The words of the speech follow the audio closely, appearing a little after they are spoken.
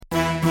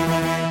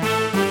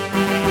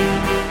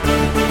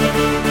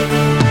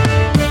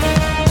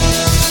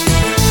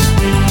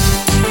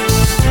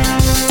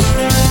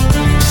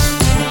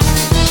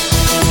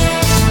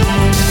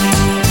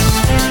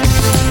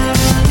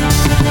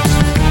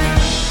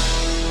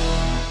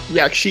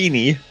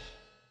Yakshini.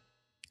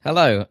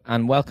 Hello,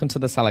 and welcome to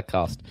the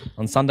Saladcast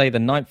on Sunday, the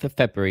 9th of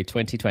February,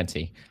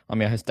 2020. I'm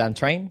your host, Dan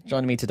Train.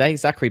 Joining me today,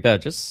 Zachary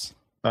Burgess.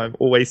 I'm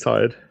always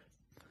tired.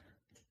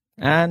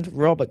 And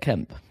Robert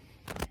Kemp.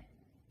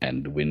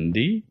 And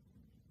windy?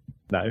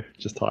 No,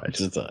 just tired.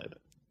 Just tired.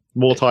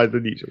 More tired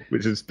than usual,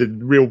 which has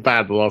been real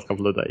bad the last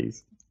couple of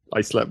days.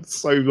 I slept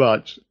so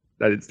much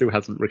that it still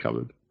hasn't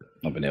recovered.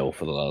 I've been ill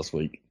for the last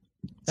week.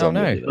 Oh,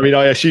 no. I mean,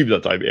 I assume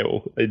that I'm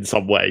ill in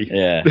some way.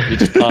 Yeah, you're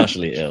just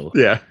partially ill.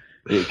 Yeah.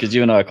 Because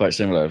you and I are quite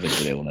similar, I think,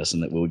 in illness,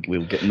 and that we'll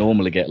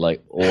normally get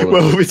like all of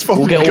Well, it's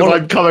probably we'll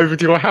because I come over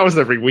to your house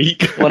every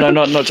week. Well, no,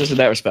 not just in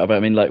that respect, but I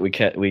mean, like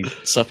we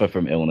suffer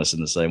from illness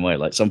in the same way.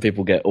 Like some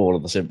people get all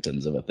of the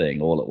symptoms of a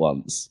thing all at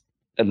once,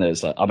 and then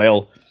it's like I'm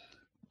ill.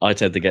 I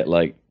tend to get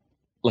like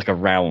a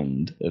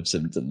round of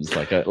symptoms,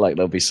 like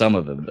there'll be some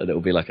of them, and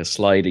it'll be like a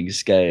sliding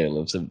scale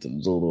of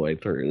symptoms all the way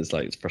through.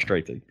 It's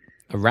frustrating.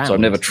 A round? So I've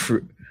never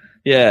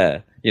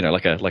yeah,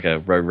 like a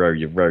row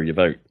your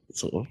boat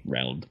sort of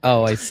round.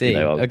 Oh, I see.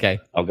 Okay.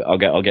 I'll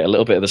get a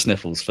little bit of the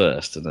sniffles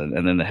first, and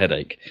then the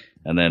headache,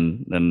 and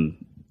then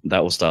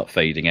that will start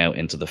fading out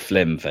into the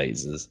phlegm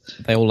phases.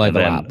 They all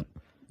overlap.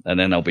 And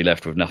then I'll be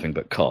left with nothing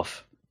but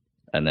cough,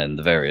 and then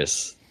the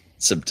various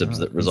symptoms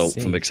that result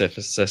from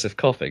excessive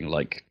coughing,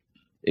 like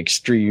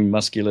extreme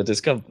muscular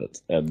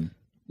discomfort and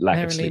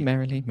lack of sleep.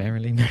 Merrily.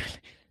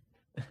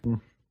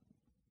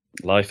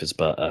 Life is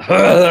but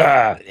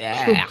Yeah.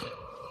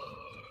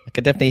 I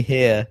could definitely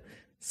hear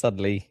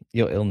suddenly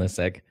your illness,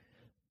 Egg.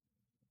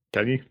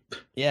 Can you?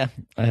 Yeah,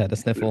 I heard a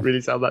Does sniffle. it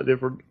really sound that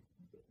different?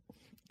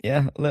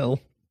 Yeah, a little.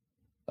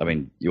 I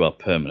mean, you are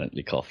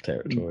permanently cough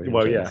territory.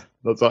 Well, yeah.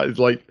 That's right. It's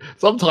like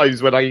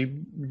sometimes when I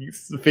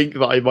think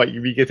that I might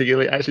be getting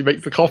ill, it actually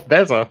makes the cough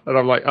better, and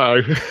I'm like,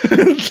 oh.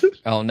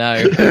 Oh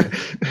no.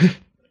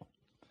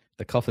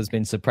 The cough has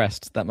been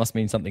suppressed. That must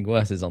mean something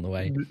worse is on the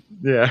way.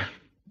 Yeah.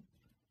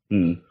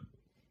 But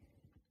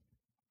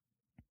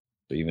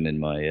even in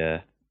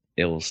my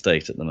ill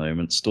state at the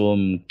moment,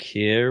 Storm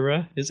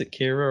Kira, is it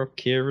Kira or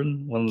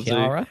Kieran? One of the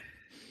Kiara?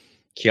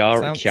 two.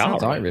 Kiara.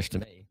 Sounds Irish to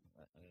me.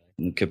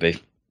 It could be.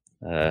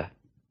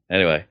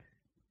 Anyway,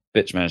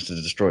 bitch managed to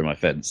destroy my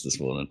fence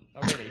this morning.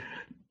 Oh, really?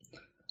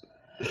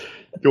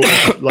 You're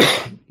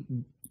like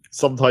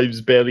sometimes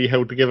barely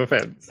held together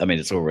fence. I mean,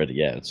 it's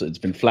already, it's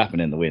been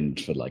flapping in the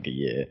wind for like a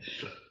year.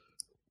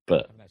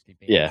 But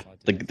yeah,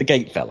 the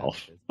gate fell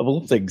off. Of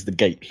all things, the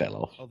gate fell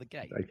off. Oh, the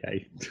gate.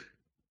 Okay.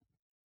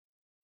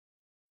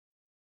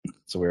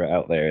 So we're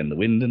out there in the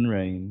wind and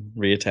rain,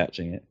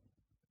 reattaching it.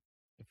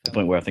 To the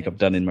point where I think I'm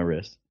done in my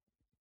wrist.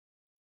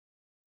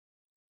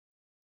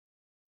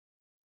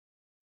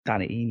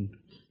 Done it in.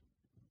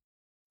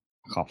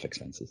 I can't fix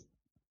fences.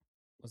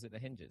 Was it the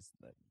hinges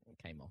that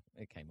came off?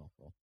 It came off.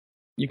 Or...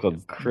 You've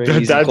got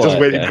crazy Dad just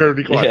went there.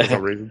 incredibly quiet for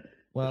some reason.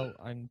 Well,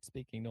 I'm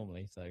speaking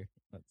normally, so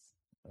that's...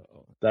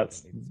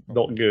 That's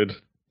not good.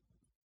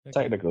 Okay.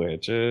 Technical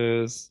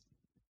hitches.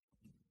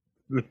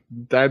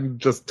 Dan,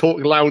 just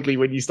talk loudly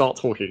when you start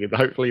talking, and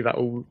hopefully that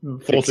will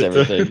force Fix it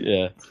everything, to...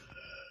 yeah.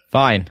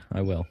 Fine,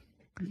 I will.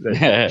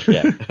 Yeah,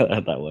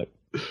 that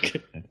worked.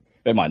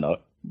 It might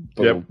not,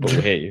 but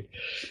we'll hear you.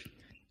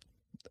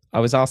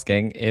 I was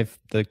asking if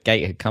the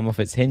gate had come off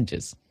its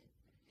hinges.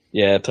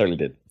 Yeah, it totally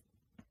did.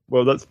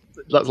 Well, that's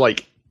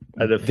like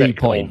an effect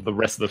point. of the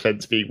rest of the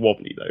fence being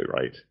wobbly, though,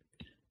 right?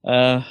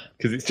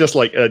 Because it's just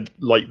like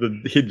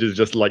the hinges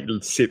just like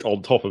sit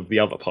on top of the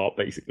other part,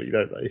 basically,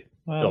 don't they?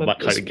 well, that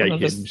kind of gate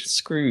hinge.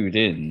 screwed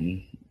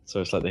in,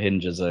 so it's like the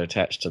hinges are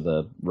attached to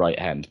the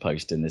right-hand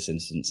post in this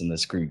instance, and they're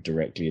screwed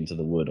directly into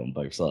the wood on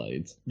both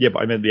sides. Yeah,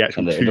 but I meant the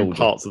actual And it two all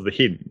parts of the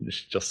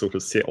hinge just sort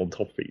of sit on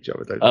top of each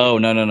other, don't they? Oh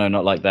no,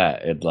 not like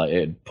that.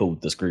 It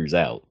pulled the screws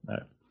out.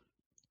 No.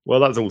 Well,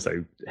 that's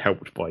also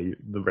helped by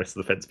the rest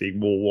of the fence being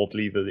more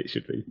wobbly than it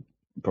should be.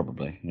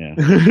 Probably, yeah.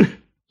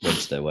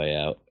 Wedged their way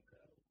out.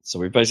 So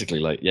we basically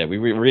we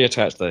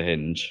reattached the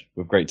hinge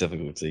with great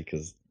difficulty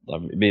because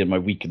me and my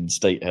weakened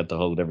state had to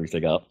hold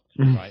everything up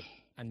Right.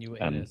 And you were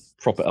in a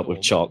prop it up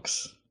with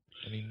chocks.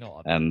 I mean,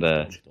 not a And,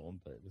 storm,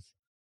 but it was...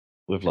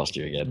 We've lost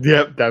you again.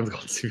 Yep, Dan's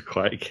got too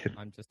quiet again.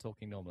 I'm just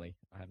talking normally.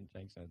 I haven't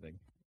changed anything.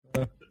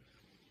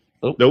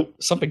 Oh, Nope.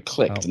 something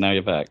clicked. Oh. Now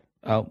you're back.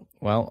 Oh,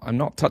 well, I'm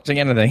not touching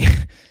anything.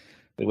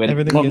 It went,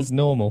 Everything is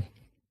normal.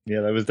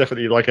 Yeah, there was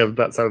definitely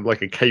that sounded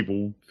like a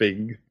cable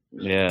thing.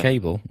 yeah,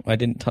 Cable. I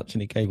didn't touch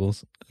any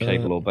cables.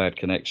 cable or bad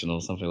connection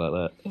or something like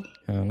that.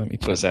 Let me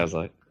That's what it sounds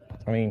like.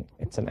 I mean,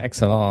 it's an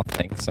XLR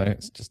thing, so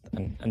it's just...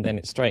 And then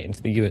it's straight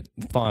into the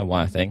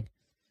Firewire thing.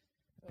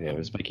 Yeah, it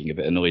was making a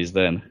bit of noise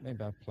then.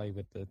 Maybe I'll play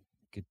with the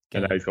good I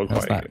game. know, it's gone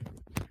How's quiet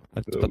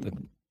that?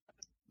 again.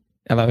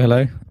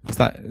 Hello? Is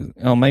that...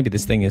 Oh, maybe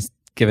this thing is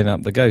giving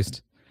up the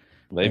ghost.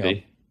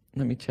 Maybe.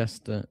 Let me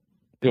test it.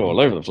 You're all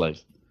over the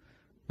place.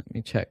 Let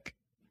me check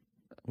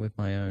with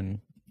my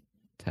own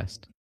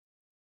test.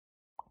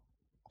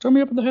 Turn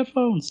me up in the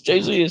headphones.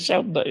 Jay-Z is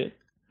shouting at you.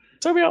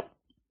 Turn me up.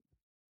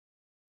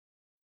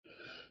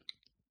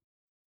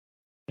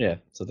 Yeah,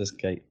 so this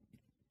gate.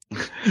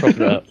 Prop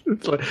it up.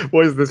 It's like,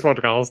 what is this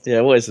podcast?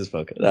 Yeah, what is this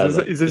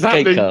podcast? Is this It's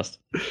happening? Gatecast.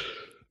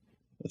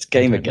 It's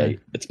I don't know. Gamergate.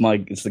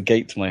 It's the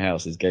gate to my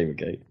house is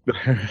Gamergate.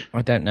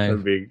 I don't know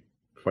That'd be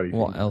funny.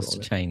 what else to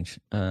change.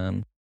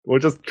 Well,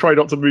 just try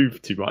not to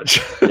move too much.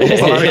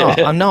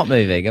 Well, I'm not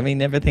moving. I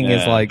mean, everything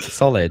is Yeah. like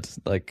solid.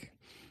 Like,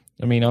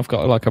 I mean, I've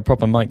got like a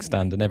proper mic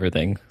stand and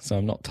everything, so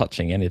I'm not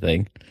touching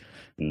anything.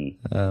 Mm.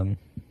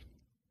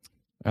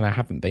 And I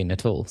haven't been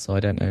at all, so I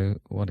don't know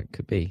what it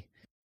could be.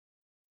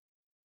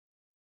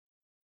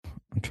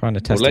 I'm trying to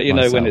We'll test let it you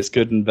know when myself. it's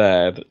good and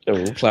bad. It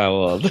will plow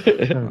on.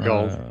 Oh,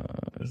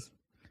 God.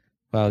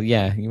 Well,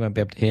 yeah, you won't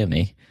be able to hear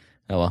me.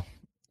 Oh well.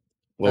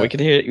 Well, we can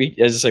hear.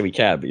 As I say, we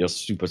can, but you're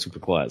super, super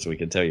quiet, so we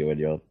can tell you when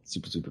you're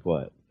super, super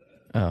quiet.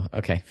 Oh,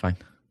 okay, fine.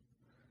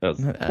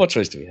 What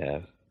choice do we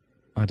have?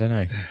 I don't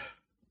know.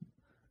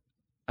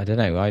 I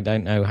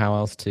don't know how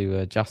else to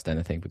adjust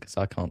anything because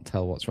I can't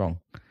tell what's wrong.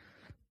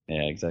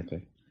 Yeah,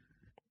 exactly.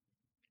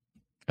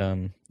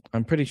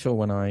 I'm pretty sure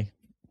when I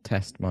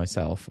test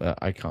myself,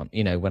 I can't.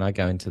 You know, when I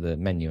go into the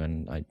menu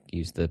and I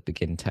use the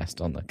begin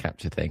test on the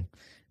capture thing,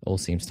 it all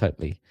seems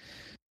totally.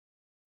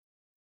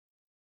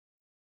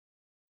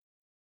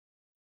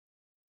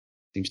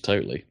 Seems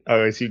totally.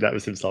 Oh, I assume that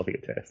was him starting a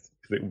test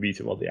because it will mute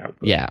him on the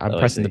output. Yeah, I'm Oh, I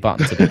pressing the see.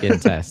 button to begin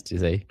test. You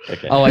see?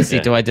 Okay. Oh, I see.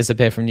 Yeah. Do I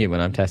disappear from you when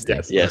I'm testing?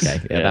 Yes. Yes.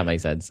 Okay. Yeah, Yeah. that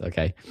makes sense.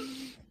 Okay.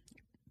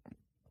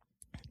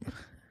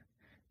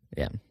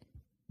 Yeah.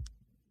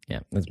 Yeah,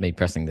 that's me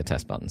pressing the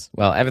test buttons.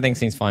 Well, everything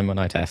seems fine when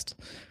I test.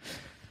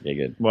 Yeah,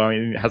 good. Well, I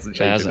mean, it hasn't It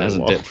changed.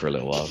 hasn't dipped for a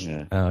little while.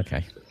 Yeah. Oh,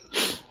 okay.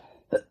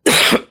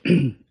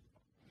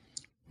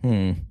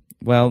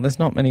 Well, there's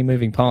not many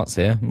moving parts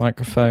here.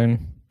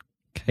 Microphone,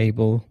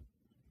 cable,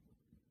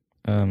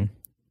 audio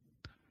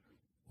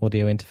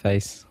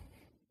interface.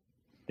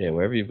 Yeah,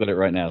 wherever you've got it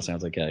right now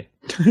sounds okay.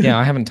 Yeah,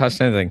 I haven't touched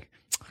anything.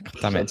 God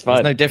damn it. That's fine.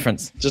 There's no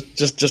difference.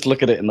 Just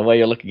look at it in the way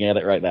you're looking at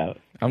it right now.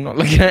 I'm not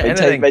looking at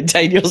anything.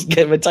 Maintain your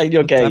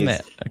Damn gaze.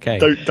 it. Okay.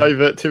 Don't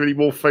divert too many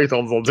more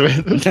photons onto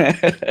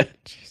it.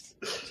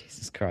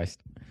 Jesus Christ.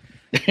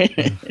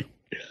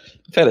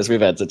 Fairness,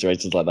 we've had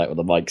situations like that with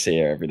the mics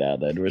here every now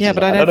and then. where it's Yeah, just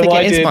but like, I don't know think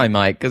what it is did. my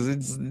mic because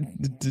it's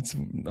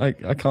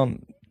I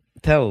can't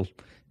tell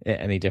it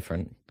any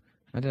different.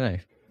 I don't know.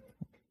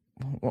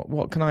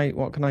 What can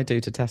I do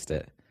to test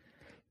it?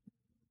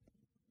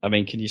 I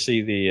mean, can you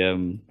see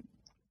the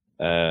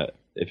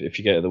if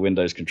you go to the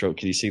Windows control,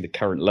 can you see the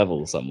current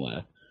level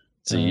somewhere?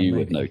 So you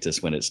would maybe.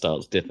 notice when it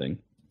starts dipping.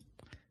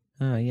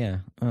 Yeah.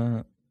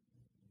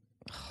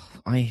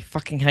 I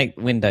fucking hate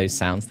Windows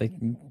sounds. They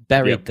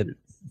buried the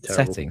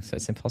terrible. settings, so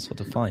it's impossible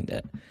to find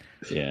it.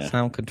 Yeah.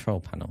 Sound control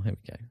panel. Here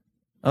we go.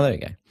 Oh, there we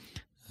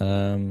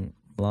go.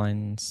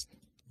 Lines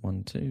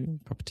 1, 2,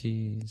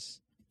 properties.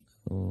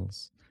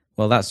 Levels.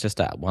 Well, that's just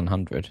at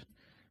 100.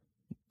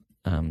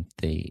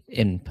 The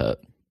input.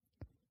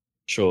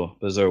 Sure.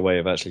 Is there a way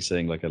of actually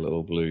seeing like a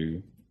little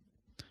blue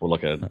or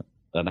like an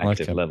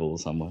active level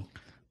somewhere?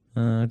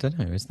 I don't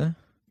know. Is there?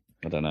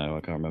 I don't know. I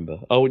can't remember.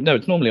 Oh no,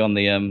 it's normally on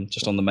the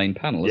just on the main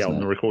panel, Yeah, isn't on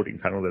the it? recording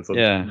panel. There's a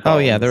Yeah. bar Oh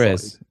yeah, on the there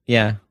side. is.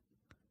 Yeah.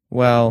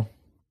 Well,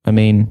 I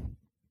mean,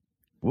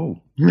 Ooh.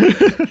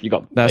 You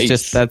got that's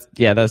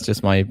bass.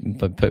 just my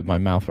put my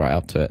mouth right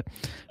up to it.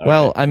 Okay.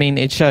 Well, I mean,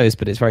 it shows,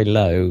 but it's very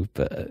low,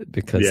 but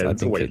because Yeah, I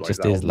it's think always it like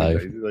just that is on low.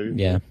 Windows, though.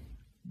 Yeah.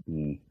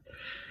 Mm.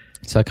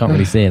 So I can't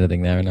really see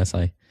anything there unless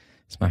I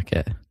smack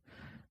it.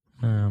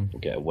 We'll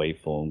get a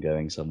waveform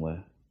going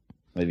somewhere.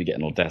 Maybe get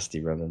an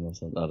Audacity running or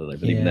something. I don't know,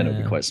 but even then it'll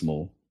be Yeah. quite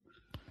small.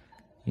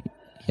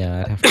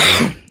 Yeah, I'd have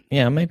to.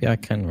 Yeah, maybe I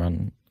can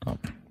run up.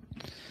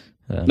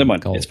 Never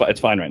mind. Gold It's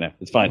fine right now.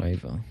 It's fine.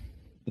 Wave.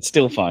 It's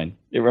still fine.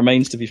 It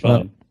remains to be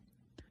fine.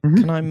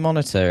 Can I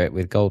monitor it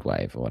with Gold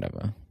Wave or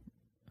whatever?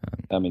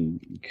 I mean,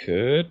 you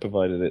could,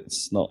 provided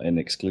it's not in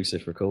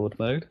exclusive record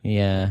mode.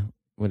 Yeah.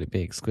 Would it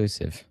be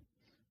exclusive?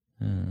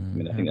 I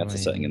mean, I think that's a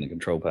setting in the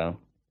control panel.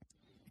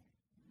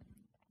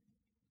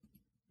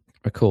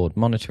 Record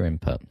monitor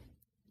input.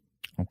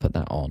 I'll put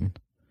that on,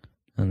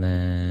 and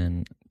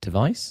then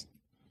device.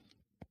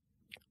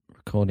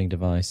 Recording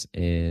device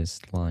is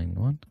line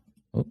 1.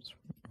 Oops,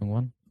 wrong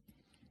one.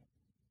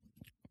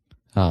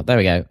 Ah, there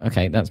we go.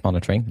 Okay, that's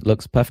monitoring.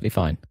 Looks perfectly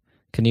fine.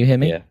 Can you hear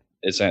me? Yeah,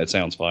 it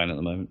sounds fine at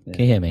the moment. Yeah.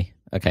 Can you hear me?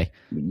 Okay.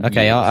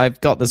 Okay, Yeah. I've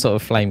got the sort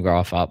of flame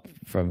graph up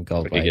from Okay,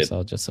 Goldwave, good. so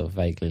I'll just sort of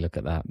vaguely look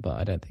at that, but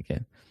I don't think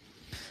it'd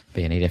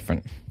be any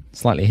different.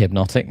 Slightly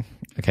hypnotic.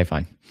 Okay,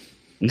 fine.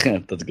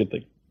 That's a good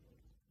thing.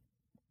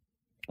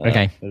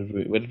 Okay.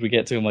 Where did we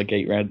get to in my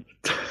gate round?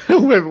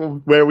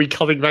 where are we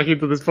coming back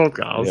into this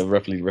podcast? Yeah,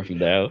 roughly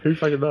now. Who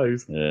fucking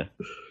knows? Yeah.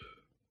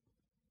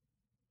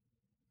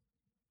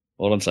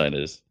 All I'm saying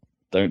is,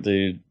 don't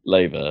do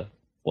labour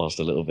whilst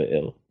a little bit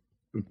ill.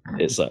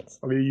 It sucks.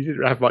 I mean, you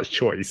didn't have much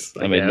choice.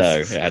 I mean, no,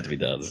 guess. it had to be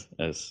done.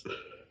 That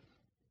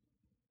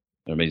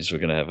means we're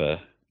gonna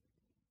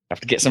have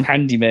to get some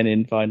handymen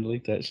in finally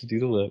to actually do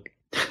the work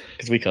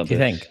because we can't Do you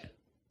do it. think?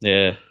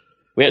 Yeah,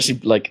 we actually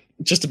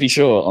just to be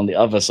sure on the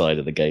other side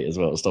of the gate as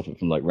well to stop it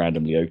from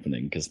randomly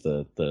opening because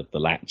the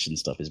latch and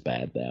stuff is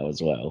bad now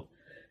as well.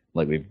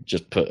 Like we've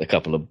just put a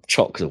couple of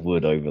chocks of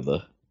wood over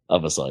the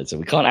other side, so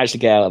we can't actually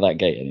get out of that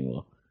gate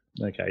anymore.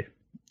 Okay.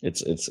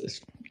 It's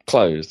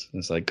closed.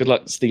 It's like, good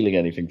luck stealing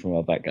anything from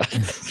our back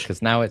guys.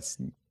 Because now it's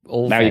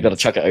all. Now you've got to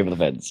chuck it over the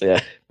fence.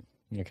 Yeah.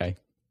 Okay.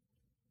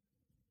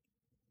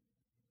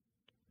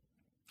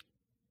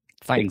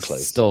 Being Thanks,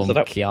 close. Storm So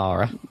that-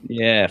 Kiara.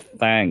 Yeah.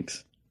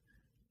 Thanks.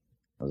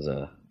 That was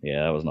that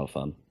was not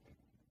fun.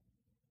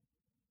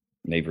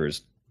 Neighbor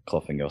is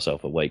coughing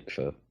yourself awake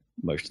for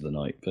most of the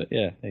night, but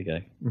yeah, there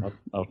you go.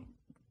 I'll...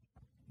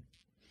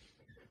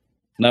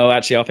 No,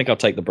 actually, I think I'll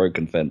take the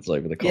broken fence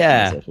over the coughing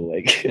myself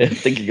awake.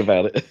 Thinking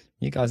about it.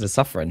 You guys are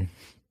suffering.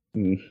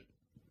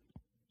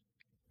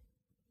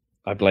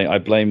 I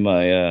blame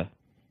my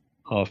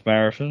half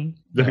marathon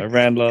that I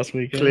ran last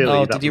weekend. Clearly,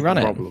 Oh, that did you was run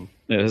the it? problem.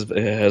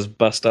 It has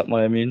bust up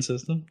my immune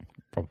system.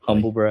 Probably.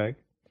 Humble brag.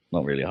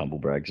 Not really a humble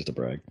brag, just a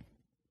brag.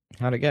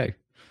 How'd it go?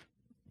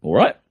 All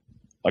right.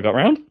 I got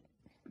round.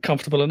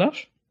 Comfortable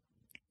enough.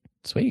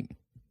 Sweet.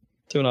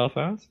 2.5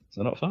 hours.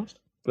 So not fast,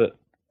 but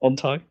on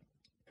time.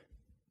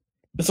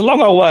 It's a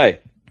long old way.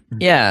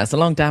 Yeah, it's a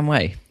long damn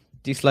way.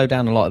 Do you slow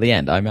down a lot at the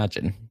end, I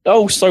imagine?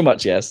 Oh, so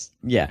much, yes.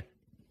 Yeah.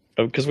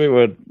 Because we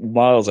were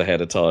miles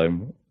ahead of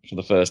time for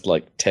the first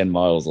 10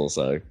 miles or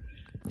so.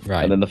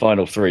 Right. And then the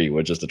final 3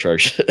 were just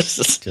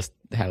atrocious. Just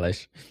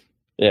hellish.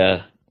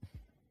 Yeah.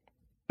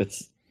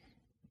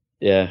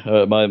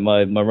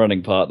 My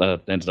running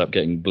partner ended up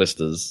getting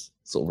blisters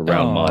sort of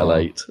around mile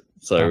 8.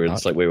 So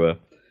it's like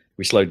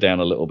we slowed down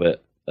a little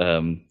bit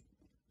for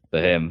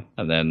him,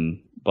 and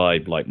then by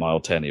mile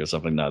 10 he was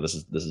something, no, this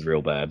is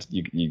real bad.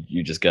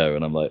 You just go.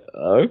 And I'm like,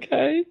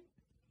 okay.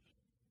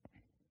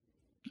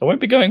 I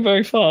won't be going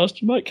very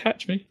fast. You might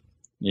catch me.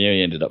 Yeah,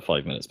 he ended up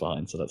 5 minutes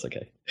behind, so that's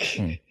okay.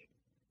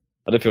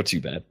 I don't feel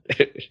too bad.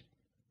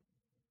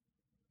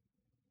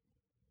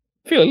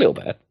 Feel a little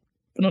bad,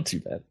 but not too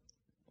bad.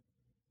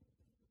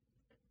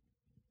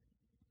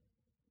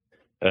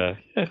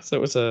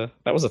 So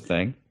that was a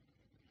thing.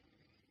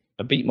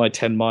 I beat my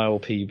 10-mile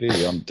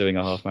PB on doing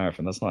a half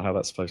marathon. That's not how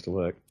that's supposed to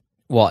work.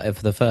 What,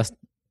 for the first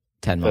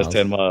 10 miles? First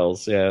 10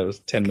 miles, yeah, it was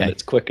 10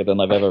 minutes quicker than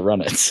I've ever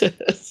run it.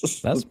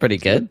 That's pretty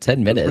good.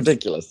 10 minutes. That's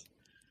ridiculous.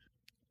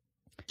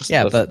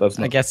 Yeah, that's but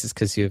not... I guess it's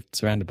because you're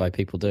surrounded by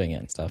people doing it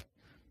and stuff.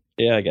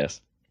 Yeah, I guess.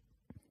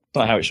 It's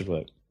not how it should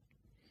work.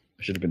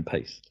 I should have been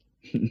paced.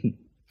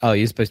 Oh,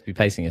 you're supposed to be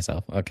pacing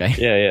yourself. Okay.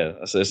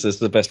 Yeah. So it's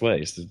the best way.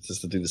 It's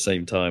just to do the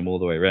same time all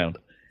the way around.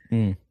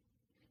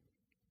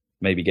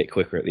 Maybe get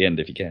quicker at the end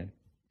if you can.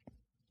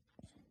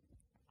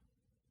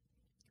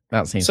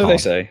 That seems so hard.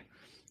 they say.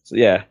 So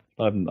yeah,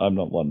 I'm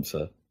not one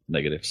for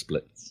negative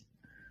splits.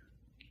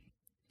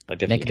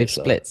 Negative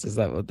splits, is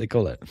that what they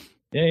call it?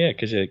 Yeah,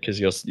 because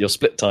your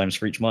split times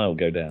for each mile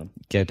go down.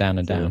 Go down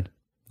and down.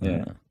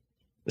 Yeah.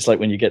 It's like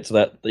when you get to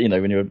that,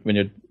 when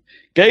you're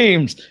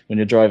games, when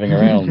you're driving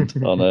around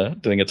on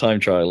doing a time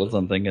trial or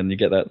something, and you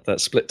get that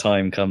split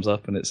time comes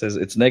up and it says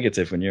it's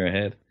negative when you're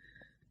ahead.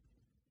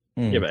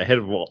 Yeah, but ahead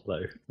of what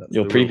though? That's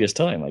Your previous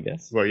time, I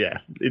guess. Well, yeah.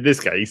 In this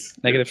case,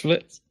 Negative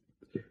splits.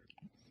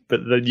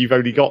 but then you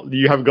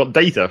haven't got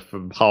data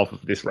from half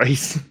of this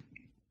race.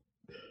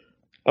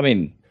 I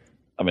mean,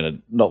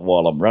 not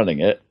while I'm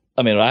running it.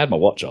 I mean, I had my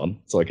watch on,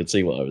 so I could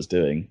see what I was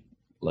doing,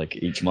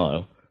 each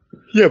mile.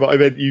 Yeah, but I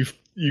meant you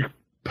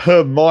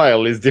per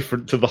mile is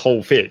different to the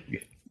whole thing.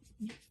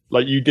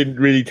 You didn't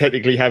really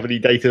technically have any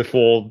data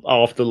for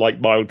after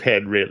mile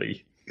 10,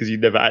 really, because you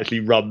never actually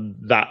run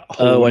that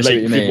whole length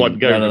in one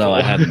go. No,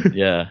 I hadn't.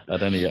 Yeah,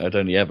 I'd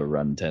only ever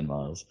run 10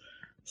 miles.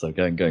 So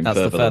going That's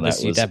further the than that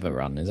furthest you'd ever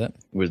run, is it?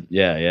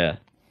 Yeah.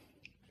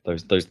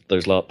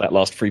 That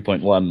last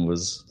 3.1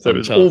 was So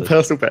it's all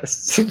personal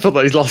bests for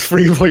those last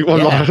 3.1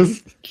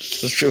 miles.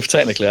 That's true,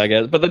 technically, I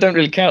guess, but they don't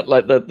really count.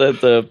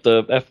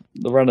 The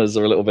runners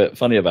are a little bit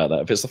funny about that.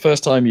 If it's the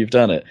first time you've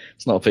done it,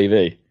 it's not a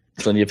PB.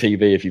 It's only a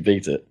PB if you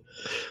beat it.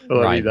 Well,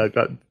 Right. I mean,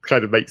 that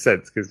kind of makes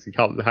sense because you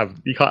can't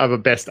have a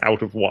best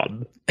out of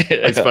one,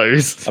 I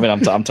suppose. I mean,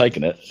 I'm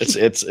taking it. It's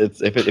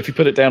if you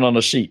put it down on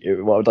a sheet,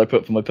 what would I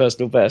put for my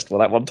personal best? Well,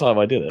 that one time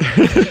I did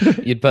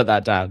it. You'd put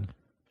that down.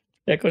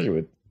 Yeah, of course you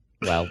would.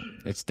 Well,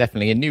 it's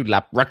definitely a new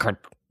lap record.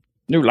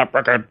 New lap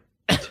record.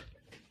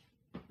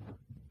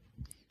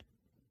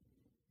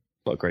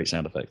 Got great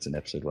sound effects in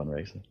episode 1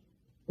 racing.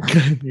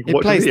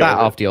 It plays that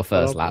after your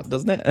first lap,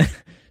 doesn't it?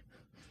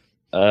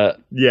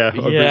 Yeah,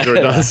 I'm pretty sure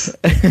it does.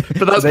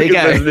 But that's There you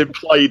because go. there's an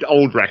implied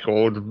old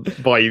record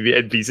by the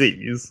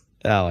NPCs,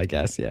 Oh, I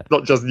guess, yeah.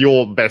 not just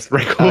your best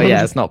record. Oh,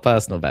 yeah, it's not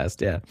personal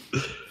best, yeah.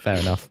 Fair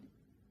enough.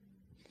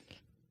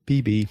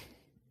 PB.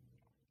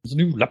 It's a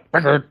new lap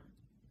record.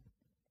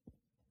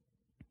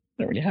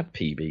 They don't really have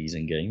PBs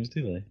in games,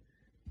 do they?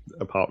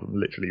 Apart from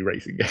literally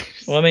racing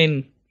games. Well, I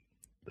mean,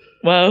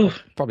 well,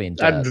 Probably in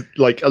dirt.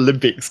 And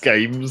Olympics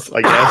games,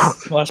 I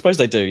guess. well, I suppose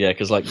they do, yeah,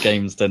 because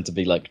games tend to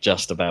be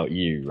just about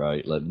you,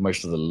 right?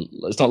 Most of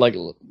it's not like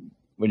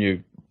when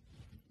you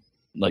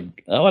I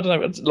don't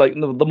know, it's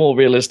the more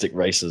realistic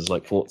races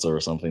like Forza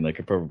or something, they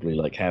could probably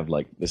have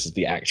this is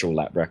the actual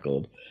lap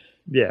record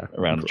Yeah,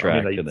 around the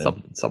track, I mean, and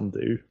then, some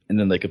do. and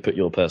then they could put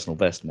your personal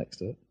best next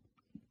to it.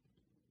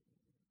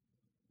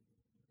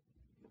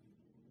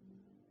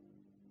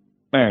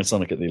 Mario and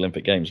Sonic at the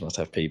Olympic Games must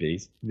have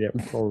PBs. Yeah,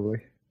 probably.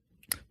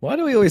 Why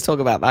do we always talk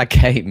about that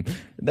game?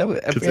 Because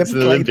it's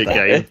an Olympic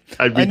game,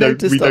 and we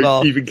don't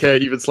even care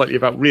even slightly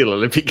about real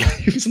Olympic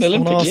games. It's an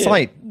Olympic on our year.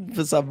 site.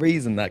 For some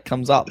reason, that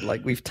comes up.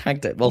 Like we've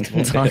tagged it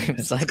multiple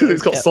times. Because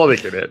it's got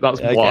Sonic in it. That's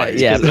why.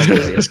 Yeah,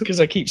 It's because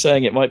I keep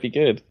saying it might be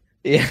good.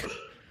 yeah.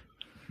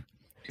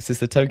 Is this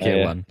the Tokyo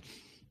yeah. one?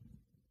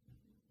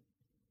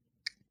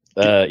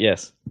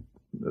 Yes.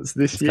 That's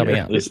this It's year. coming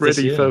out. It's This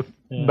ready year. for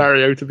Yeah.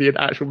 Mario to be an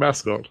actual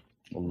mascot.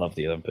 I love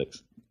the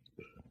Olympics.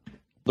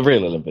 The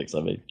real Olympics, I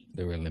mean.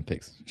 The Real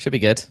Olympics should be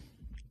good.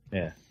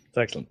 Yeah, it's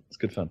excellent. It's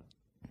good fun.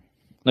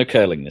 No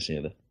curling this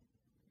year, though.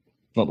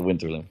 Not the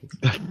Winter Olympics.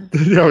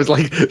 I was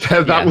like,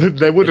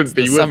 there wouldn't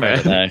be, the would summer.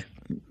 there?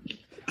 No.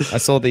 I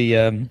saw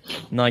the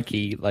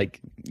Nike like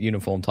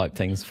uniform type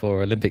things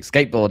for Olympic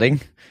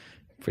skateboarding.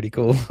 Pretty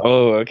cool.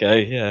 Oh,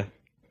 okay, yeah.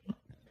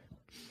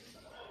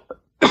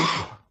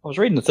 I was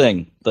reading the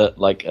thing that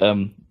like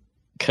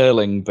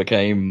curling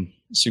became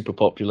super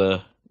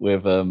popular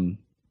with the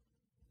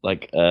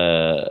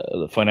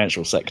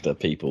financial sector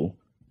people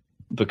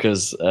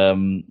because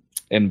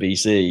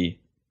NBC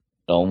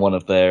on one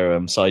of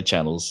their side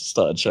channels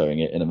started showing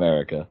it in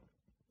America.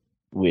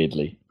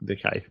 Weirdly,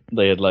 Okay.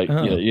 they had like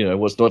Oh. you know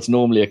what's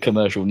normally a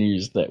commercial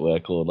news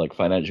network or like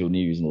financial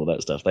news and all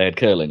that stuff. They had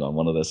curling on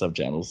one of their sub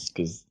channels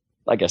because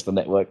I guess the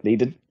network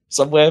needed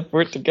somewhere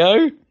for it to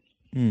go.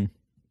 Hmm.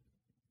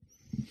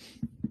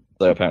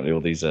 So apparently,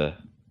 all these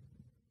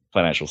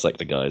financial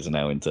sector guys are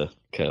now into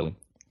curling.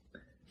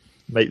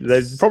 Mate,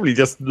 there's probably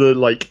just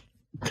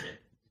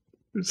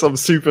some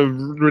super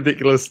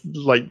ridiculous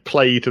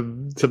play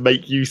to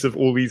make use of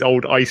all these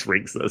old ice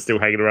rinks that are still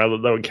hanging around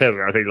that no one cares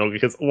about any longer.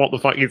 Because what the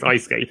fuck is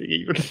ice skating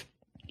even?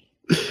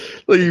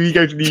 You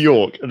go to New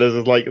York and there's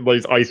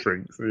those ice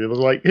rinks, and you're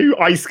like, who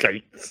ice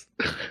skates?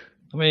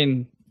 I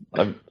mean,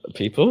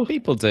 people.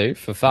 People do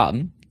for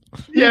fun.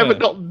 Yeah, but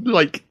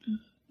not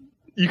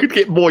you could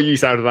get more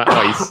use out of that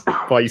ice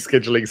by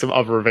scheduling some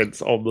other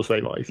events on the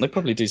same ice. They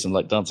probably do some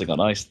dancing on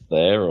ice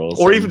there,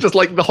 Or even just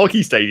the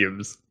hockey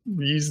stadiums.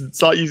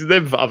 Start using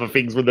them for other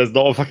things when there's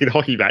not a fucking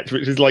hockey match,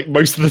 which is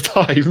most of the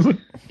time.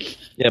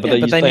 yeah, but Yeah,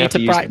 but they need have to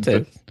use them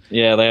practice.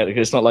 yeah,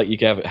 it's not like you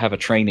can have a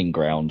training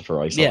ground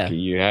for ice Yeah. hockey.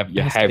 You have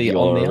It has to be your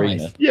on the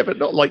arena. ice. Yeah, but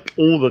not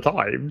all the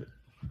time.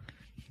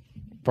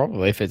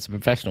 Probably if it's a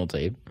professional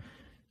team.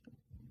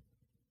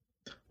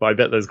 But I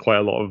bet there's quite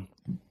a lot of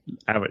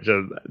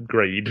amateur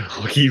grade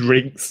hockey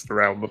rinks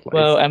around the place.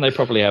 Well, and they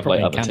probably have Probably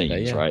in other Canada,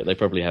 teams, yeah. right? They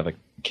probably have a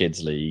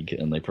kids league,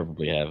 and they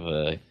probably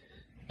have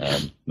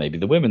maybe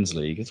the women's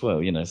league as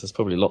well. So there's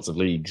probably lots of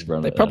leagues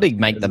run. They probably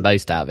make the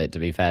most out of it. To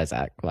be fair,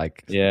 Zach.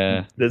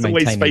 yeah. there's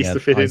always maintaining space a to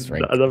fit ice in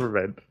rink. another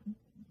event.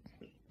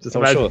 Just Oh,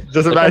 imagine, sure. just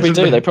They probably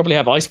imagine, do. They probably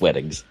have ice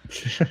weddings.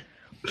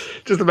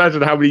 just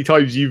imagine how many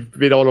times you've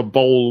been on a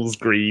bowls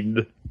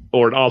green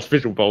or an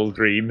artificial bowls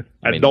green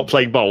and mean- not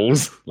playing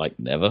bowls. Like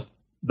never.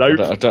 No,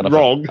 I don't know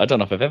wrong. I don't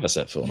know if I've ever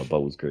set foot on a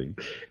bowls green,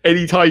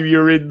 Anytime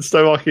you're in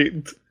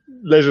Stowmarket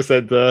Leisure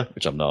Centre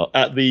which I'm not.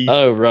 at the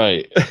Oh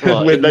right.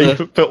 What, when in they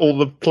the- put all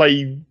the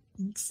play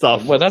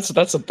stuff. Well, that's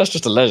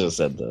just a leisure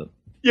centre.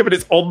 Yeah, but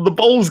it's on the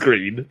bowls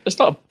green. It's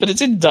not, but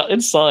it's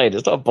inside.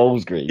 It's not a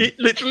bowls green. It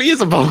literally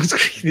is a bowls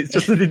green. It's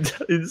just an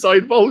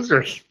inside bowls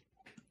green.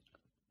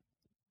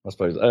 I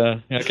suppose.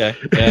 Okay.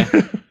 Yeah.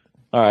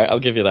 All right. I'll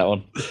give you that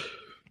one.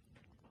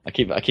 I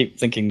keep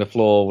thinking the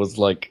floor was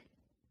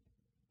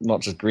not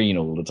just green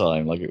all the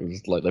time. It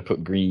was they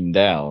put green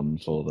down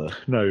for the.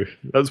 No,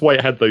 that's why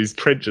it had those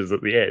trenches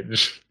at the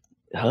edge.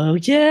 Oh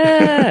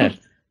yeah, I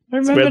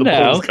That's where remember the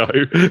now. balls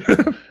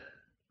go.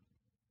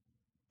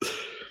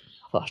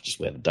 Oh, that's just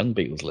where the dung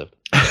beetles live.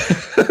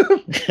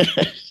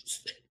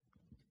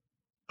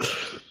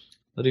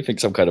 I do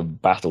think some kind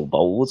of battle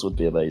bowls would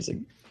be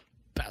amazing.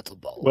 Battle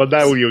ball. Well,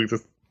 now you're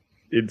just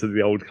into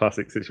the old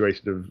classic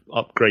situation of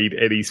upgrade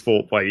any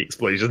sport by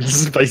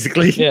explosions,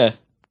 basically. Yeah,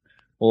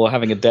 or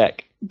having a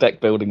deck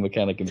building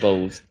mechanic in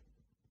bowls.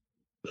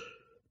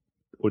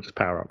 Or just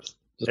power-ups.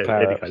 Just Any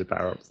power-ups. kind of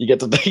power-ups. You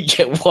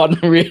get one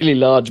really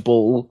large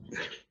ball.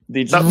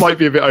 That might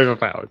be a bit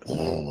overpowered.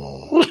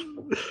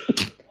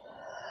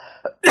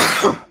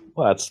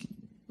 Well, that's a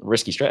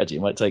risky strategy.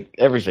 You might take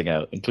everything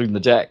out, including the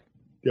jack.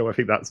 Yeah, well, I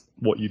think that's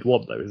what you'd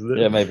want, though, isn't it?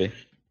 Yeah, maybe.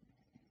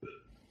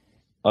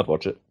 I'd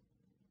watch it.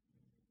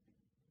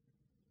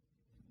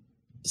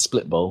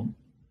 Split bowl.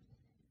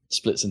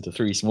 Splits into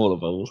 3 smaller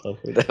bowls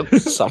halfway down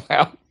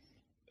somehow.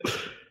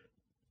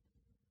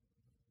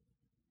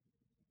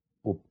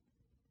 Or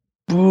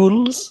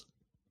boules.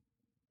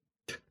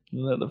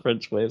 Isn't that the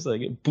French way of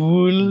saying it?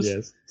 Boules.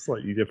 Yes,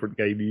 slightly different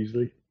game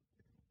usually.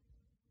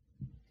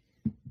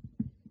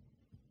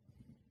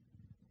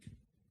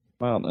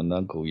 My aunt and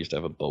uncle used to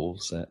have a bowl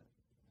set.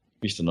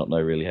 Used to not know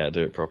really how to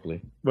do it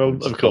properly. Well,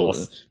 Just of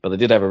course. But they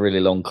did have a really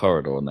long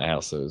corridor in the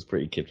house, so it was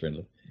pretty kid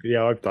friendly.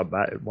 Yeah, I've done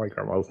that at my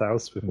grandma's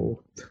house before.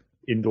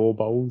 Indoor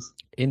bowls.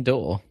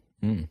 Indoor.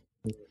 You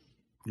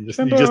just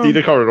Remember- need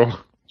a corridor.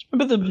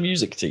 Remember the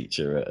music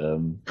teacher at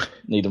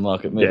Needham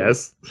Market Middle?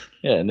 Yes,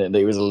 Yeah, and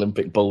he was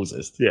Olympic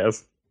bowlsist.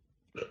 yes.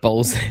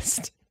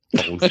 Bowlsist.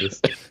 Bowls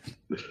just-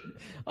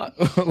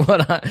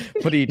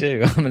 What do you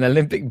do? I'm an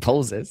Olympic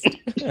bowlsist.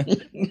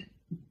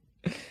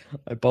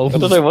 I bowl I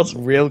don't know what's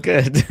real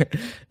good.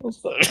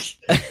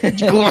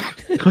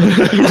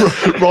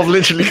 Rob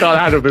literally can't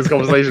handle this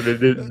conversation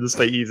in the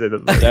state he's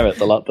in. Damn it,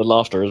 the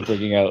laughter is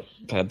bringing out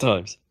bad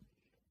times.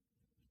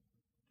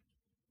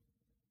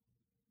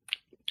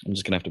 I'm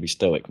just going to have to be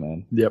stoic,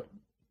 man, Yep.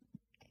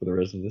 for the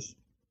rest of this.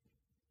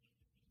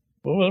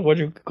 What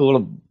do you call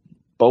them?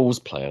 Bowls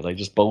player? They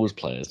just bowls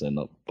players. They're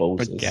not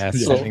bowlers. I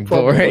guess Yeah, something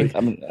probably. boring.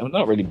 I mean, I'm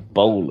not really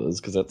bowlers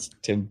because that's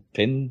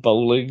pin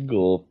bowling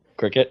or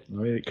cricket. I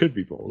mean, it could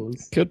be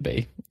bowlers. Could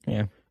be.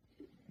 Yeah.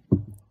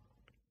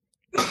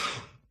 Oh,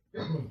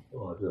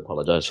 I do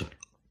apologise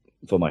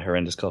for my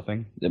horrendous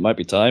coughing. It might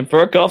be time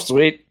for a cough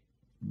suite.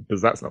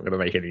 Because that's not going to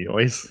make any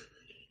noise.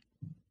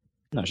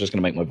 No, it's just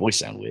going to make my voice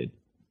sound weird.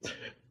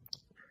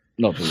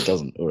 Not that it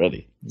doesn't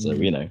already. So,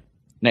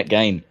 net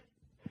gain.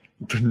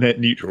 Net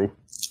neutral.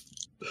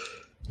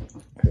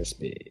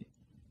 Crispy.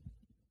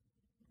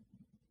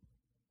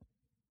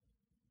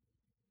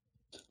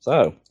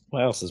 So,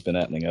 what else has been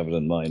happening other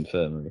than my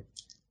infirmary?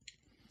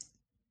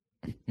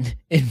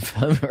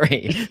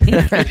 Infirmary.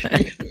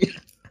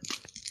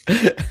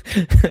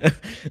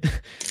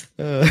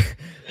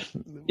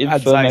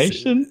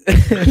 Information?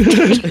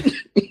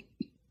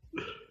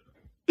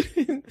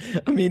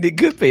 I mean, it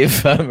could be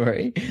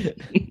infirmary.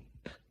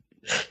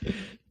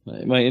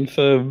 My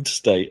infirmed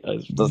state.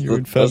 Your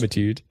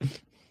infirmitude.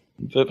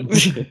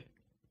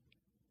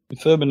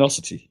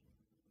 Infirminosity.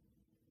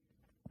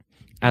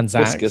 And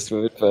Zach. Viscous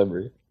with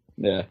infirmary.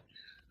 Yeah.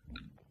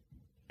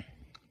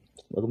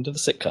 Welcome to the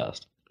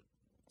Sickcast.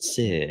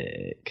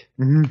 Sick.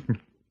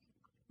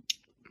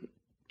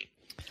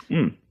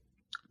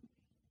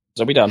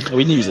 So are we done? Are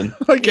we newsing?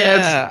 I guess.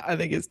 Yeah, I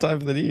think it's time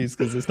for the news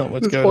because there's not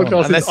much This going on. podcast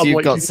is Unless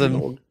you've got unlikely to be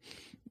some long.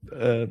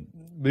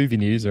 movie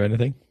news or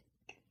anything.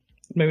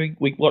 Maybe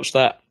we watched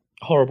that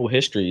Horrible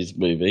Histories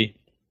movie.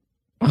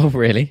 Oh,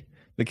 really?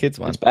 The kids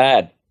one? It's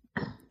bad.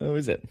 Oh,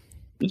 is it?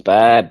 It's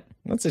bad.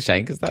 That's a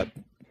shame because that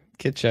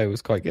kid show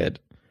was quite good.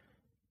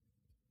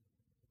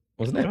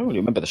 Wasn't I it? don't really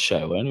remember the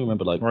show. I only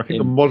remember like. I think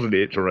the modern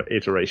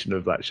iteration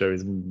of that show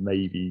is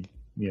maybe,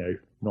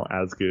 not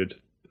as good.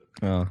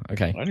 Oh,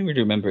 okay. I don't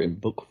really remember it in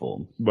book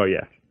form. Well,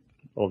 yeah.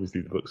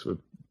 Obviously, the books were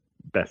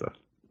better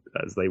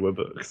as they were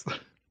books.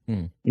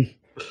 You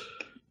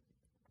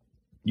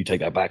take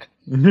that back.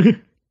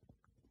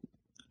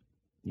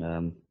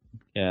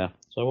 Yeah.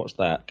 So I watched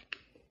that.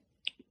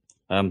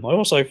 I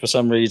also, for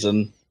some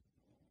reason,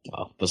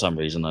 I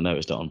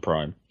noticed it on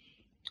Prime,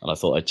 and I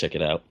thought I'd check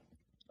it out.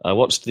 I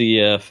watched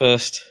the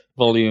first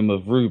volume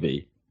of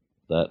Ruby,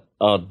 that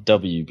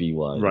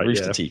RWBY, Right,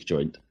 Rooster yeah. Teeth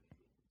joint.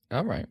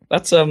 All right.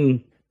 That's far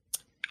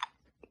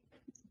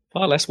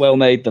less well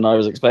made than I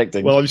was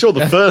expecting. Well, I'm sure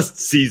the first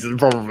season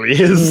probably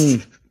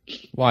is.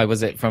 Why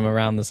was it from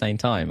around the same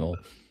time or?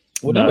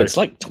 Well, no, No. it's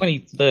like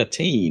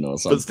 2013 or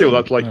something. But still,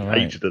 that's like Oh,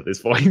 right. aged at this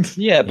point.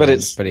 Yeah, but Yeah,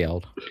 it's pretty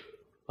old.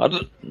 I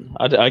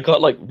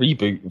got like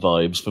reboot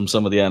vibes from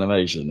some of the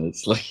animation.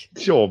 It's like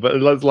Sure, but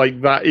that's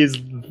like that is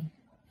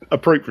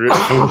appropriate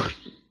for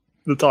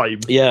the time.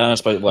 yeah, I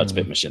suppose it's a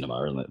bit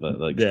machinima, isn't it? But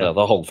like Yeah.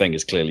 the whole thing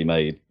is clearly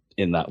made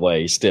in that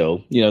way.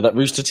 Still, that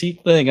Rooster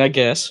Teeth thing, I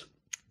guess.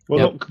 Well,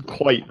 Yep. not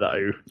quite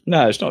though.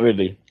 No, it's not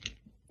really.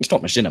 It's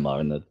not machinima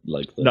in the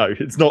like. The, No,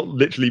 it's not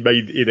literally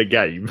made in a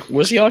game.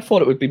 Well, see, I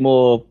thought it would be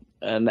more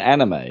an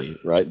anime,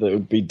 right? That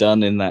would be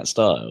done in that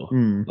style,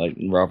 like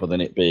rather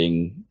than it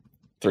being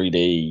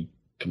 3D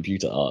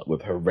computer art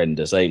with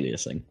horrendous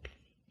aliasing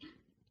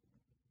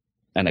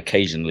and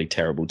occasionally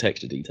terrible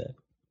texture detail.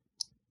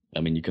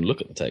 I mean, you can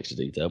look at the texture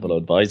detail, but I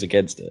advise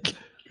against it.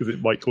 Because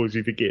it might cause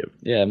you to forgive.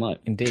 Yeah, it might.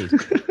 Indeed.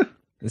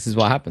 This is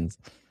what happens.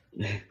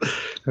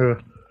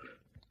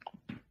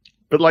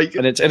 But like,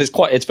 And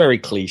it's very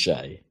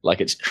cliche. Like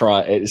it's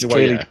Well,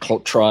 clearly yeah.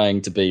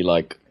 trying to be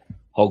like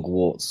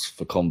Hogwarts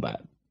for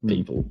combat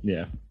people.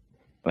 yeah.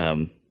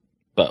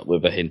 But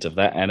with a hint of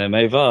that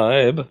anime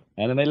vibe,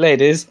 anime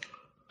ladies,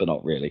 but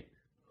not really.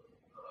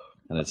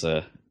 And it's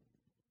I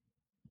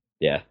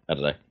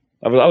don't know.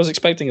 I was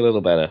expecting a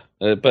little better,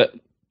 but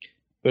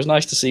it was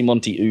nice to see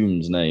Monty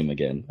Oom's name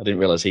again. I didn't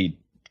realize he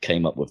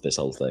came up with this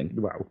whole thing.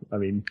 Well, I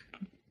mean,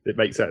 it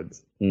makes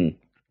sense.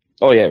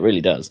 Oh yeah, it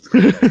really does.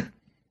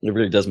 It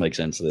really does make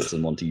sense that it's a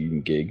Monty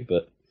Oom gig,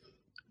 but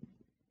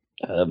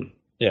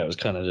it was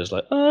kind of just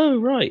like, oh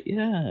right,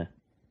 yeah,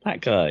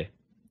 that guy.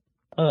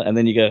 And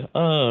then you go,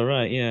 oh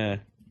right, yeah.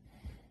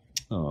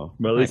 Oh,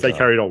 Well, at least that they guy.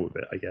 carried on with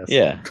it, I guess.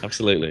 Yeah,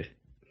 absolutely.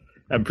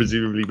 And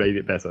presumably made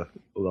it better.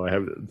 Although I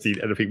haven't seen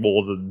anything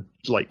more than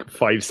like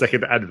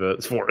 5-second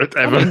adverts for it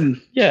ever. I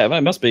mean, yeah,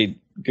 it must be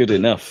good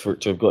enough for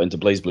it to have got into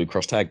BlazBlue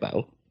Cross Tag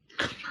Battle.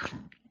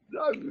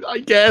 I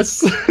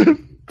guess.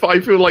 But I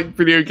feel like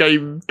video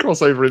game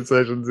crossover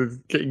insertions is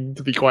getting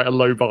to be quite a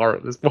low bar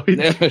at this point.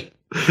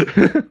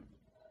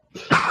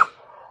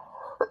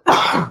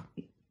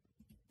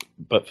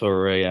 But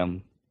for a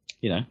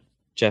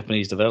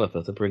Japanese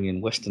developer to bring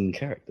in Western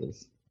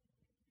characters,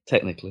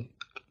 technically,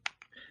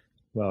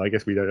 Well, I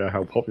guess we don't know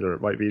how popular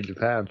it might be in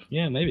Japan.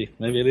 yeah, maybe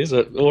it is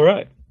all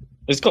right.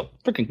 It's got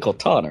freaking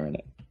Cortana in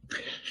it.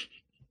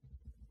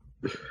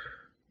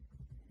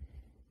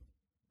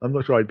 I'm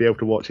not sure I'd be able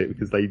to watch it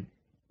because they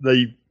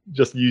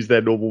just use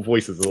their normal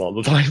voices a lot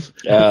of the time.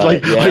 Yeah.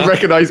 I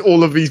recognise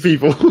all of these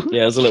people.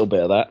 Yeah, there's a little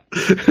bit of that.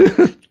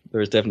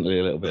 There is definitely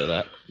a little bit of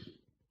that.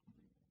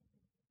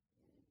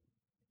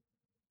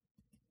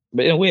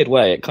 But in a weird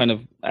way, it kind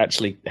of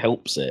actually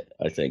helps it,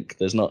 I think.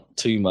 There's not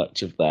too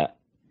much of that.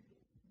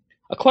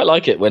 I quite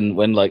like it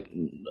when like,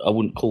 I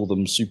wouldn't call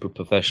them super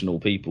professional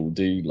people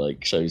do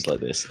like shows like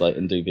this, like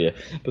and do VR,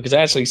 because it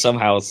actually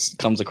somehow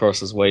comes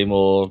across as way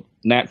more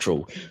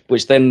natural,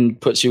 which then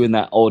puts you in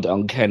that odd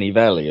uncanny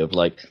valley of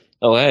like,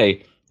 oh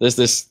hey, there's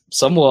this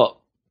somewhat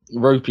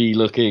ropey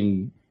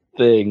looking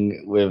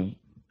thing with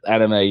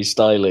anime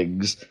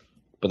stylings,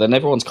 but then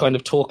everyone's kind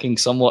of talking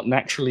somewhat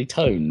naturally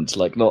toned,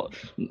 like not.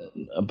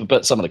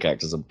 But some of the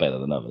characters are better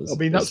than others. I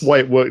mean, that's why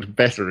it worked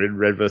better in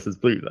Red versus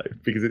Blue, though,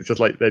 because it's just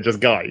like they're just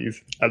guys,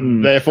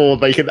 and therefore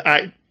they can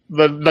act.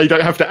 They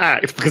don't have to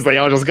act because they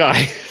are just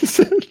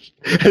guys.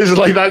 It's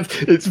like that.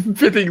 It's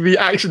fitting the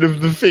action of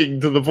the thing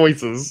to the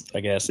voices, I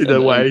guess, in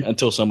a way.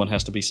 Until someone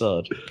has to be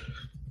Sard.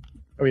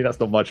 I mean,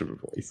 that's not much of a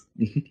voice.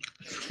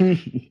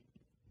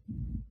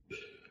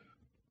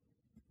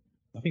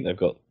 I think they've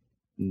got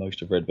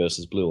most of Red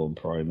versus Blue on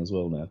Prime as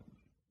well now,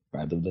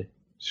 randomly.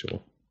 Sure.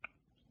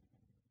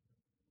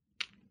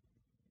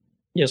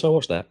 Yeah, so I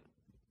watched that.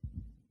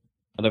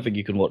 I don't think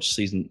you can watch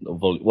season of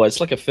volume. Well,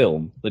 it's like a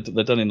film.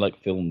 They're done in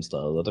like film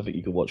style. I don't think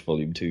you can watch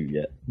volume 2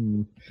 yet.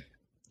 You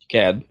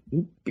can,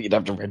 but you'd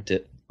have to rent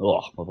it.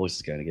 Oh, my voice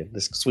is going again.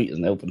 This sweet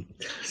isn't helping.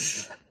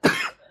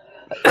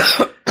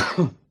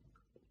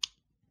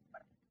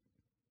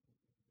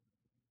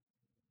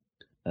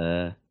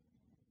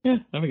 Yeah,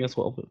 I think that's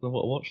what I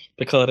watched.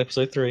 Picard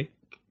episode 3.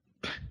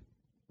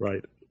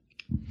 Right.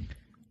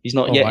 He's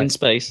not yet in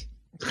space.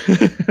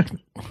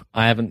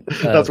 I haven't.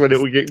 That's when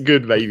it will get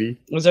good, maybe.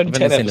 There's only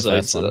 10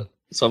 episodes, so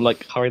I'm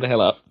like, hurry the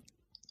hell up.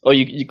 Oh,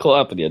 you caught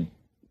up at the end,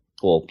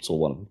 or saw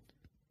one of them?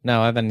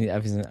 No, I've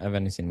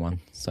only seen one,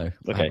 so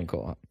I haven't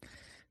caught up.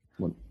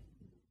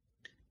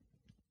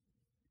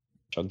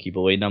 Chunky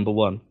Boy number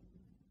 1.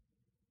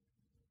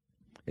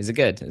 Is it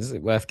good? Is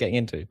it worth getting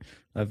into?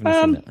 I haven't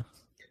seen it.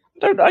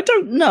 I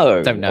don't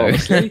know. Don't know.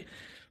 Honestly.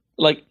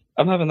 Like,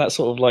 I'm having that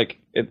sort of like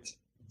it's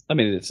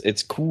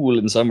cool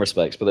in some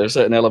respects, but there are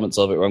certain elements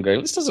of it where I'm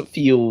going, this doesn't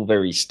feel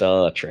very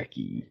Star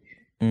Trek-y.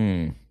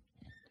 It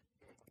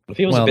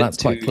feels well, a bit that's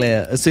quite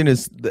clear. As soon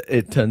as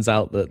it turns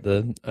out that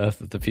the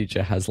Earth of the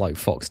future has like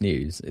Fox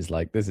News, is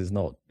like, this is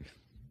not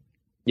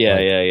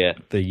the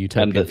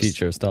utopian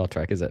future of Star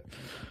Trek, is it?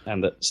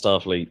 And that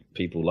Starfleet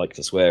people like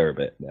to swear a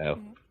bit now.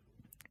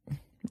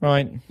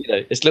 Right. You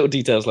know, it's little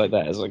details like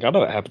that. It's like, I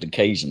know it happened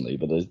occasionally,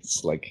 but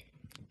it's like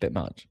a bit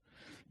much.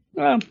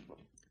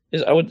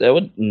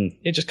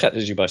 It just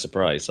catches you by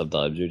surprise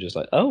sometimes. You're just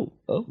like, oh.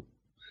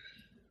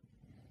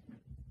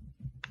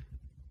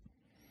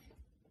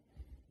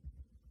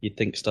 You'd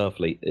think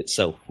Starfleet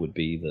itself would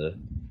be the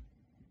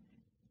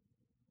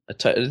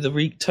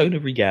tone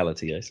of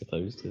regality, I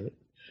suppose, to it.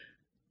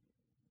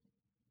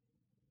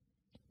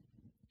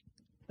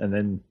 And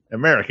then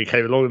America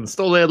came along and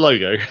stole their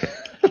logo.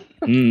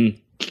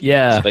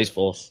 Yeah. Space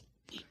Force.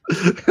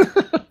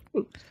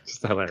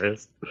 Just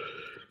hilarious.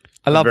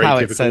 I love how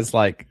it says,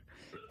 like,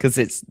 because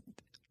it's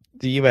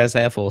the US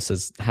Air Force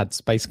has had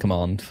Space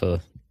Command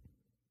for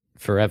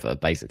forever,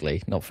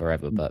 basically. Not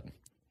forever, but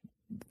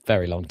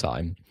very long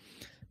time.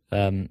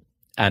 And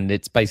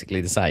it's basically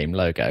the same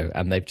logo,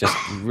 and they've just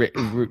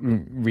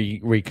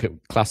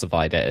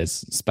reclassified it as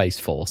Space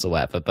Force or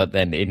whatever, but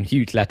then in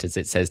huge letters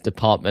it says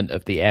Department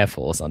of the Air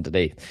Force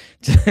underneath.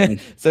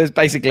 So it's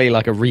basically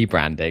like a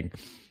rebranding,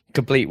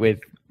 complete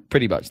with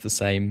pretty much the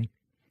same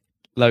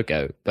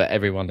logo, but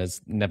everyone has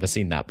never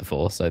seen that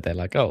before, so they're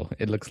like, oh,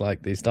 it looks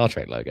like the Star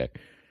Trek logo.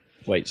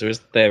 Wait, so is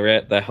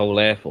their whole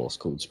Air Force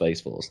called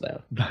Space Force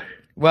now?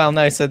 Well,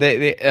 no, so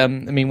I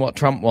mean, what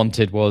Trump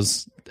wanted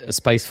was a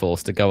Space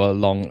Force to go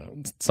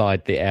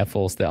alongside the Air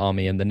Force, the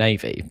Army, and the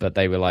Navy, but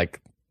they were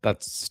like,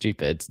 that's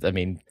stupid. I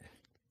mean,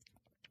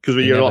 because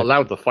you're not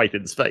allowed to fight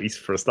in space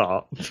for a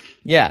start.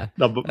 Yeah.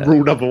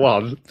 Rule number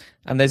 1.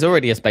 And there's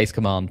already a Space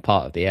Command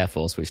part of the Air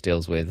Force which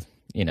deals with,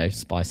 you know,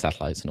 spy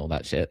satellites and all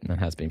that shit, and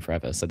has been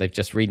forever. So they've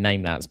just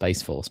renamed that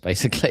Space Force,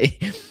 basically.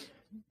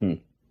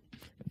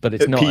 But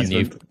it's not a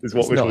new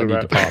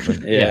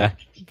department. Yeah,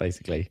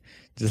 basically.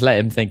 Just let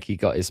him think he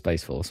got his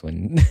Space Force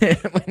when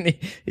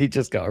he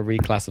just got a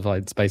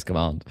reclassified Space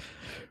Command.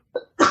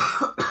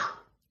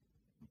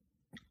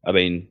 I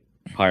mean,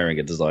 hiring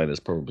a designer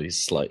is probably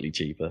slightly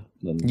cheaper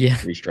than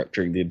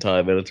restructuring the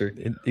entire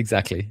military.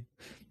 Exactly.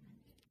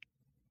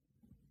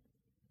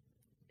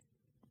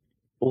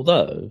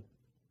 Although,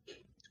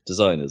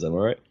 designers, am I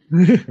right?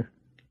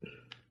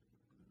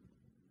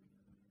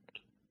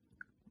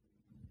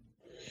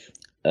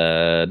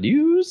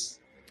 News?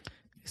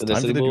 It's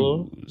time for the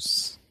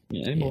news.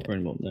 Yeah, any more?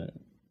 No.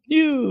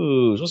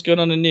 News! What's going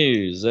on in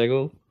news,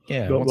 Zegel?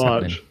 Yeah, not what's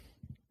much.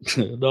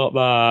 happening? Not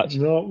much.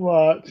 Not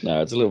much.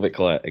 No, it's a little bit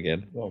quiet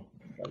again. Well,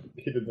 I'm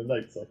hidden the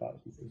notes I can't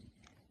see.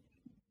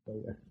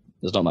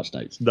 There's not much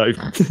notes. No,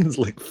 it's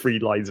like 3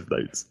 lines of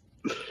notes.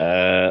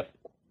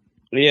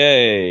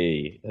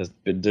 EA has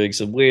been doing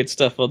some weird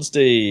stuff on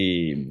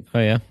Steam. Oh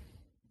yeah.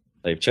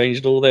 They've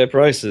changed all their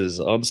prices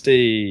on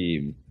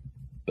Steam,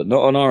 but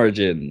not on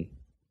Origin.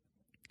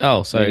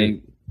 Oh, so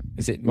Meaning-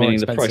 is it more meaning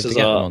the expensive to prices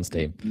get them are- on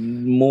Steam?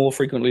 More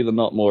frequently than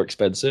not, more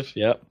expensive.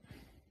 Yep.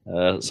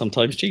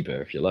 Sometimes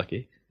cheaper if you're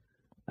lucky.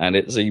 And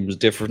it seems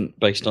different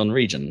based on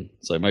region.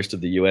 So most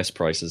of the US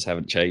prices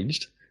haven't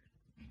changed,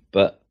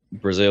 but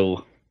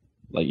Brazil,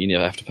 like you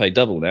have to pay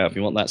double now if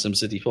you want that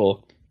SimCity 4.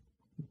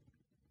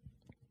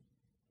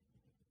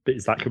 But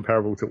is that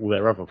comparable to all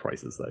their other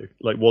prices, though?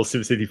 Like, was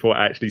SimCity 4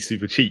 actually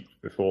super cheap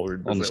before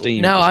in Brazil?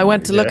 Steam? No, I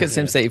went to look Yeah. at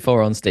SimCity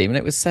 4 on Steam and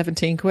it was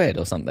 17 quid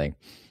or something.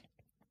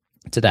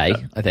 Today,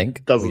 I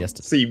think. Doesn't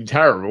Yesterday. seem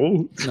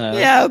terrible. No,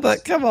 Yeah,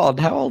 but come on,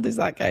 how old is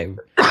that game?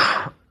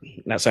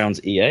 that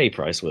sounds EA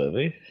price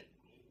worthy.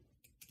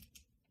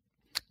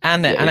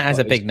 And Yeah, it has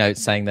a it big note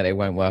saying that it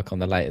won't work on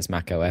the latest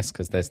Mac OS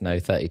because there's no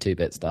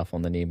 32-bit stuff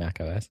on the new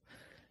Mac OS.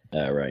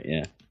 Right,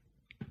 yeah.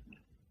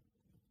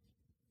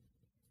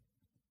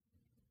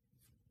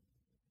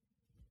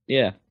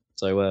 Yeah.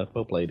 So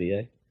well played,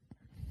 EA.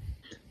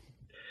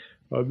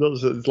 I'm not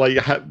sure. It's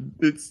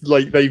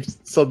like they've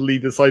suddenly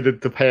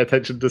decided to pay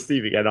attention to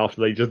Steam again after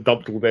they just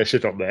dumped all their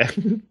shit on there.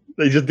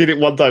 They just did it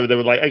one time and they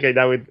were like, okay,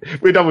 now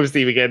we're done with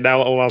Steam again.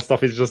 Now all our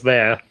stuff is just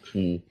there.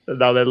 And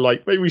now they're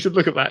like, maybe we should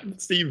look at that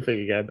Steam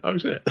thing again. Oh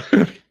shit.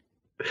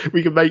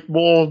 We can make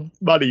more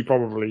money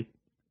probably.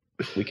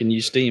 We can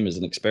use Steam as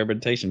an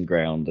experimentation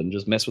ground and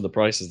just mess with the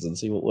prices and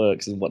see what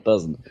works and what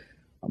doesn't.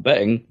 I'm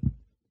betting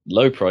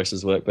low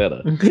prices work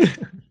better.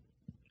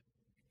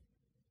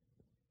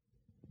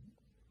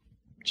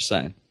 Just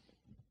saying.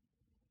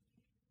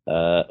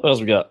 What else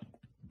we got?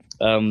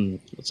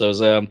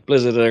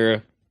 Blizzard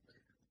are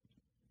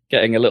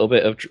getting in a little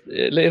bit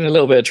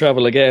of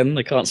trouble again.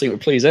 They can't seem to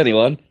please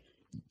anyone.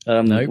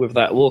 Nope. With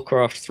that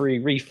Warcraft 3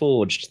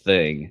 Reforged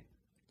thing,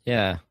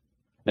 Yeah.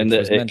 and Which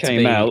was it meant to came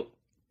be out,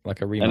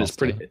 like a remaster. and it's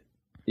pretty.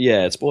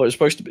 Yeah, it was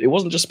supposed to. It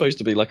wasn't just supposed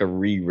to be like a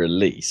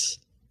re-release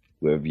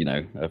with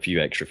a few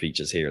extra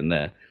features here and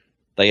there.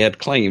 They had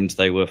claimed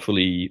they were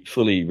fully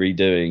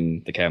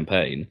redoing the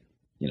campaign.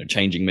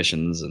 Changing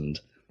missions and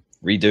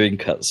redoing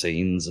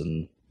cutscenes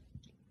and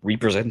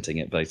representing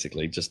it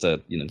basically. Just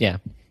Yeah.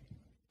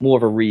 more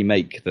of a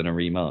remake than a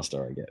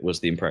remaster. I get was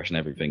the impression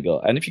everything got.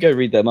 And if you go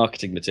read their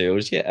marketing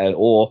materials,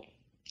 or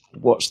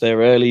watch their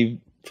early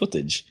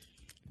footage,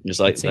 it's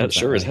like seems that that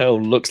sure as way.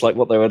 hell looks like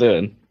what they were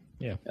doing.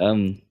 Yeah.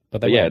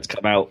 But yeah, it's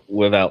come out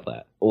without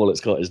that. All it's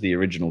got is the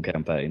original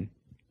campaign,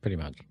 Pretty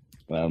much.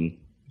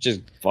 which is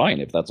fine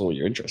if that's all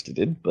you're interested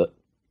in. But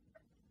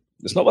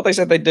it's not what they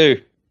said they'd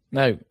do.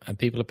 No, and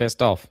people are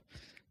pissed off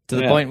to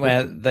the point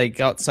where they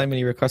got so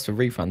many requests for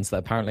refunds that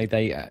apparently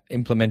they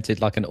implemented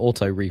like an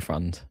auto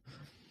refund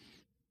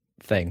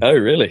thing. Oh,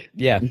 really?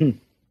 Yeah, That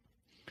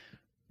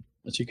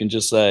you can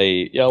just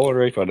say, "Yeah, I want a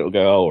refund." It'll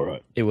go, "Oh, all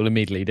right." it will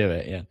immediately do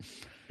it. Yeah,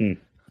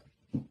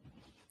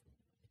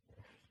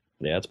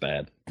 Yeah, it's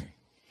bad.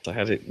 So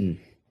had it.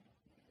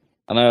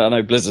 I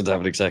know Blizzard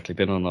haven't exactly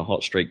been on a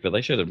hot streak, but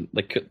they should have.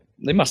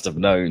 They must have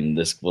known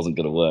this wasn't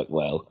going to work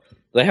well.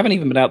 They haven't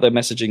even been out there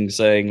messaging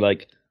saying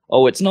like,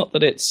 "Oh, it's not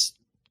that it's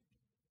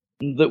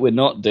that we're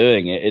not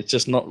doing it. It's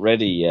just not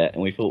ready yet,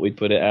 and we thought we'd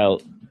put it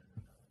out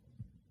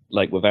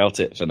like without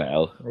it for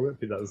now." I don't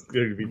think that's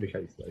going to be the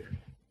case though.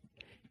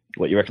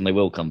 What, you reckon they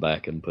will come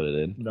back and put it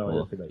in? No, I Or-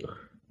 don't think they will.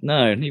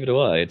 No, neither do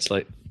I. It's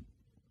like,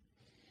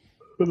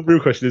 But the real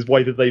question is,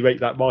 why did they make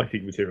that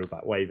marketing material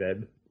that way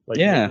then? Like,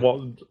 Yeah.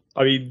 What?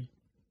 I mean,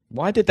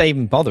 why did they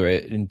even bother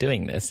in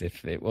doing this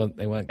if they weren't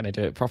going to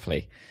do it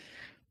properly?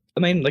 I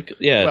mean, like,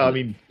 yeah. well, I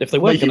mean, if they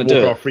weren't making going to do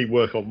it, Warcraft 3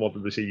 work on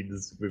modern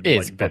machines with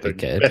Is like pretty better,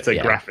 good, better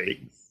yeah.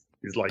 graphics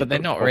is like, But they're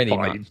not fine. really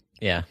much.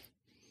 Yeah,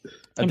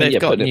 I mean, they've yeah,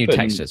 got putting- new putting-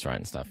 textures, right,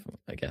 and stuff.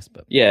 I guess,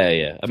 but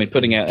yeah. I mean,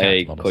 putting out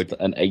a Character models. quote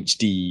an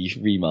HD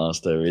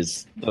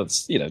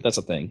remaster that's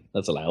a thing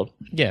that's allowed.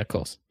 yeah, of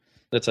course.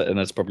 And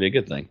that's probably a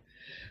good thing.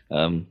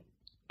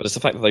 But it's the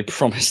fact that they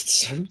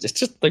promised.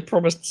 They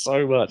promised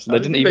so much. They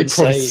didn't even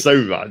say. promised so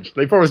much.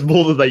 They promised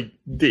more than they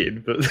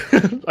did, but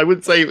I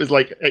wouldn't say it was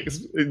like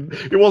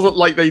it wasn't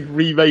like they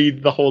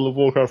remade the whole of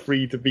Warcraft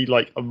 3 to be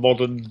like a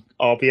modern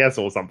RPS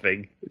or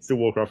something. It's still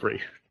Warcraft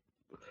 3.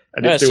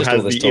 And Yeah, it it's still just has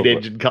all this the talk,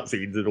 in-engine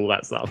cutscenes and all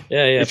that stuff.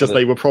 Yeah. It's just but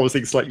they were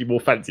promising slightly more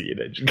fancy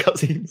in-engine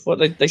cutscenes. Well,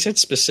 they said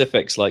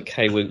specifics like,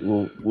 "Hey,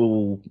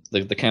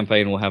 the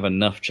campaign will have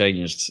enough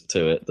changes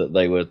to it that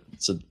they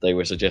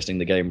were suggesting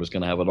the game was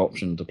going to have an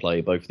option to play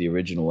both the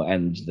original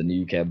and the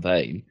new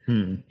campaign."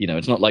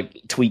 It's not like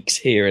tweaks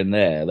here and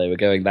there. They were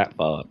going that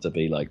far to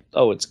be like,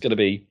 "Oh, it's going to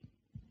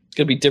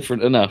be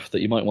different enough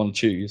that you might want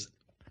to choose."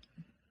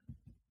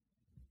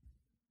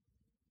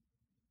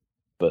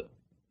 But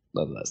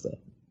none of that's there.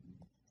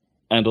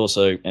 And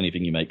also,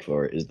 anything you make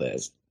for it is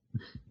theirs.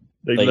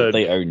 They learned,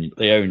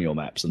 They own your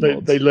maps and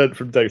mods. they learned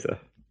from Dota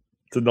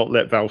to not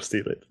let Valve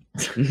steal it.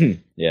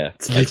 Yeah,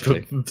 So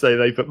basically.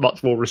 they put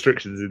much more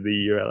restrictions in the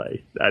ULA,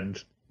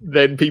 and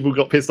then people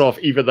got pissed off,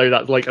 even though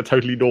that's like a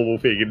totally normal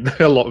thing in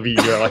a lot of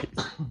EUI.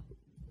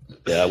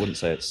 Yeah, I wouldn't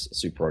say it's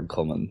super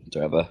uncommon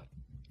to have a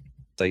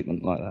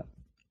statement like that.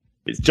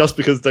 It's just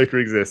because Dota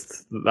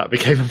exists that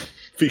became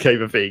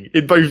a thing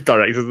in both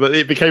directions. That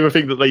it became a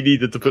thing that they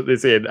needed to put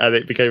this in, and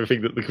it became a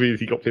thing that the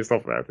community got pissed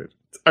off about it.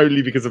 It's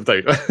only because of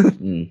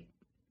Dota.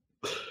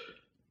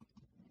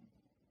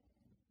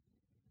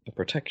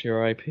 Protect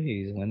your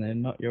IPs when they're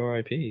not your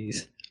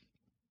IPs.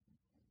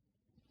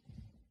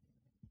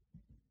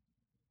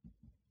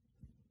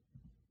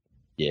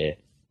 Yeah,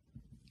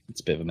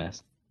 it's a bit of a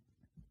mess.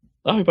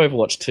 I hope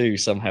Overwatch 2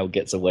 somehow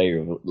gets away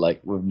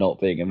with not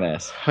being a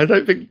mess. I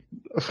don't think.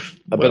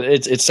 But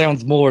it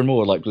sounds more and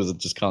more like Blizzard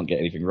just can't get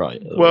anything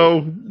right.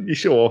 Well, you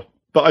sure?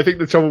 But I think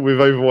the trouble with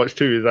Overwatch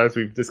 2 is, as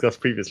we've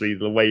discussed previously,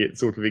 the way it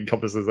sort of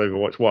encompasses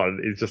Overwatch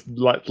 1 is just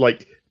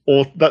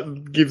or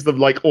that gives them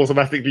like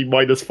automatically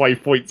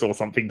 -5 points or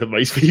something to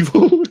most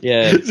people.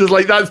 Yeah, it's just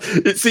like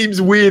it seems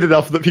weird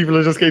enough that people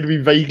are just going to be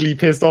vaguely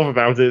pissed off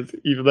about it,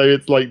 even though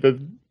it's like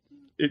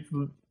it's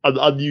an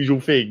unusual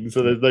thing.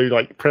 So there's no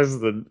like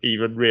precedent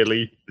even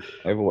really.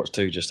 Overwatch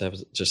 2 just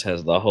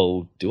has the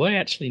whole "do I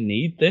actually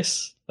need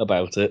this?"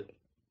 about it,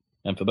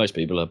 and for most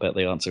people, I bet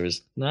the answer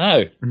is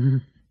no.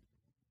 As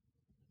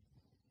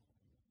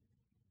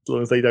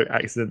long as they don't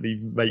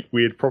accidentally make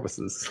weird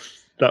promises.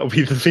 That'll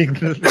be the thing.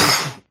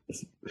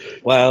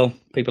 Well,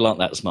 people aren't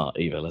that smart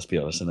either, let's be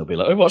honest, and they'll be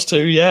like, Overwatch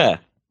 2, yeah.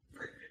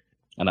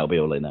 And that'll be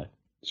all they know.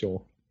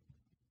 Sure.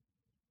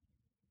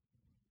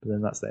 But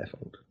then that's their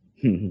fault.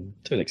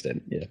 To an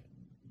extent, yeah.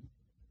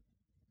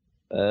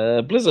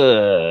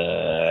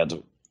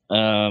 Blizzard.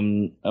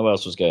 What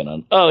else was going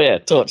on? Oh, yeah,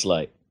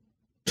 Torchlight.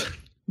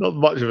 Not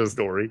much of a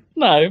story.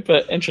 No,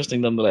 but interesting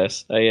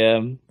nonetheless.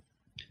 A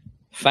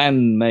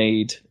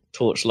fan-made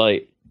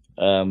Torchlight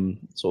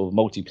sort of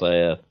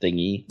multiplayer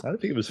thingy. I don't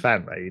think it was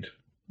fan made.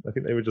 I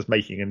think they were just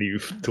making a new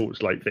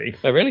Torchlight thing.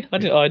 Oh, really?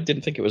 I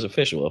didn't think it was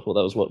official. I thought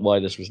that was why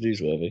this was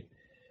newsworthy.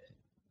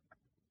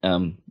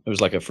 It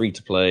was like a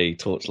free-to-play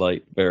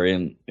Torchlight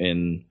variant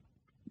in...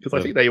 Because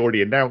I think they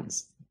already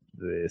announced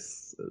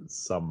this at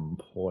some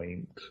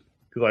point.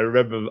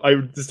 Because I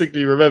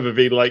distinctly remember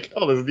being like,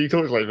 oh, there's a new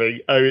Torchlight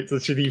thing. Oh, it's a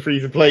shitty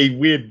free-to-play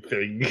weird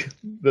thing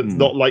that's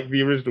not like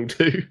the original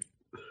two.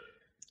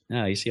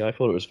 Yeah, you see, I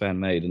thought it was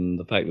fan-made, and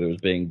the fact that it was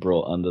being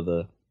brought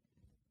under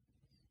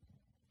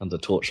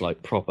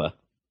Torchlight proper,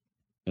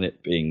 and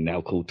it being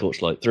now called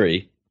Torchlight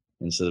 3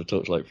 instead of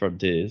Torchlight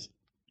Frontiers.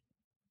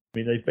 I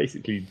mean, they've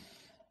basically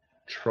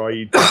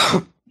tried...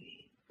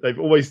 they've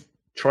always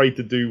tried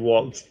to do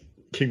what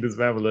Kingdoms of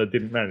Amalur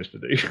didn't manage to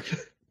do.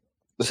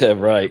 Yeah,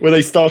 right. Where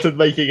they started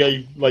making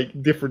a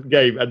different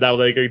game, and now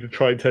they're going to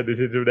try and turn it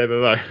into an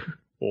MMO.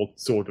 Or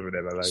sort of an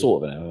MMO.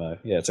 Sort of an MMO.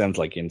 Yeah, it sounds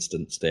like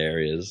instanced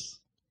areas.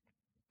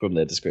 From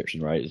their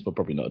description, right? It's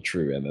probably not a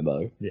true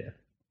MMO. Yeah.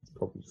 It's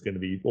probably just going to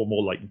be, or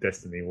more like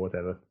Destiny or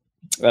whatever.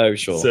 Oh,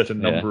 sure. A certain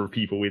number of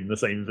people in the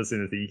same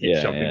vicinity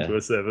get shoved into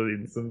a server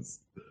instance.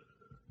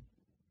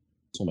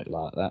 Something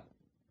like that.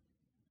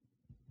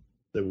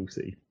 So we'll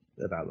see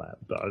about that.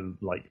 But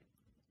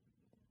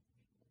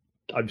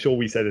I'm sure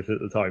we said it at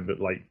the time, but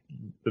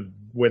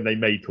when they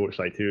made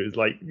Torchlight 2, it was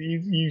like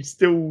you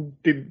still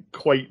didn't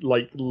quite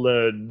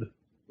learn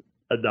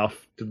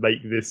enough to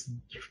make this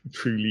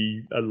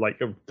truly a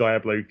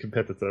Diablo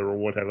competitor or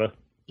whatever.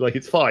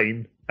 It's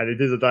fine, and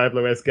it is a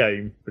Diablo-esque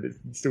game, but it's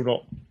still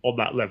not on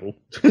that level.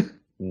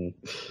 And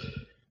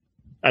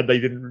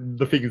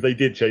the things they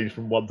did change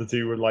from 1 to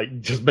 2 were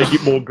just make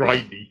it more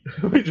grindy,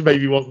 which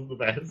maybe wasn't the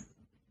best.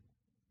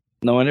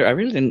 No, I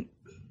really didn't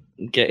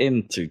get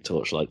into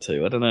Torchlight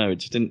 2. I don't know, it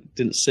just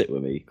didn't sit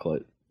with me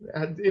quite.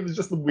 And it was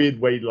just a weird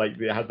way,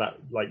 it had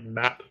that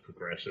map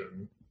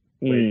progression.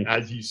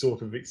 As you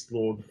sort of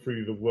explored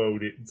through the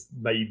world, it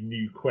made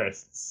new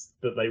quests,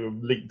 but they were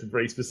linked to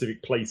very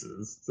specific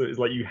places. So it's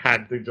like you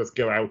had to just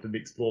go out and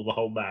explore the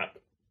whole map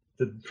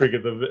to trigger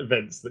the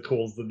events that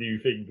caused the new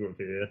thing to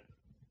appear.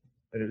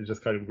 And it was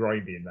just kind of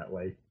grindy in that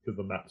way, because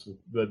the maps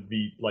were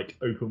the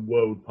open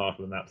world part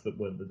of the maps that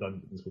weren't the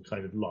dungeons were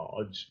kind of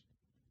large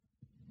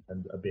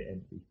and a bit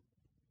empty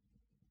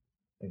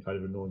and kind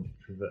of annoying to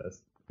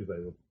traverse because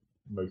they were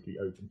mostly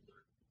open.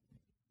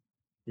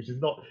 Which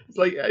is not... It's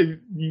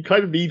you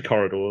kind of need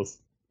corridors.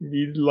 You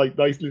need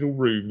nice little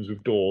rooms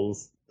with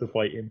doors to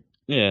fight in.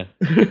 Yeah.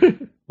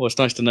 Well, it's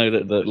nice to know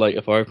that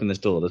if I open this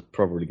door, there's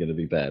probably going to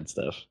be bad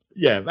stuff.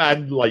 Yeah,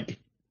 and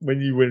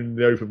when you win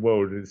the open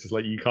world, it's just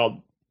you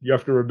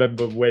have to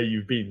remember where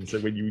you've been, so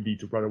when you need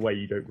to run away,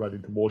 you don't run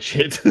into more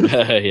shit.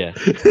 Yeah.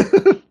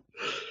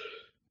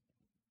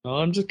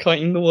 I'm just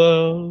kiting the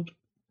world.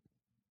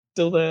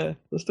 Still there.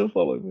 They're still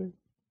following me.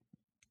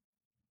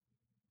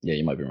 Yeah,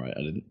 you might be right.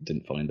 I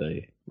didn't find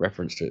a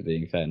reference to it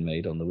being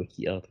fan-made on the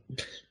wiki article.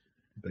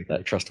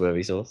 That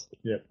trustworthy source.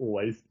 Yeah,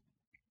 always.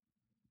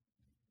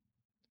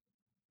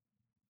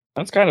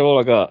 That's kind of all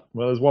I got.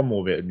 Well, there's one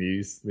more bit of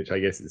news, which I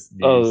guess is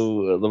news.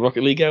 Oh, the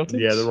Rocket League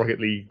outage? Yeah, the Rocket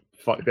League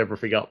fucked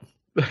everything up.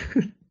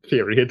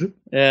 Period.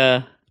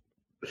 Yeah.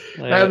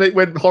 And it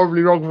went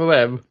horribly wrong for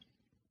them.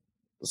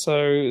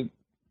 So,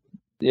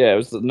 Yeah, it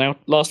was now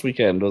last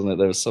weekend, wasn't it?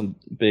 There was some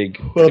big,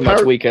 Well, pretty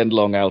much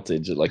weekend-long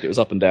outage. Like it was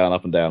up and down,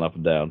 up and down, up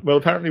and down. Well,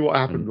 apparently what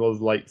happened was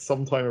like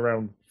sometime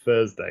around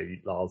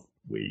Thursday last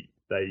week,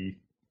 they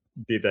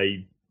did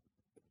a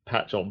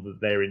patch on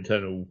their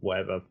internal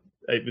whatever.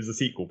 It was a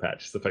SQL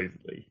patch,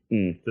 supposedly,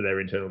 to their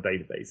internal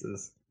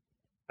databases.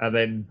 And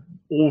then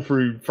all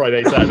through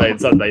Friday, Saturday, and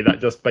Sunday,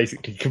 that just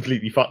basically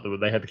completely fucked them,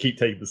 and they had to keep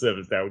taking the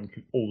servers down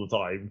all the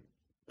time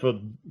for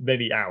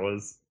many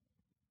hours.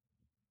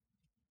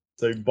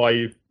 So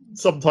by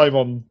sometime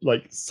on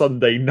like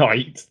Sunday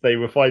night, they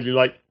were finally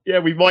like, yeah,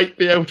 we might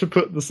be able to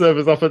put the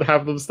servers up and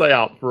have them stay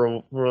up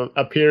for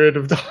a period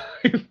of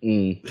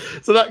time.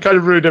 So that kind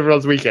of ruined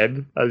everyone's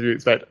weekend, as you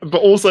expect.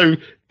 But also,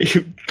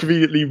 it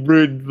conveniently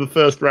ruined the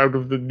first round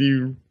of the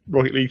new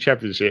Rocket League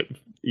Championship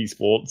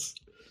esports.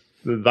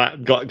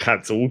 That got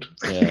cancelled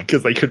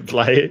because they couldn't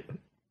play it.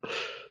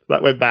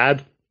 That went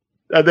bad.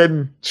 And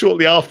then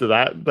shortly after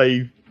that,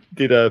 they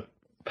did a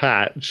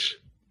patch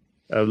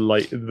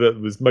like that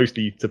was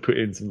mostly to put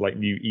in some like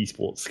new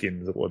esports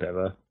skins or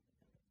whatever.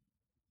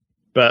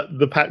 But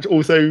the patch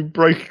also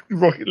broke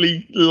Rocket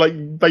League,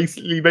 like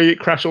basically made it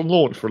crash on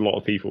launch for a lot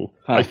of people.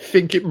 I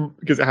think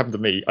because it happened to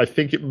me, I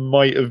think it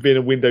might have been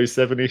a Windows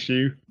 7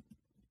 issue.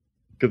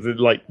 Because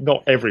like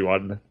not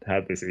everyone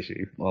had this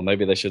issue. Well,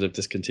 maybe they should have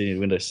discontinued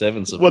Windows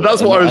 7 support. Well,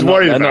 that's what I was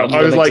worried about.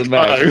 I was like,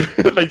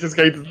 oh, they just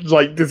going to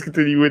like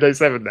discontinue Windows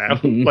 7 now,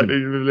 like they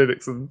do with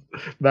Linux and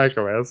Mac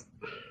OS.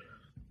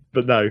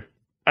 But no.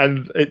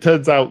 And it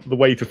turns out the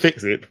way to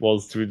fix it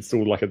was to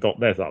install like a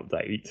 .NET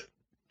update.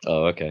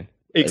 Oh, okay.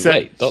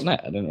 Except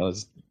 .NET. I didn't know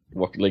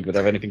Rocket League would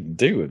have anything to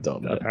do with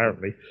 .NET.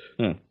 Apparently.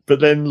 But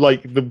then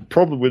like the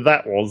problem with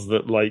that was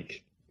that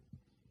like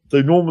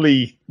so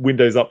normally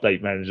Windows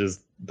Update manages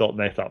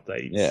 .NET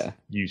updates,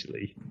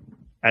 usually.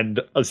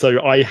 And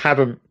so I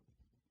hadn't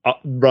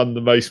run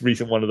the most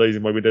recent one of those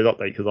in my Windows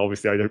Update because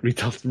obviously I don't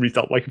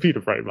restart my computer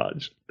very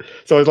much.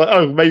 So I was like,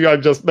 oh, maybe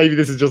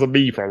this is just a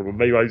me problem.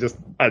 Maybe I just,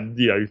 and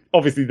you know,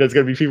 obviously there's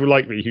going to be people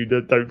like me who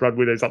don't run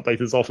Windows Update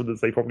as often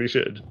as they probably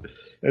should.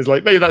 And it's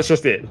like, maybe that's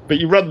just it. But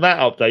you run that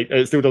update and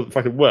it still doesn't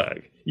fucking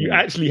work. You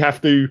actually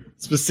have to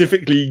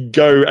specifically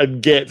go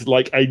and get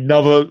like a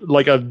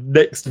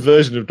next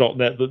version of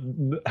 .NET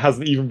that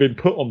hasn't even been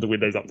put on the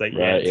Windows Update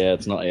yet. Right, yeah,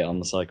 it's not yet on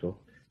the cycle.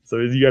 So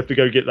you have to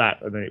go get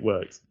that and then it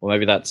works.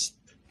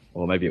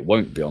 Or maybe it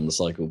won't be on the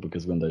cycle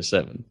because Windows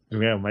 7.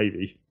 Yeah,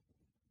 maybe.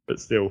 But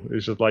still,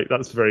 it's just like,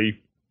 that's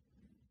very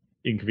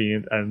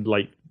inconvenient. And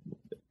like,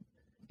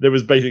 there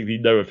was basically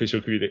no official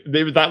community.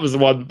 That was a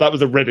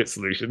Reddit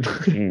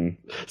solution.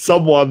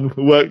 Someone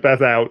worked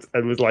that out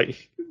and was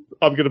like,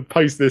 I'm going to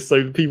post this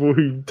so the people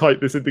who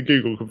type this into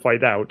Google can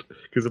find out.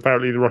 Because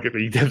apparently the Rocket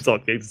League devs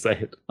aren't going to say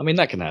it. I mean,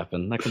 that can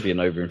happen. That could be an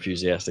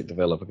over-enthusiastic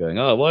developer going,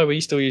 oh, why are we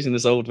still using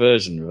this old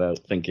version without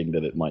thinking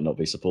that it might not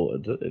be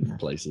supported in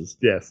places?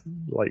 Yes,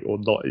 like, or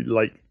not,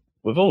 like...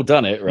 We've all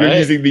done it, right? You're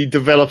using the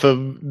developer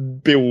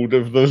build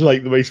of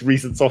the most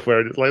recent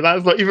software, and it's like,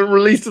 that's not even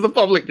released to the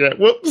public yet.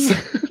 Whoops!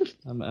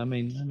 I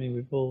mean,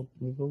 we've all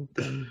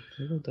done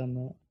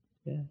that,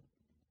 yeah.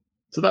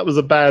 So that was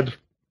a bad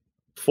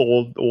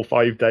 4 or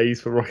 5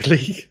 days for Rocket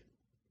League.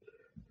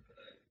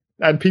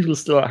 And people are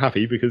still not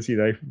happy because, you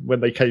know,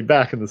 when they came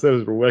back and the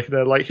servers were working,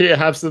 they're like, here,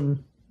 have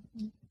some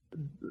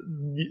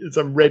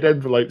red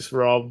envelopes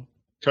for our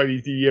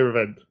Chinese New Year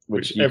event,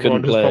 which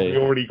everyone has probably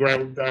already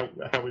ground out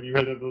how many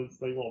red envelopes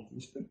they want.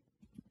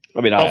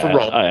 I mean, I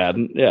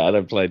hadn't. Yeah, I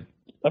don't play.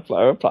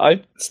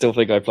 I still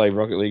think I play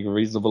Rocket League a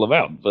reasonable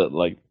amount, but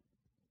like,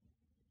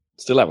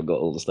 still haven't got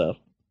all the stuff.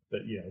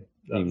 But you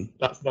know,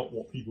 that's not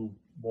what people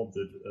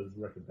wanted as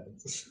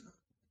recompense.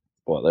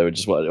 What they were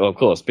just well, of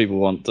course, people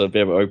want to be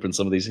able to open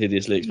some of these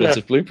hideously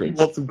expensive blueprints.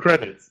 Want some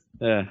credits,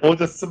 yeah, or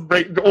just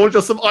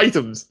some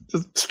items,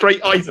 just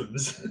straight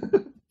items.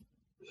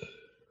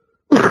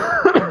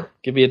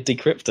 Give me a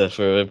decryptor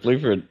for a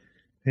blueprint.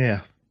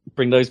 Yeah,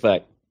 bring those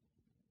back.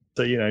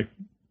 So you know,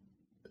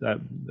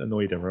 that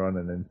annoyed everyone,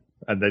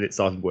 and then it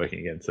started working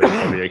again. So it's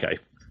probably okay.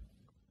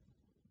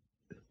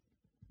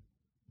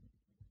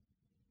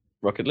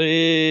 Rocket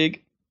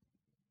League.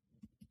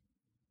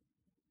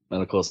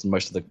 And of course,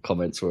 most of the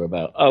comments were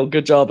about, "Oh,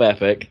 good job,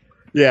 Epic."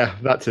 Yeah,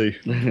 that too.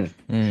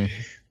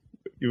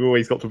 You've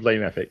always got to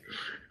blame Epic.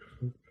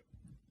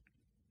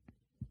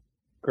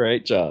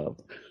 Great job.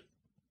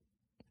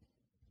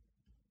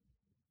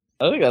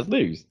 I think that's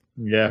news.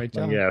 Yeah,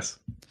 yes.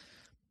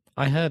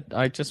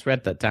 I just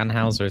read that Dan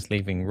Houser is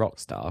leaving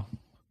Rockstar.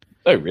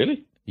 Oh,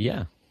 really?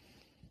 Yeah.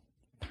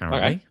 Apparently.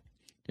 Okay.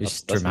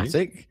 It's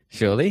dramatic,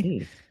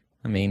 surely.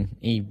 I mean,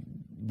 he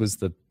was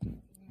the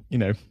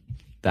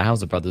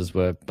Houser brothers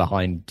were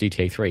behind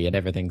GTA 3 and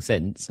everything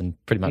since, and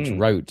pretty much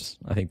wrote,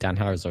 I think Dan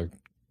Houser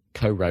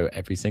co-wrote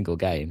every single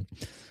game.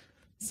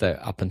 So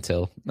up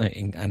until,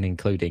 and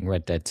including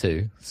Red Dead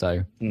 2.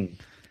 So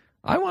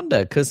I wonder,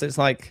 because it's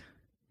like...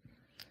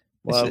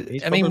 Well,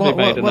 he's probably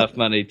made enough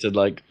money to,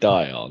 like,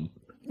 die on.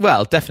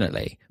 Well,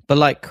 definitely. But,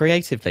 like,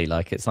 creatively,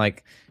 like, it's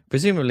like,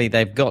 presumably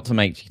they've got to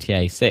make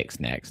GTA 6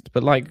 next,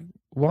 but, like,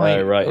 Why?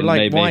 Oh, right, and Like,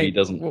 maybe why? he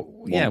doesn't Yeah,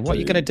 want what are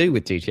you to. going to do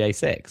with GTA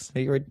 6?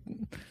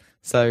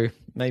 So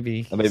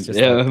maybe. I mean, it's just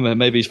yeah, like-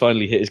 maybe he's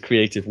finally hit his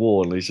creative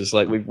wall, and he's just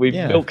like, we've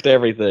Yeah. milked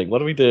everything. What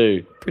do we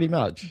do? pretty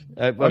much.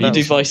 Well, You do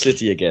that's- Vice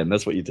City again.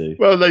 That's what you do.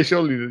 Well, no,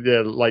 surely,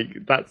 yeah,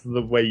 like that's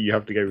the way you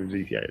have to go with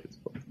GTA at this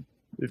point.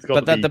 It's got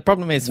But to be the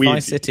problem is, weird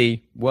Vice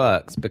City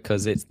works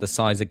because it's the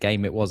size of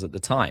game it was at the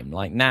time.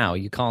 Like now,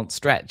 you can't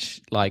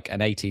stretch like an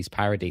 80s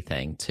parody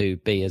thing to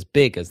be as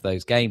big as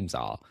those games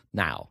are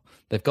now.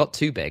 They've got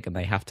too big, and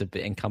they have to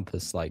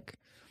encompass like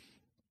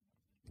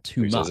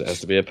too Who much. says it has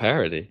to be a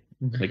parody?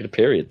 Make it a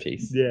period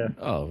piece. Yeah,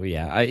 Oh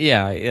yeah,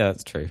 yeah,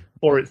 that's true.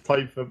 or it's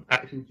time for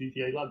actual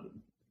GTA London.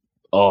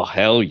 Oh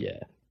hell yeah!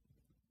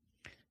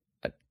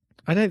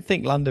 I don't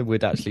think London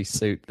would actually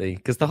suit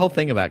because the whole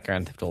thing about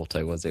Grand Theft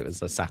Auto was it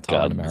was a satire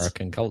on Guns.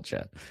 American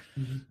culture.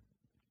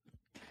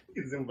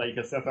 It'll make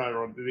a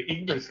satire on the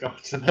English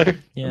culture, though.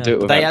 Yeah, Do it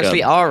but they without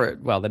actually guns. are.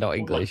 Well, they're not Well,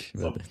 English,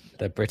 like, but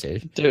they're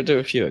British. Do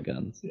a fewer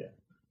guns. Yeah.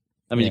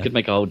 I mean, Yeah. you could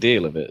make a whole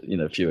deal of it.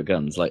 Fewer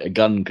guns. Like a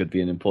gun could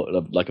be an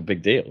important, like a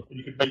big deal. And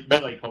you could make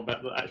melee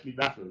combat that actually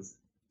matters.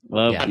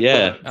 Well, Yeah.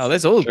 yeah. Oh,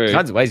 there's all True.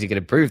 kinds of ways you can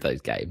improve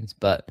those games,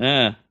 but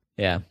Yeah.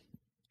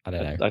 I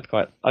don't know.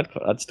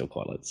 I'd still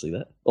quite like to see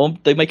that. Or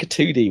they make a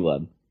 2D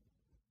one.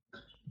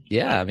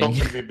 Yeah, I It's not mean,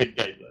 going to be a big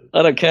game, though.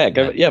 I don't care.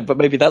 But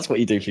maybe that's what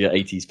you do for your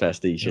 80s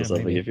pastiche Yeah, or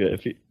something. maybe.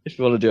 If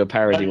you want to do a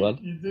parody No, one.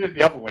 You do it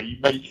the other way.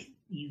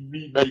 You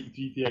remake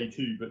GTA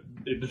 2, but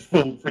in the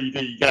full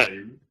 3D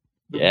game.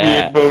 The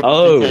Yeah. weird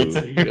world of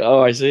Oh. GTA 2.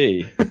 Oh, I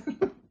see.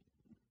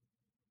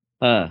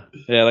 Huh.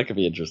 Yeah, that could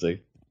be interesting.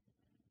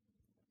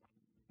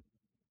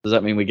 Does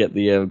that mean we get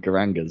the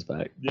Garangas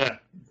back? Yeah,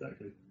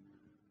 exactly.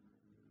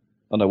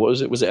 Oh no, what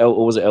was it? Was it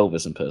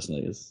Elvis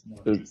impersonators?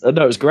 No,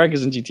 No, it was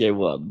Garangas in GTA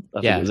 1. I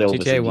yeah, think it was Elvis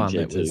GTA in 1.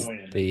 GTA It 2. was Oh,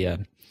 yeah.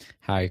 the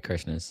Harry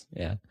Krishnas.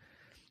 Yeah,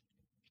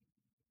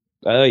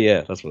 Oh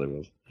yeah, that's what it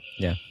was.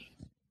 Yeah.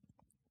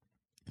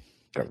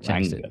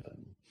 Changed it.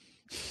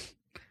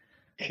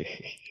 Garanga.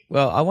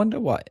 Well, I wonder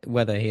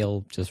whether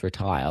he'll just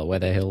retire,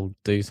 whether he'll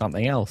do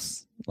something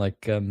else like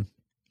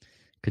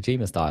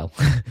Kojima style.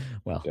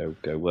 Well,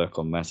 Go work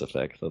on Mass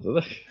Effect. I don't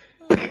know.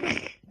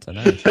 don't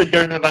know. They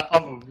go to that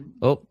other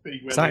Oh,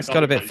 thing where Zach's they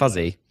got a bit navigate.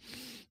 fuzzy.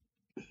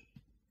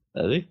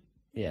 Has he?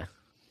 Yeah.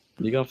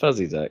 You got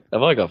fuzzy, Zach?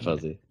 Have I got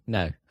fuzzy?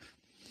 No.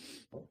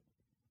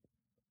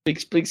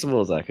 Speak some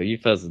more, Zach. Are you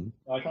fuzzing?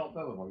 I can't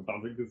tell if I'm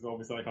buzzing because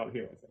obviously I can't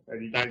hear myself.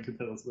 Only Dan can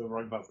tell us whether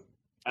I'm buzzing.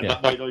 And Yeah.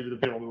 that might not even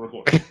appear on the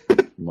recording.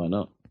 Why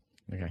not?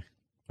 Okay.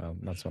 Well,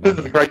 that's what This I'm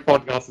is a great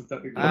podcast of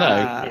technical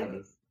Ah.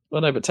 difficulties.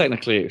 Well, no, but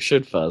technically it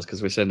should fuzz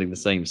because we're sending the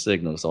same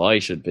signal. So I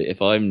should be.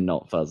 If I'm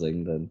not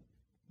fuzzing, then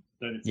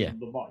Then it's Yeah. on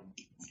the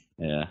mic.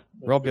 yeah.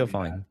 Rob, you're That's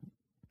fine.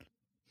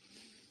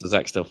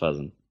 Zach's still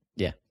fuzzing.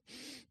 Yeah.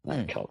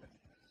 Oh, cool.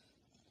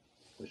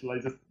 bad. Shall I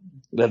just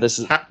No, this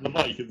is tap the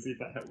mic and see if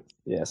that helps?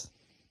 yes.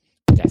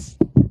 Yes.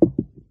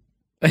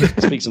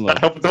 Speak some more. That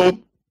help at all?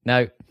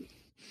 No.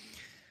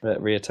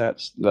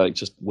 Reattach, like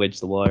just wedge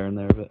the wire in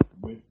there a bit.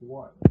 With the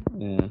wire.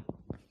 Yeah.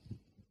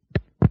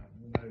 I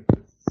don't know if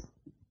it's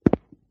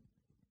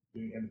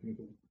doing anything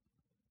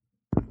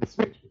at all. The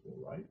switch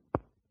before, right?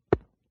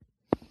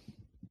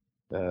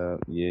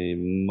 You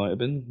might have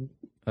been.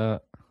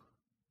 Well,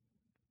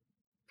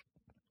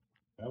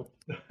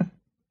 Is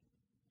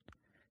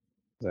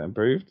that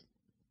improved?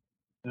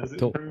 has it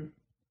Talk. improved?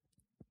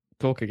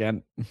 Talk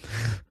again.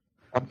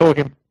 I'm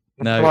talking.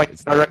 No, Right,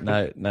 it's,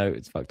 directly. no,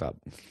 it's fucked up.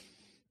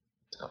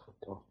 Oh,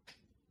 God.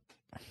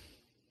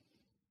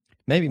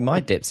 Maybe my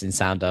dips in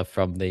sound are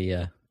from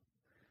the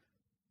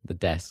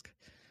desk.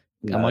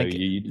 No, Am I-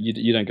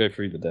 you don't go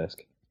through the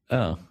desk.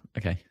 Oh,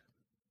 okay.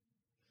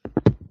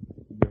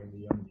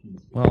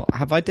 Well,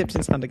 have I dipped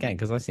in sound again?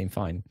 Because I seem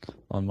fine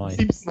on my. It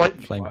seems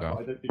slightly flame quiet, graph.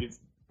 but I don't think it's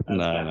as No,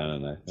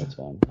 bad. no. That's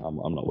fine.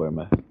 I'm not wearing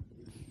my.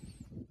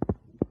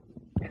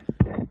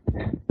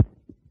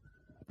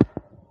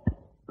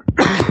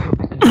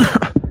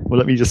 Well,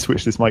 let me just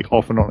switch this mic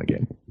off and on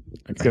again.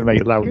 It's going to make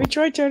it louder.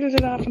 try turning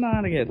it off and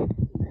on again.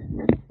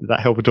 Does that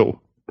help at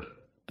all?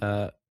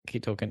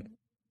 Keep talking.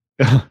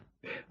 I'm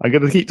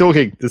going to keep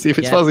talking to see if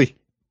it's Yeah. fuzzy.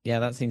 Yeah,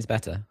 that seems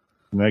better.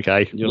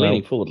 Okay. You're well,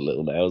 leaning forward a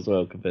little now as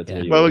well compared to Yeah.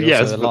 where you Well, were. You're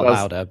also yes, a but lot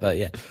that's- louder, but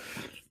yeah,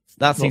 that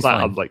not seems that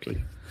fine.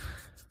 unlikely.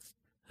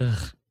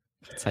 Ugh,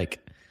 take.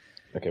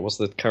 Okay, what's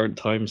the current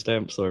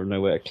timestamp so I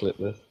know where to clip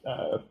this?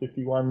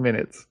 51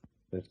 minutes.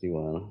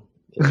 51.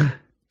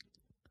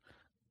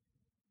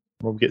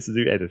 Rob gets to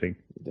do editing.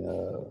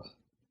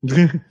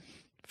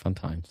 Fun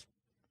times.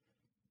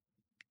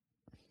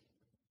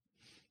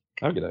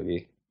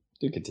 Okay.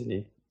 Do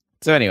continue.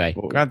 So anyway,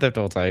 Well- Grand Theft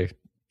Auto.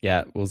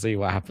 Yeah, we'll see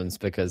what happens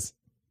because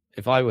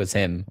if I was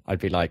him, I'd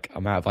be like,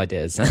 I'm out of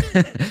ideas.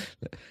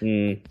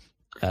 Hmm.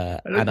 I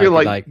and don't I'd feel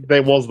be like,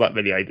 there was that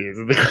many ideas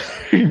in the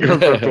Grand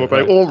Theft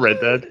Auto or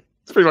Red Dead.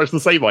 It's pretty much the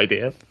same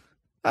idea.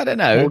 I don't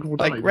know. Multiple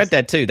Like times. Red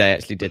Dead 2, they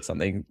actually did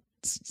something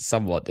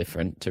somewhat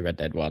different to Red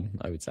Dead 1,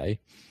 I would say.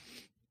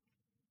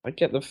 I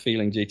get the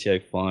feeling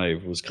GTA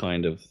 5 was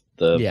kind of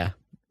the Yeah,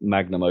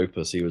 magnum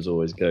opus he was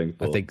always going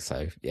for. I think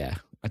so. Yeah.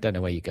 I don't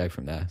know where you go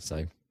from there.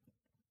 So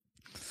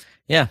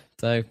Yeah,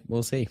 so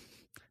we'll see.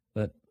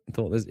 But I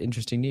thought there's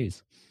interesting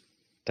news.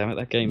 Damn it,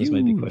 that game has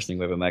made me questioning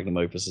whether Magnum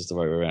Opus is the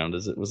right way around.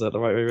 Was that the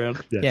right way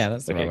around? Yes. Yeah,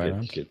 that's the Okay, right way good,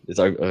 around. good. It's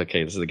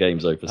okay, this is the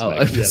game's Opus Oh,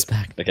 Magnum. Opus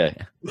Magnum. Okay,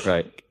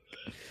 right.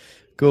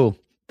 Cool.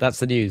 That's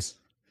the news.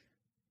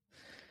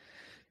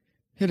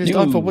 It is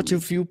time for what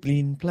have you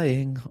been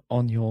playing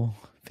on your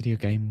video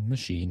game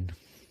machine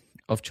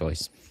of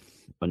choice.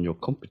 On your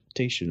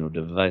computational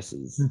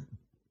devices.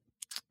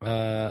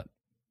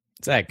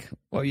 Zeg,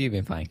 what have you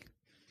been playing?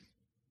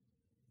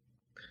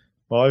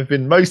 Well, I've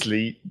been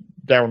mostly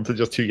down to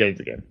just 2 games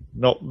again.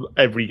 Not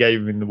every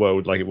game in the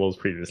world like it was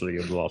previously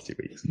in the last 2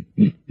 weeks.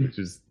 Which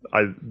is,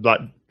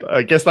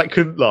 I guess that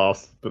couldn't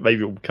last, but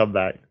maybe it will come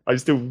back. I'm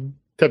still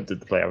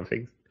tempted to play other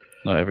things.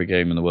 Not every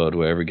game in the world,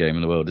 where every game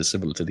in the world is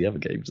similar to the other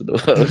games in the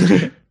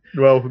world.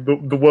 Well,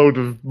 the world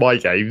of my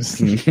games,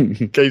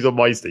 games on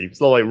my Steam.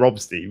 It's not like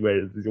Rob's Steam,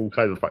 where there's all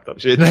kinds of fucked up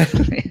shit.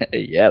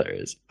 Yeah, there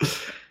is.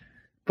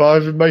 But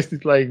I've been mostly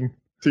playing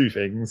 2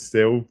 things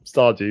still.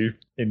 Stardew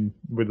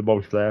with the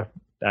multiplayer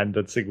and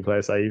a single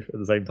player save at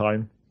the same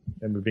time.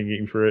 And we've been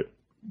getting through it.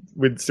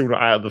 We're still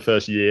not out of the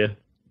first year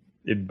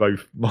in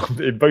both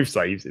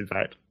saves, in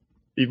fact.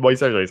 Even my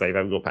solo save I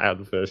haven't got out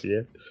of the first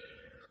year.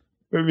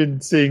 We've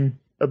been seeing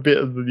a bit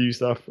of the new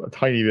stuff, a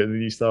tiny bit of the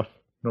new stuff.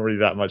 Not really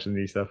that much of the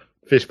new stuff.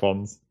 Fish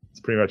ponds. That's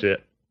pretty much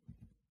it.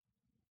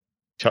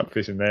 Chuck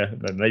fish in there,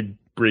 and then they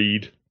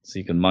breed. So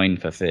you can mine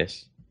for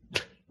fish.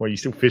 Well, you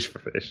still fish for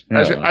fish.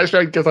 Yeah.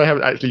 Actually, because I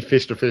haven't actually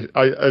fished a fish.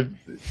 The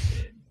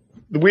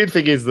weird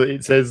thing is that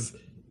it says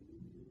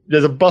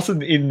there's a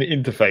button in the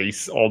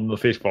interface on the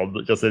fish pond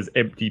that just says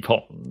empty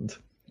pond.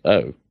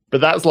 Oh.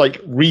 But that's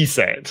like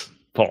reset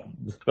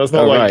pond. That's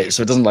not right.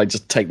 So it doesn't like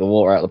just take the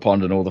water out of the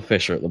pond and all the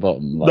fish are at the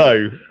bottom. Like...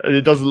 No,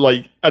 it doesn't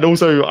like. And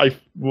also, I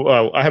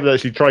haven't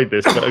actually tried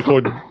this, but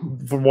according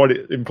from what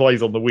it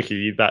implies on the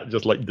wiki, that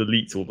just like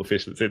deletes all the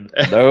fish that's in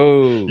there.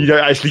 No, You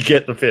don't actually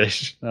get the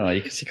fish. No,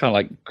 you can't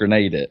like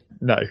grenade it.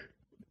 No,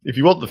 if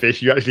you want the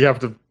fish, you actually have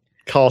to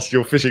cast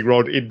your fishing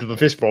rod into the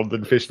fish pond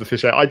and fish the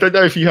fish out. I don't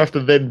know if you have to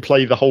then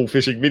play the whole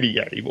fishing mini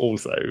game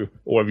also,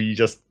 or whether you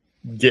just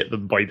get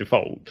them by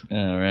default.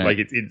 Oh, right. Like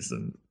it's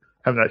instant.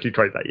 Haven't actually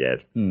tried that yet.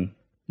 Hmm.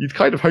 You'd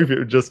kind of hope it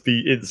would just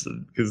be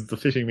instant, because the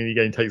fishing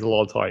minigame takes a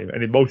lot of time,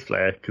 and in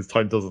multiplayer, because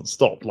time doesn't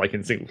stop like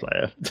in single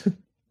player,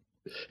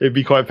 it'd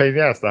be quite a pain in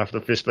the ass to have to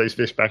fish those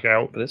fish back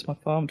out. But it's my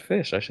farmed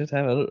fish. I should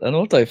have an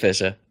auto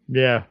fisher.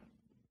 Yeah,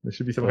 there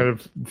should be some kind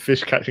of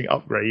fish catching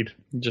upgrade.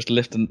 You just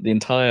lift the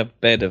entire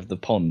bed of the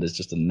pond is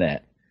just a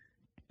net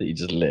that you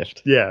just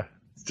lift. Yeah,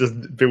 it's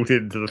just built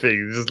into the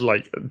thing. It's just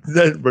like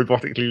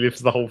robotically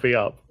lifts the whole thing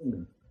up.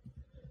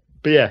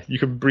 But yeah, you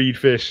can breed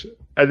fish.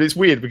 And it's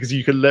weird because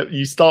you can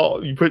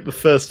you put the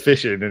first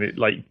fish in, and it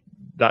like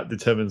that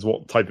determines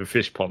what type of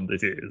fish pond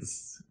it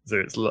is. So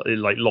it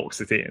like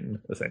locks it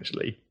in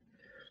essentially.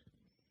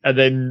 And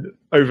then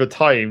over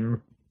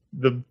time,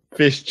 the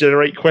fish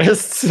generate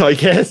quests. I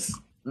guess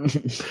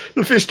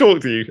the fish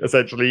talk to you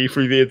essentially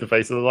through the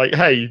interface, and they're like,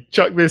 "Hey,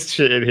 chuck this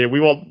shit in here.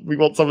 We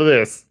want some of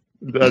this,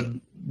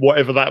 and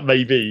whatever that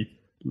may be.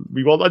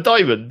 We want a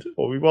diamond,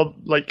 or we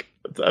want like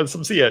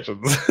some sea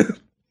urchins."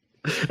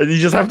 And you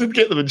just have to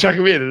get them and chuck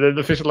them in, and then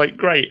the fish are like,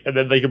 great, and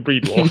then they can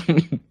breed more.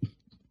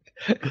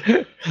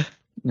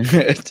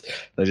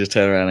 They just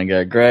turn around and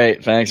go,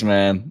 great, thanks,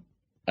 man.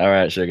 All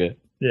right, sugar.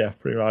 Yeah,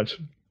 pretty much.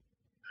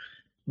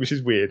 Which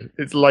is weird.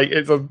 It's like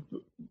it's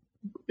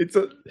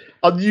a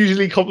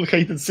unusually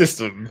complicated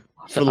system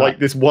for like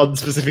this one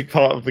specific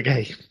part of the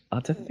game. Are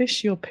the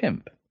fish your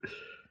pimp?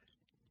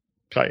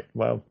 Okay,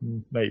 well,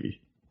 maybe.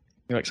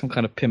 You're like some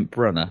kind of pimp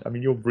runner. I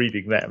mean, you're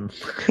breeding them.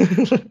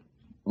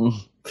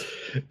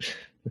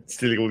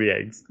 Stealing all the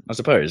eggs. I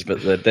suppose,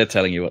 but they're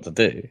telling you what to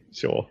do.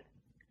 Sure.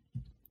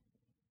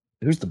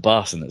 Who's the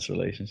boss in this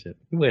relationship?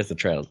 Who wears the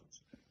trousers?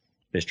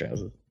 Fish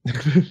trousers.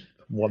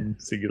 One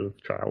singular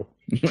trowel.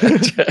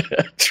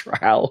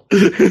 Trowel.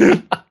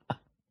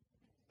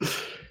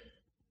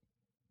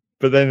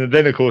 But then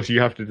of course you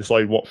have to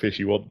decide what fish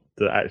you want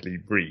to actually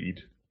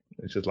breed.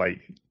 It's just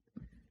like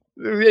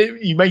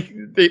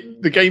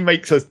the game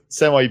makes a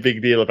semi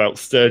big deal about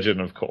sturgeon,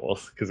 of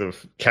course, because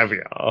of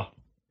caviar.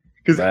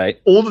 Because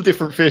all the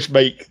different fish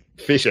make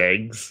fish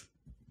eggs,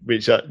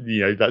 which are,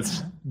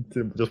 that's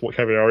just what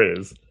caviar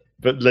is.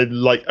 But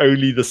then, like,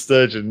 only the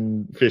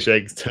sturgeon fish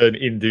eggs turn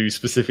into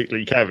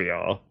specifically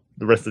caviar.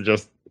 The rest are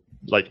just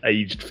like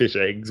aged fish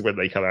eggs when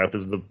they come out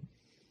of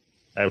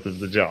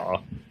the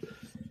jar.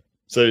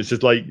 So it's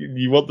just like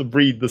you want to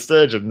breed the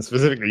sturgeon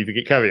specifically to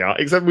get caviar.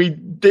 Except we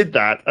did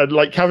that, and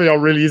like caviar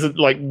really isn't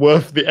like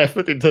worth the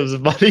effort in terms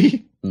of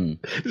money. Mm.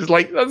 It's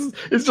like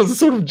it's just a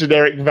sort of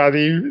generic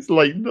value. It's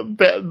like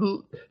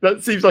that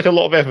seems like a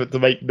lot of effort to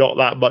make not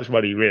that much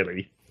money,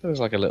 really. There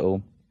was like a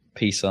little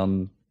piece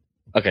on.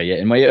 Okay, yeah.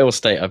 In my ill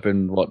state, I've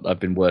been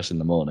worse in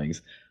the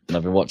mornings, and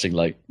I've been watching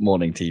like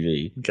morning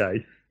TV.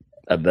 Okay.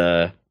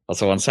 And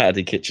also on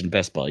Saturday Kitchen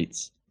Best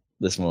Bites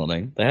this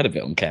morning, they had a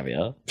bit on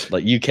caviar,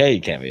 like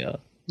UK caviar.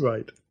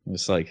 Right.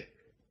 It's like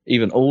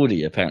even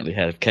Aldi apparently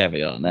have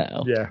caviar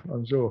now. Yeah,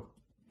 I'm sure.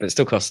 But it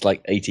still costs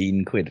like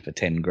 18 quid for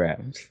 10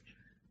 grams.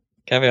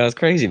 Caviar's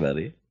crazy,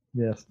 buddy.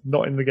 Yes,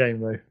 not in the game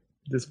though.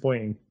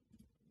 Disappointing.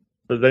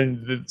 But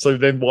then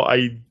what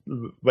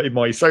in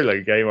my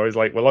solo game, I was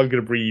like, well, I'm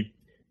going to breed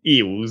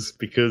eels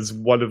because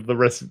one of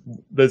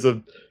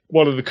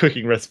the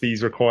cooking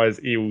recipes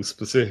requires eels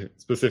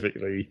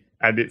specifically,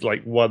 and it's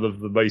like one of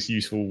the most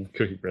useful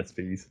cooking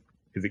recipes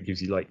because it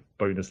gives you like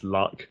bonus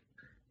luck,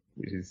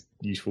 which is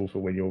useful for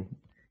when you're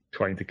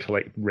trying to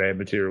collect rare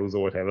materials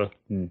or whatever.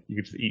 You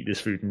can just eat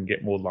this food and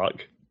get more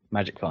luck.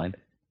 Magic find.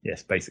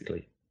 Yes,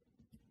 basically.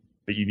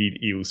 But you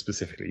need eels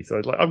specifically. So I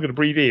was like, I'm going to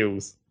breed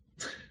eels.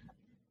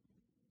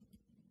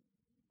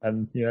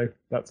 And,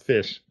 that's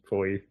fish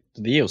for you.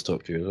 Do the eels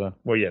talk to you as well?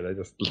 Well, yeah, they're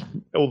just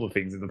all the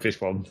things in the fish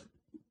pond.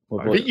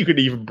 What, I think you could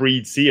even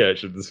breed sea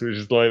urchins, which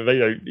is like,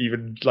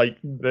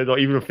 they're not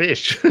even a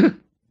fish.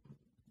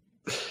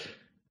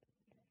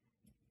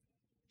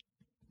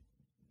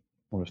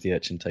 What if the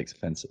urchin takes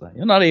offense at that?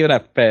 You're not even a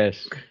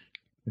fish.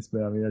 I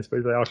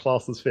suppose they are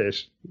classed as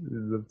fish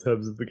in the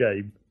terms of the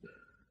game.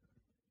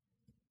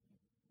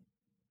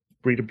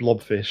 Breed a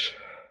blobfish.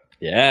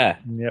 Yeah.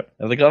 Yep.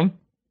 Have they gone?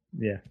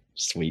 Yeah.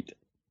 Sweet.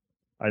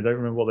 I don't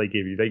remember what they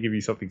give you. They give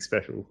you something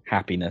special.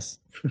 Happiness.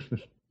 I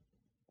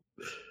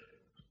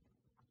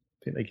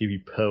think they give you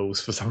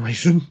pearls for some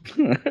reason.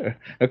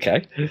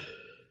 Okay.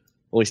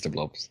 Oyster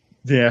blobs.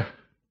 Yeah.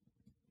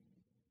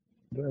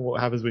 I don't know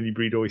what happens when you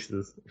breed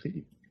oysters.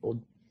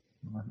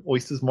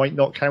 Oysters might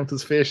not count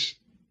as fish.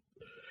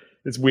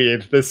 It's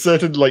weird. There's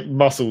certain like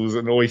mussels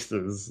and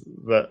oysters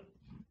that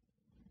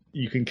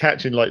you can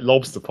catch in like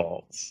lobster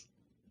pots,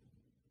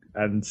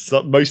 and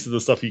most of the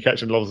stuff you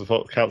catch in lobster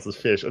pots counts as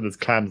fish, and there's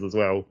clams as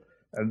well.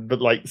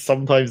 But like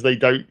sometimes they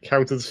don't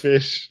count as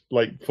fish,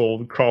 like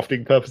for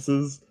crafting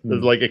purposes.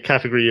 There's like a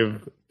category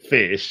of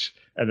fish,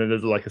 and then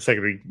there's like a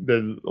secondary.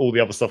 Then all the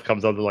other stuff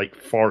comes under like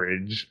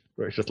forage,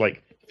 where it's just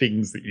like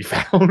things that you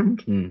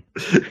found.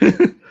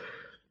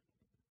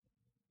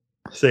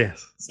 So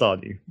yes,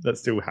 Stardew. That's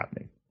still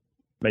happening.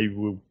 Maybe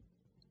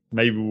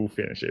we'll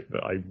finish it,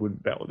 but I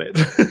wouldn't bet on it.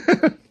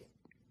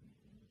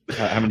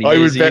 How many I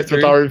years would are you bet that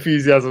through? our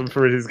enthusiasm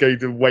for it is going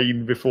to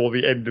wane before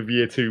the end of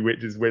year 2,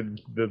 which is when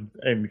the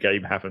end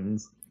game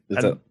happens.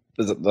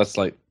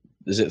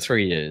 Is it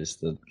 3 years,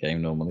 the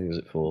game normally? Is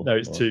it 4? No,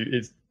 it's 2.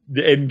 It's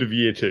the end of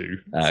year 2.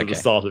 So okay. the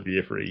start of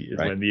year 3 is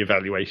Right. when the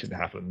evaluation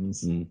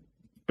happens.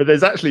 But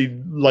there's actually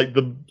like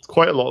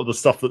quite a lot of the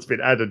stuff that's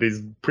been added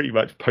is pretty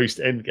much post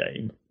end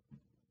game.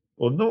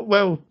 Or not,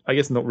 well, I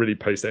guess not really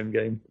post end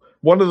game.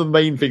 One of the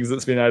main things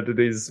that's been added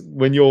is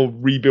when you're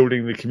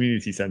rebuilding the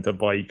community center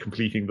by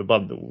completing the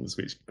bundles,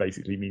 which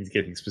basically means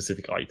getting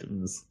specific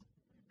items.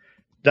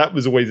 That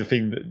was always a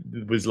thing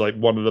that was like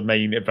one of the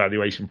main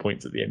evaluation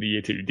points at the end of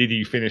year 2. Did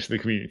you finish the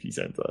community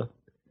center?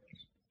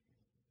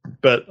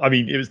 But I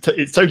mean, it's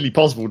totally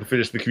possible to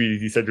finish the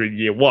community center in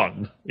year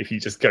 1 if you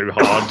just go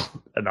hard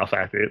enough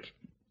at it.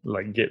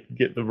 Like get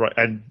the right,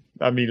 and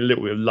I mean a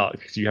little bit of luck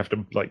because you have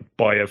to like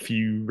buy a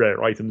few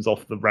rare items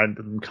off the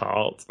random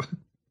cart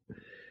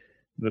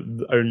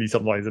that only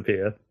sometimes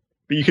appear.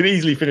 But you can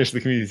easily finish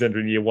the community center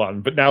in year 1.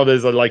 But now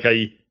there's a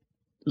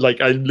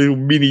little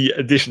mini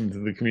addition to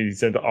the community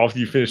center. After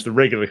you finish the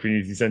regular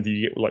community center,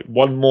 you get like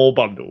one more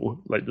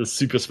bundle, like the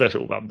super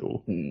special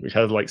bundle, which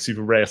has like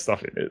super rare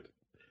stuff in it.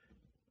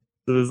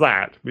 So there's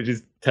that, which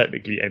is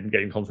technically end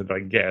game content,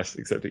 I guess,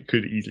 except it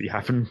could easily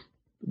happen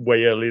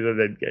way earlier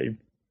than end game.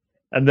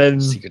 And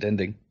then Secret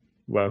ending.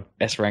 Well,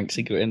 S rank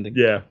secret ending.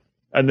 yeah.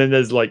 And then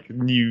there's like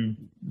new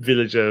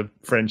villager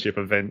friendship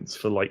events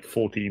for like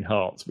 14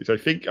 hearts, which I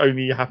think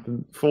only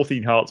happen.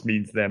 14 hearts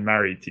means they're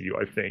married to you,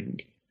 I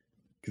think,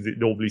 because it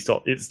normally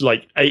stops. It's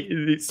like 8.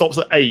 It stops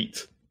at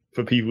 8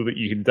 for people that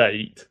you can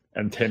date,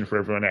 and 10 for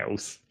everyone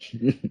else.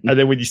 And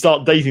then when you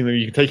start dating them,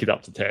 you can take it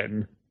up to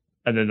 10,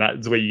 and then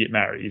that's where you get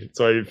married.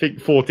 So I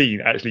think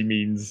 14 actually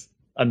means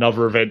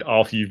another event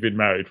after you've been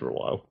married for a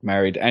while.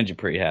 Married, and you're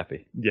pretty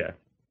happy. Yeah.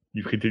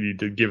 You've continued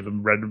to give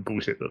them random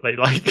bullshit that they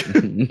like.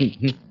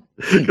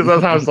 Because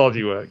that's how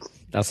Stardew works.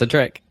 That's the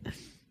trick.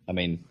 I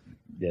mean,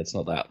 yeah, it's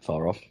not that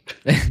far off.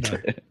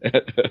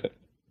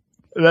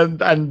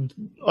 And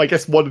I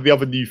guess one of the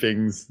other new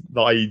things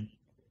that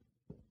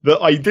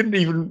I didn't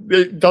even,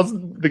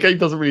 the game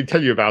doesn't really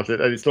tell you about it,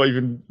 and it's not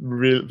even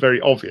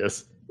very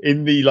obvious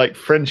in the like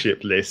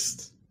friendship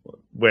list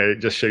where it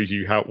just shows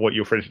you what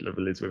your friendship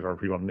level is with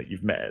everyone that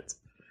you've met.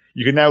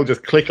 You can now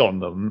just click on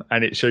them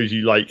and it shows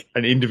you like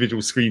an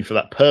individual screen for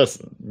that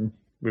person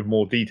with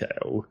more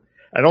detail.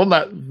 And on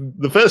that,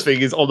 the first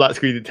thing is on that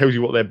screen, it tells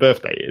you what their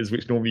birthday is,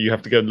 which normally you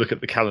have to go and look at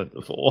the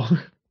calendar for,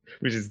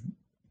 which is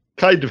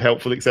kind of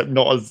helpful, except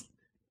not as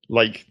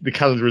like the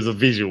calendar is a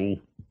visual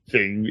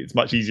thing. It's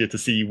much easier to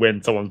see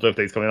when someone's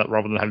birthday is coming up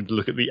rather than having to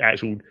look at the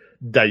actual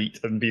date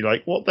and be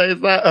like, what day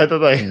is that? I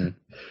don't know.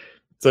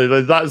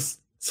 So that's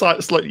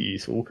slightly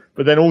useful.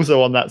 But then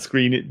also on that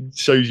screen, it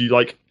shows you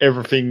like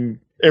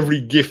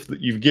every gift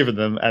that you've given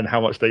them and how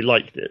much they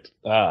liked it.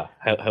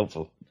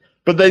 Helpful.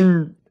 But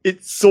then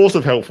it's sort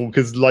of helpful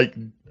because, like,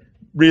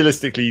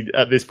 realistically,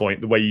 at this point,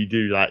 the way you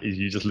do that is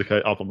you just look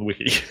it up on the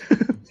wiki.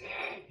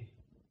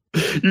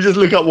 You just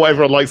look up what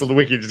everyone likes on the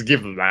wiki and just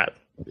give them that.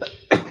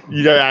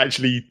 You don't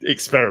actually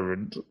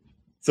experiment.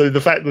 So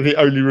the fact that it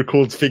only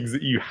records things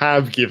that you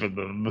have given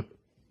them,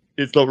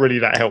 it's not really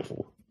that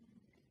helpful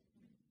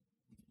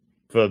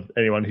for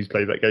anyone who's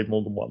played that game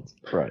more than once.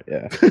 Right,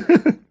 yeah.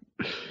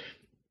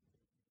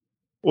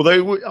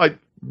 Although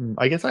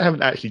I guess I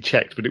haven't actually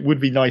checked, but it would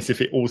be nice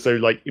if it also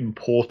like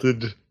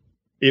imported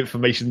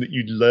information that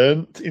you'd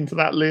learnt into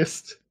that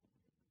list.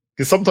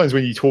 Because sometimes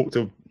when you talk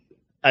to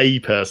a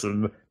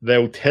person,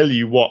 they'll tell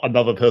you what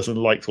another person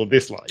likes or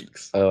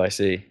dislikes. Oh, I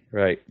see.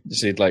 Right.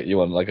 You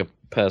want like a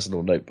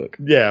personal notebook.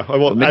 Yeah, I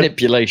want a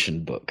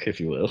manipulation book, if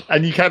you will.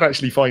 And you can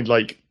actually find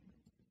like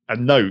a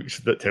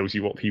note that tells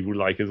you what people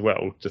like as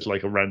well, just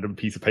like a random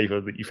piece of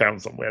paper that you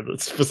found somewhere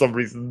that's for some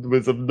reason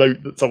was a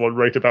note that someone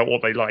wrote about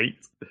what they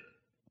liked.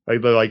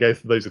 Although I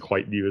guess those are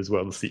quite new as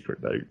well, the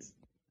secret notes.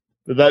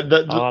 But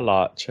I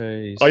like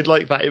cheese. I'd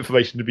like that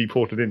information to be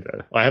ported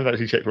into. I haven't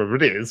actually checked whether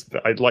it is,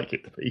 but I'd like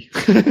it to be.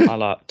 I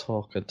like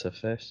talking to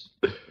fish.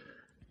 The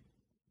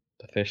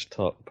fish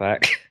talk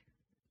back.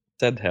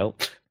 Send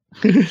help.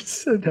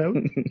 Send help.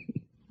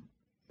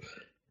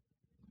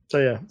 So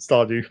yeah,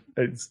 Stardew.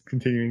 It's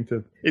continuing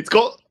to. It's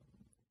got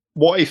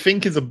what I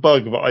think is a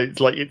bug, but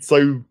it's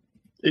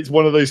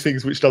one of those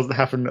things which doesn't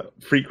happen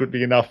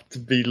frequently enough to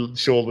be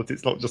sure that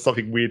it's not just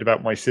something weird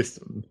about my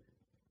system.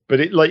 But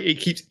it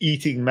keeps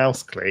eating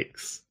mouse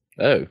clicks.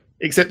 Oh.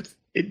 Except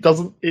it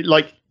doesn't. It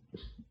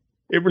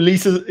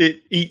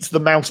eats the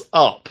mouse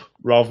up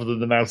rather than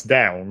the mouse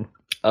down.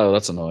 Oh,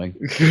 that's annoying.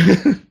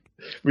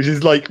 Which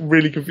is like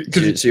really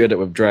confusing. So you end up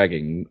with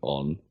dragging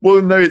on.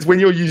 Well, no, it's when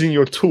you're using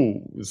your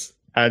tools.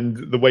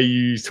 And the way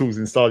you use tools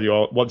in Stardew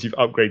are, once you've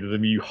upgraded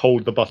them, you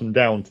hold the button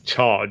down to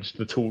charge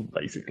the tool,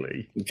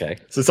 basically. Okay.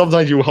 So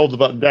sometimes you will hold the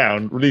button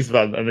down, release the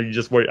button, and then you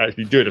just won't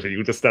actually do anything.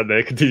 You'll just stand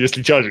there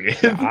continuously charging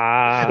it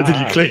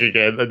until you click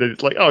again, and then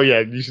it's like, oh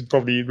yeah, you should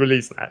probably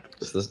release that.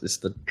 It's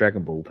the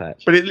Dragon Ball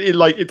patch. But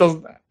it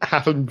doesn't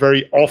happen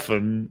very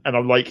often, and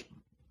I'm like,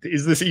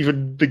 is this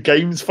even the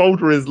game's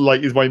fault, or is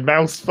my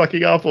mouse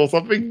fucking up or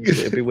something?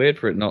 It'd be weird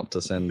for it not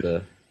to send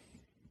an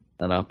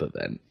up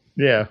event.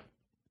 Yeah.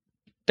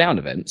 Down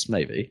events,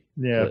 maybe.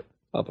 Yeah.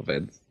 But up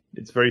events.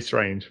 It's very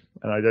strange.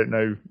 And I don't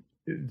know.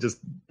 It just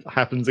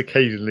happens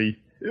occasionally.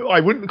 I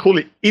wouldn't call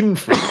it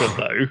infrequent,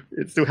 though.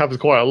 It still happens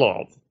quite a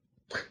lot.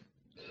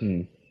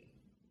 So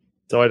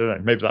I don't know.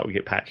 Maybe that will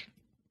get patched.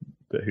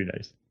 But who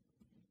knows?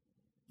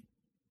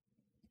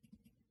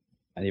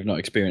 And you've not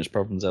experienced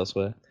problems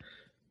elsewhere?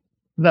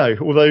 No.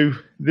 Although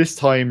this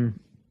time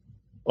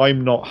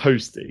I'm not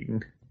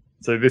hosting.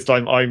 So this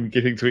time I'm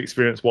getting to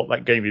experience what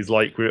that game is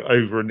like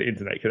over an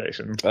internet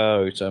connection.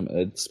 Oh, so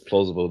it's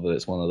plausible that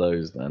it's one of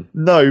those then.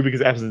 No,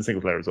 because it happens in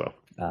single player as well.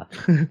 Ah.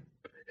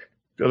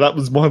 So that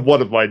was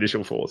one of my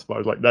initial thoughts. But I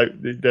was like, no,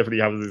 it definitely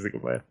happens in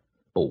single player.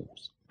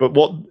 Balls. But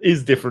what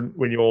is different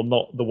when you're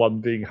not the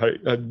one doing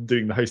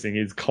the hosting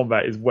is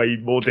combat is way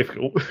more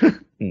difficult.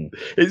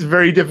 It's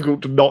very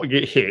difficult to not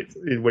get hit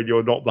when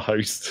you're not the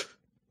host,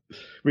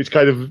 which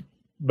kind of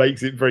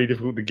makes it very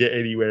difficult to get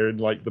anywhere in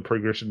like the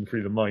progression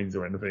through the mines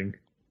or anything,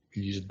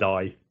 because you just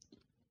die.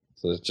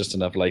 So there's just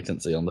enough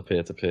latency on the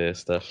peer-to-peer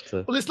stuff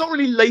to. Well, it's not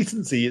really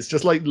latency. It's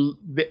just like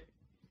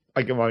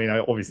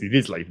obviously it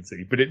is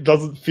latency, but it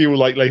doesn't feel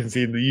like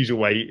latency in the usual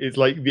way. It's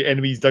like the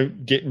enemies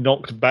don't get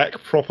knocked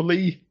back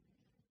properly.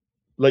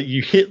 Like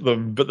you hit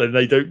them, but then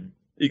they don't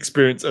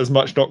experience as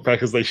much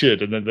knockback as they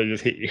should, and then they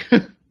just hit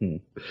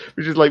you,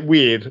 which is like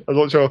weird. I'm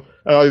not sure.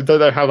 I don't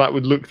know how that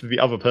would look to the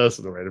other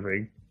person or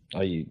anything.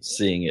 Are you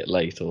seeing it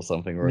late or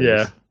something? Right?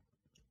 Yeah.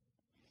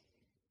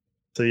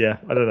 So yeah,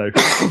 I don't know.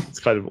 It's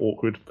kind of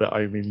awkward, but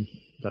I mean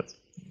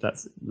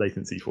that's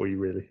latency for you,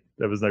 really.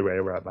 There was no way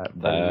around that.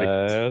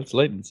 That's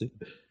latency.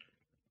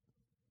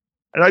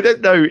 And I don't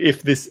know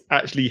if this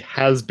actually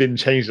has been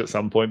changed at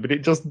some point, but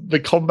the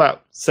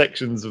combat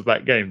sections of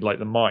that game, like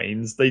the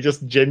mines, they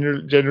just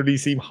generally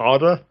seem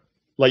harder.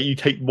 Like you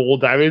take more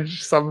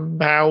damage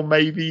somehow,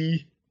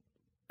 maybe.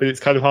 But it's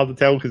kind of hard to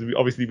tell because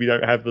we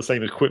don't have the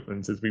same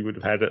equipment as we would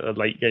have had at a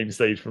late game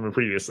stage from a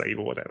previous save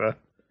or whatever.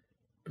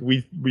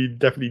 We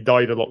definitely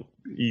died a lot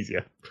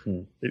easier,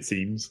 it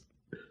seems.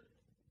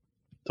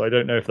 So I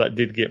don't know if that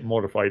did get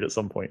modified at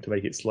some point to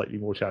make it slightly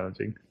more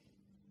challenging.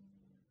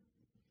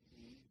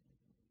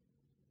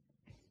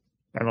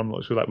 And I'm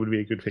not sure that would be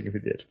a good thing if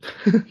it did.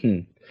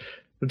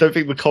 I don't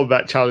think the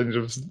combat challenge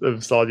of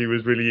Stardew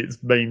was really its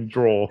main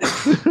draw.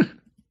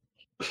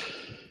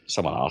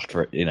 Someone asked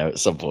for it, at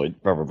some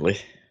point, probably.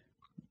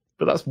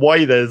 But that's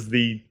why there's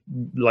the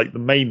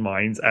main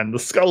mines and the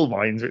skull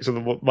mines, which are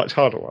the much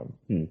harder one.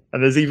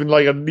 And there's even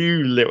like a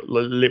new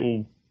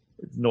little,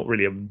 it's not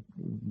really a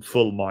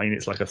full mine,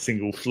 it's like a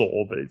single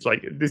floor, but it's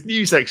like this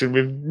new section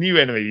with new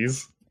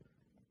enemies.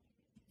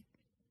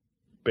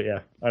 But yeah,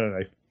 I don't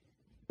know.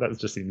 That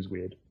just seems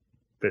weird.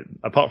 But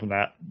apart from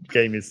that, the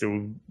game is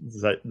still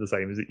the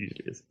same as it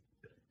usually is.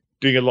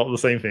 Doing a lot of the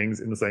same things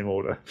in the same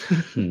order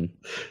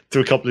to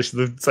accomplish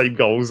the same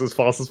goals as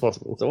fast as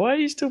possible. So why are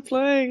you still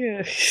playing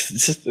it?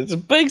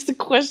 It begs the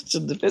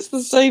question if it's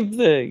the same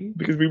thing.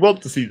 Because we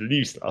want to see the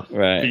new stuff,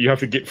 right? But you have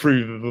to get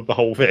through the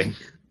whole thing.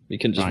 You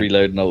can just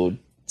reload an old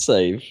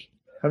save.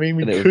 I mean,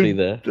 we And it would could be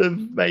there.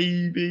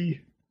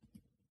 maybe,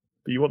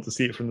 but you want to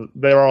see it from the.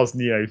 There are,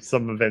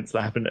 some events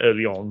that happen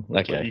early on.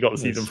 Okay. You got to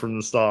see them from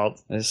the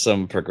start. There's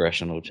some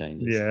progressional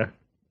changes. Yeah.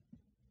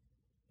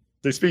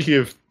 So speaking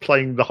of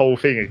playing the whole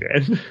thing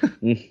again,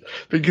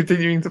 been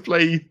continuing to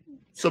play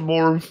some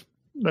more of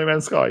No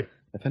Man's Sky.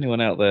 If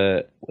anyone out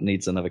there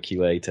needs another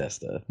QA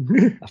tester,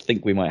 I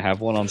think we might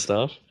have one on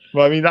staff.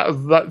 Well, I mean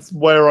that's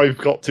where I've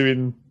got to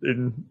in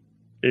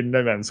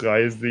No Man's Sky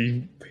is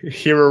the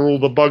here are all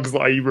the bugs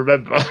that I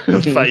remember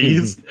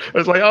phase. I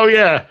was like, oh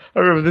yeah, I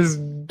remember this is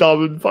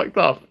dumb and fucked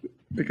up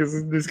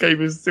because this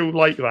game is still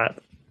like that.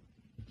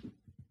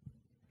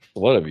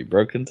 What have you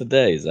broken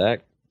today,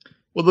 Zach?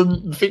 Well,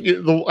 the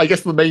thing, I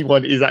guess the main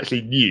one is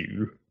actually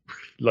new.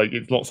 Like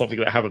it's not something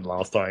that happened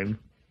last time,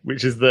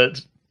 which is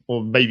that,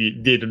 or maybe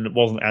it did and it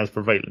wasn't as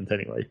prevalent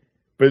anyway.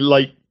 But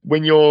like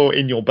when you're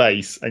in your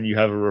base and you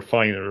have a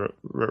refiner,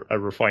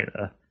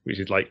 which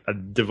is like a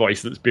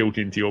device that's built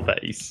into your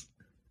base,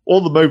 or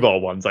the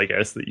mobile ones, I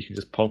guess, that you can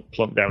just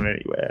plunk down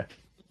anywhere.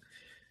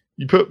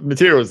 You put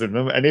materials in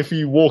them, and if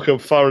you walk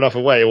up far enough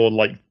away, or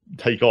like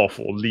take off,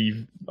 or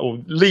leave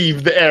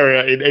the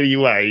area in any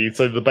way,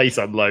 so the base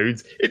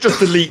unloads, it just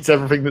deletes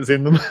everything that's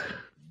in them.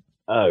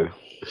 Oh,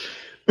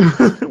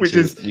 which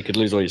is you could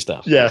lose all your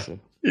stuff. Yeah. So.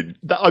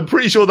 I'm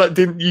pretty sure that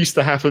didn't used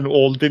to happen,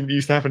 or didn't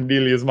used to happen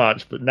nearly as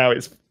much, but now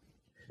it's.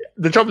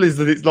 The trouble is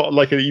that it's not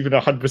like even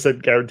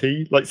 100%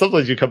 guarantee. Like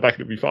sometimes you come back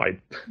and it'll be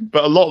fine,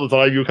 but a lot of the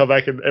time you'll come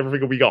back and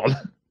everything will be gone.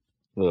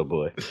 Oh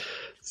boy!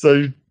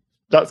 So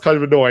that's kind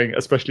of annoying,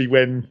 especially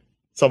when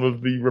some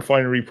of the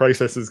refinery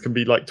processes can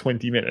be like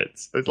 20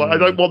 minutes. It's like I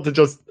don't want to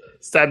just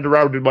stand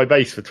around in my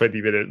base for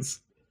 20 minutes.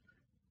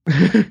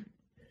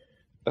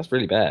 That's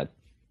really bad.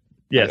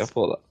 Yes, I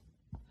thought that.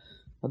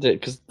 I did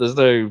because there's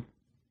no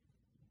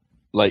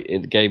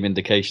game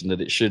indication that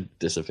it should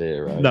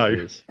disappear, right?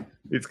 No.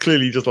 It's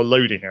clearly just a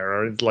loading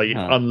error. It's like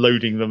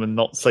unloading them and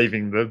not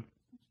saving the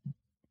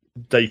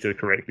data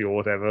correctly or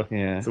whatever.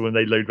 Yeah. So when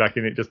they load back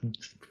in, it just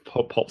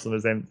pops them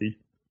as empty.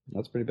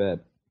 That's pretty bad.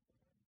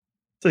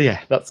 So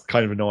yeah, that's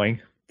kind of annoying.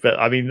 But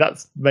I mean,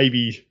 that's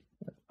maybe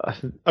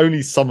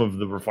only some of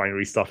the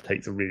refinery stuff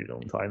takes a really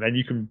long time, and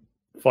you can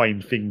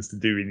find things to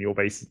do in your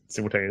base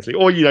simultaneously,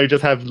 or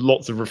just have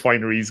lots of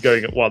refineries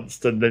going at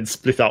once, and then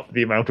split up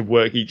the amount of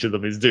work each of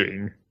them is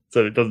doing,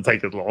 so it doesn't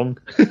take as long.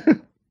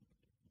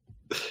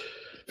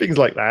 Things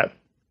like that.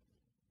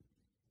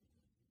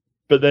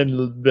 But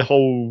then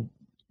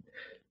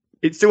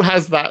it still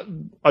has that.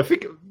 I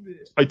think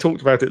I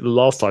talked about it the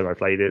last time I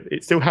played it.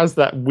 It still has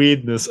that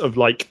weirdness of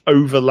like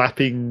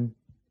overlapping,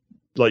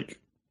 like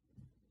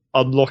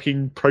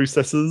unlocking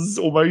processes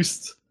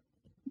almost.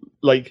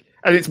 Like,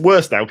 and it's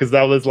worse now because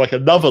now there's like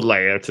another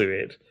layer to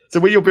it.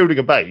 So when you're building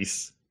a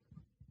base,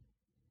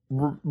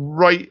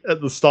 right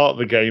at the start of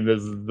the game,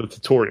 there's the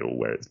tutorial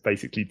where it's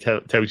basically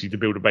tells you to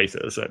build a base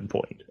at a certain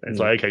point. And it's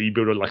like, okay, you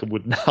build like a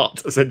wooden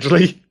hut,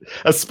 essentially.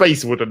 A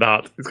space wooden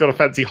hut. It's got a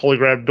fancy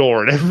hologram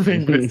door and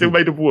everything, but it's still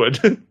made of wood.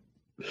 So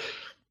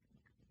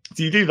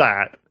you do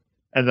that,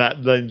 and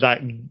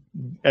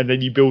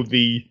then you build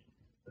in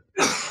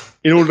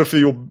order for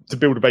to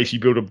build a base,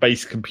 you build a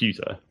base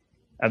computer.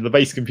 And the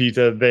base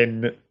computer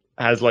then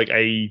has like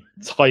a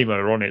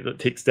timer on it that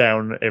ticks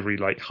down every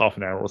like half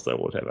an hour or so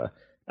or whatever.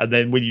 And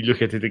then when you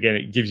look at it again,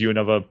 it gives you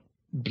another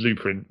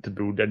blueprint to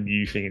build a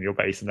new thing in your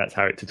base, and that's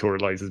how it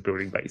tutorializes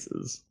building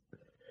bases.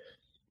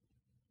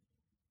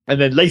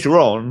 And then later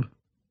on,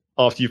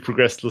 after you've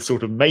progressed the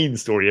sort of main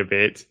story a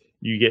bit,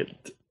 you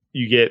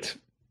get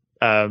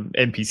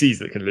NPCs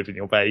that can live in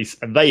your base,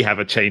 and they have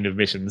a chain of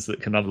missions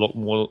that can unlock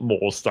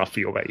more stuff for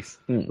your base.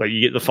 Like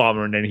you get the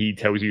farmer, and then he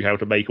tells you how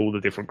to make all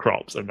the different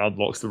crops and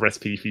unlocks the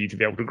recipe for you to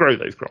be able to grow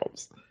those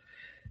crops.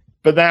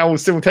 But now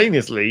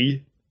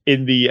simultaneously,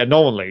 in the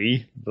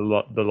anomaly,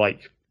 the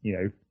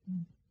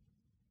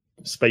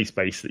space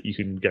base that you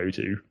can go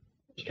to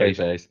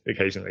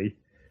occasionally,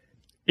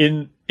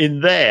 in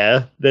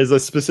there's a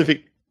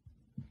specific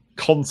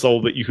console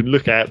that you can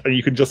look at, and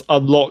you can just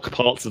unlock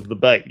parts of the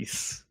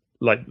base,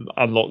 like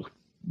unlock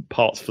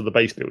parts for the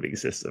base building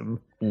system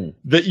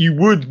that you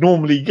would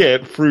normally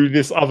get through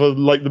this other,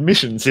 like the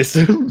mission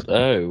system.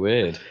 Oh,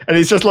 weird. And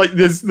it's just like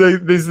there's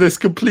this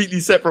completely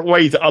separate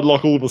way to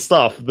unlock all the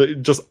stuff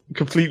that just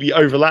completely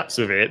overlaps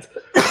with it.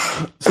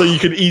 So you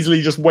can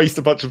easily just waste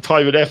a bunch of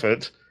time and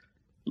effort.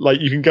 Like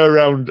you can go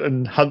around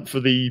and hunt for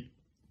the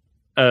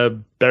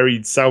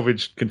buried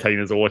salvage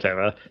containers or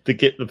whatever to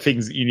get the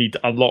things that you need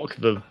to unlock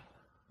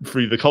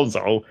through the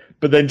console,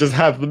 but then just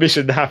have the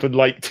mission happen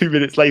like 2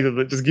 minutes later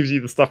that just gives you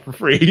the stuff for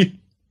free.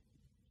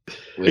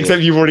 Weird.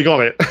 Except you've already got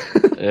it.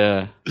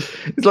 Yeah.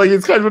 It's like,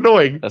 it's kind of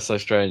annoying. That's so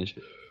strange.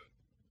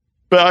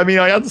 But I mean,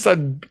 I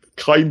understand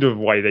kind of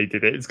why they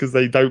did it. It's because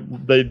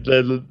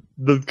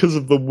because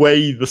of the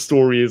way the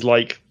story is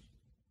like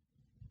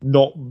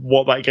not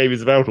what that game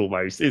is about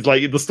almost. It's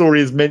like the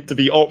story is meant to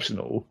be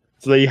optional.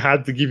 So they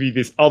had to give you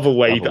this other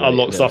way to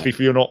unlock stuff if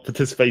you're not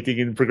participating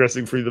in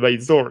progressing through the main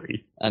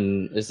story.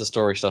 And is the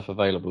story stuff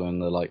available in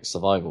the like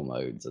survival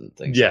modes and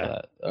things like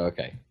that? Oh,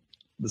 okay.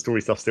 The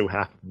story stuff still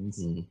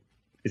happens.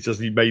 It's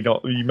just you may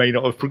not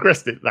have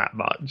progressed it that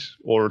much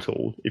or at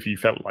all if you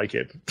felt like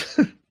it.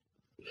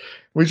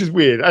 Which is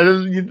weird.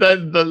 And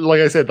then,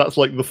 like I said, that's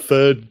like the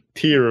third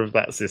tier of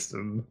that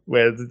system,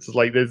 where it's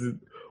like there's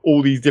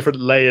all these different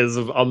layers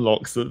of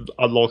unlocks that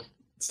unlock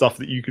stuff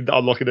that you can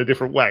unlock in a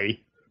different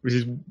way, which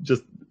is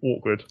just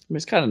awkward. I mean,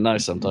 it's kind of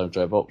nice sometimes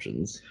to have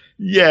options.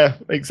 Yeah,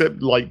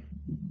 except like...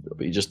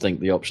 But you just think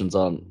the options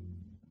aren't,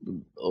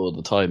 or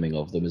the timing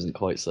of them isn't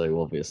quite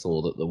so obvious,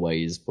 or that the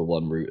ways for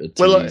one route are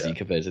too easy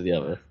compared to the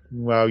other.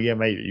 Well, yeah,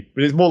 maybe.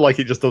 But it's more like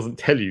it just doesn't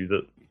tell you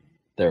that...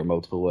 There are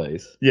multiple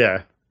ways.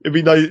 Yeah. It'd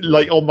be nice,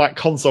 like on that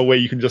console where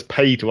you can just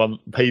pay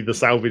the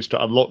salvage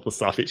to unlock the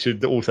stuff. It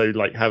should also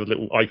like have a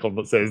little icon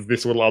that says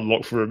this will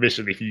unlock for a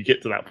mission if you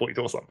get to that point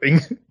or something.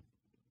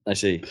 I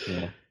see.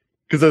 Yeah.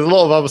 Because there's a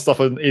lot of other stuff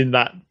in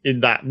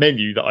that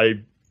menu that I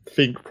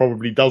think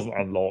probably doesn't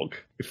unlock,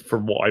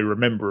 from what I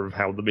remember of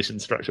how the mission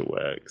structure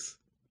works.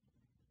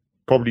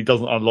 Probably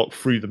doesn't unlock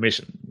through the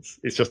missions.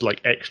 It's just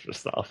like extra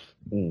stuff.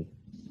 Mm.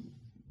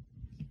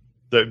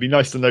 So it'd be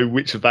nice to know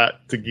which of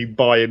that to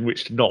buy and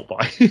which to not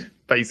buy,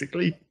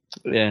 basically.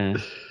 Yeah.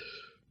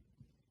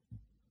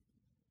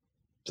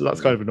 So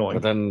that's kind of annoying.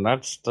 But then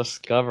that's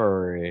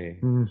discovery.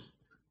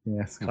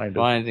 Yes, kind of.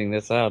 Finding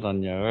this out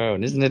on your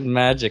own. Isn't it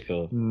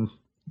magical?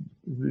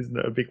 Isn't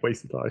it a big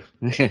waste of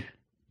time?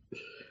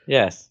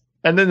 Yes.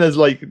 And then there's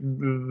like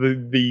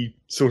the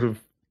sort of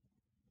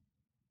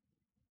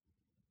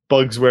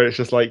bugs where it's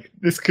just like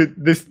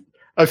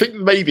I think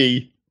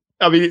maybe...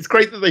 I mean, it's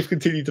great that they've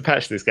continued to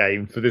patch this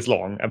game for this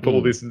long and put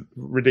all this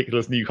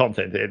ridiculous new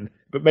content in,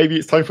 but maybe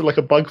it's time for like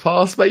a bug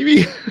pass,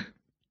 maybe?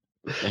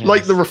 Yes.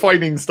 Like the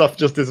refining stuff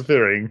just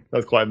disappearing.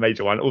 That's quite a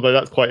major one, although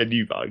that's quite a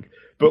new bug.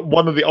 But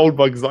one of the old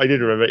bugs that I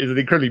did remember is an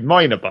incredibly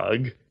minor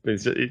bug,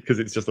 because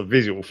it's just a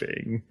visual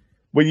thing.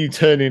 When you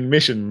turn in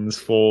missions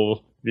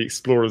for the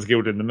Explorers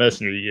Guild and the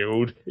Mercenary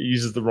Guild, it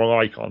uses the wrong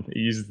icon. It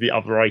uses the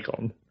other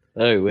icon.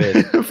 Oh,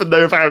 weird. For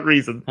no apparent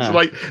reason. Huh. So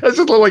like it's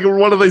just like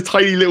one of those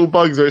tiny little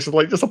bugs where it's just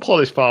like just a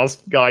polish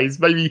pass, guys.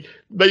 Maybe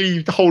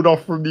hold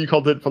off from new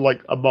content for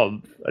like a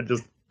month and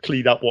just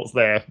clean up what's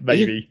there.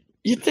 Maybe.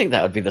 You'd think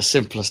that would be the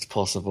simplest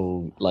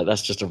possible. Like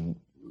that's just a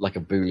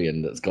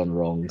boolean that's gone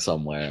wrong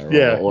somewhere.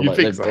 Or you'd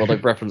think so. Or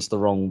they've referenced the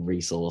wrong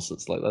resource.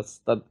 It's like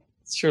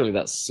surely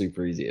that's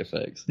super easy to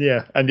fix.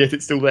 Yeah, and yet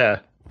it's still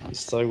there. It's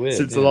so weird.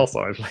 Since the last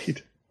time I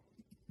played.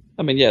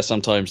 I mean, yeah,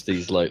 sometimes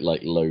these like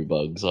low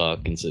bugs are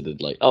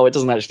considered like, oh, it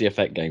doesn't actually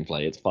affect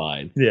gameplay, it's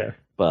fine. Yeah.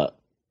 But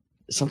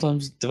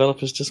sometimes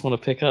developers just want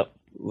to pick up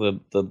the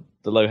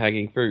low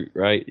hanging fruit,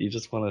 right? You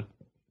just want to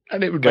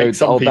And it would make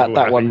some people that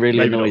happy. one really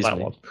Maybe annoys not that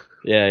me. one.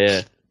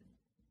 Yeah.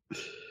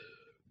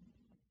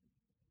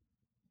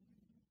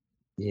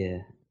 Yeah.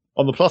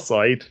 On the plus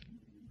side,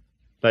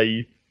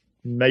 they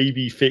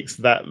maybe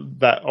fixed that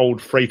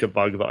old freighter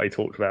bug that I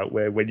talked about,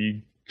 where when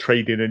you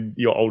trade in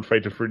your old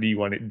freighter for a new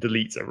one, it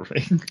deletes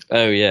everything.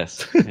 Oh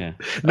yes. Yeah.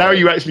 Now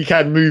you actually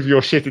can move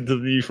your shit into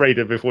the new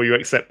freighter before you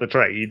accept the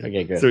trade.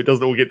 Okay, good. So it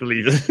doesn't all get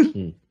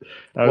deleted.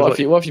 What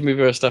if you move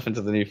your stuff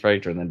into the new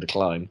freighter and then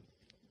decline?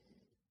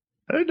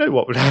 I don't know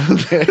what would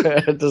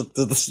happen. does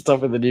the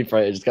stuff in the new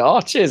freighter just go,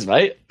 oh, cheers,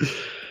 mate?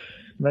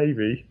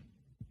 Maybe.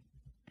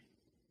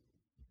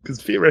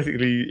 Because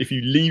theoretically, if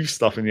you leave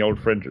stuff in the old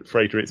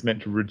freighter, it's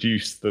meant to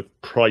reduce the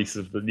price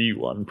of the new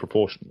one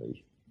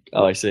proportionally.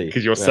 Oh, I see.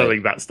 Because you're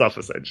selling that stuff,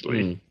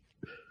 essentially.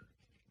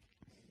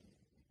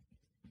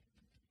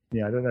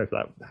 Yeah, I don't know if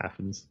that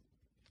happens.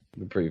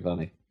 It'd be pretty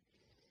funny.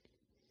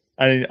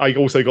 And I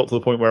also got to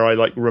the point where I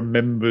like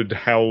remembered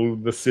how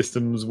the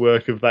systems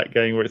work of that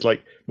game, where it's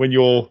like when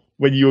you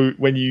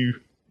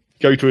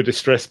go to a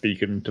distress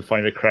beacon to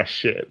find a crashed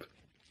ship,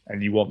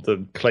 and you want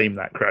to claim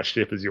that crashed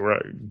ship as your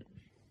own,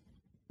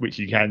 which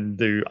you can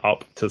do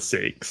up to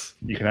 6.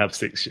 You can have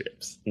 6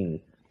 ships.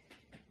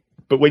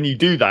 But when you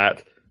do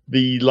that,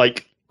 the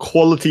like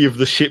quality of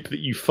the ship that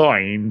you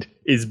find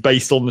is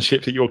based on the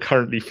ship that you're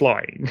currently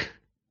flying.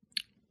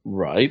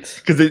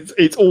 Right. Because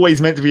it's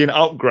always meant to be an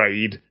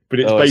upgrade, but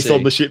it's based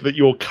on the ship that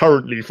you're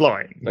currently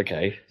flying.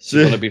 Okay. So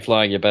you want to be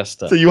flying your best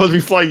stuff. So you want to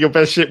be flying your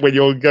best ship when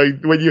you're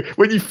going when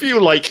you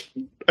feel like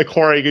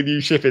acquiring a new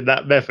ship in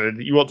that method.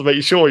 You want to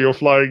make sure you're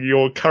flying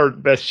your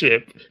current best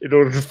ship in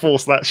order to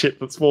force that ship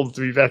that spawns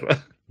to be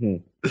better.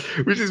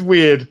 Which is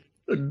weird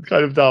and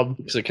kind of dumb.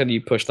 So can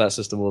you push that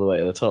system all the way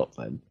to the top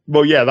then?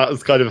 Well, yeah, that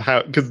was kind of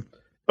how, because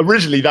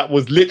originally that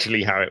was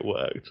literally how it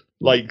worked.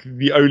 Like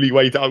the only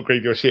way to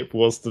upgrade your ship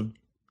was to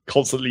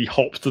constantly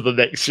hop to the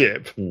next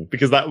ship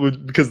because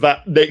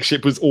that next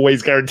ship was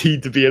always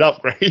guaranteed to be an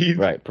upgrade.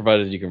 Right,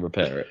 provided you can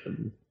repair it.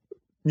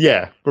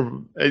 Yeah,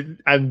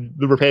 and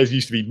the repairs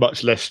used to be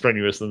much less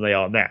strenuous than they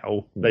are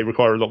now. They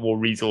require a lot more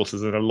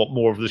resources, and a lot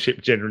more of the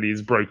ship generally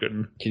is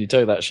broken. Can you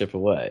tow that ship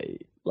away?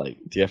 Like,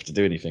 do you have to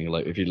do anything?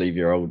 Like, if you leave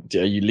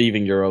are you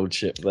leaving your old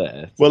ship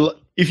there? Well,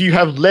 if you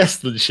have less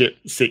than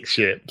 6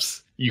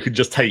 ships, you can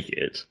just take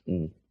it.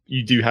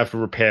 You do have to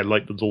repair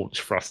like the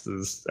launch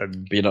thrusters,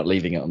 But you're not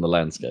leaving it on the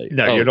landscape.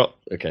 No, you're not.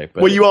 Okay.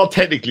 But Well, you are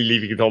technically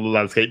leaving it on the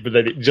landscape, but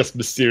then it just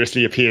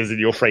mysteriously appears in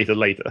your freighter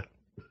later.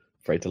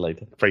 Freighter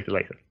later.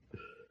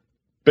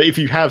 But if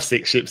you have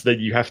 6 ships, then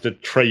you have to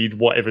trade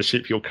whatever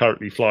ship you're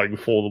currently flying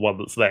for the one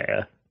that's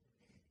there.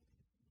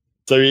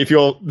 So if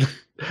you're,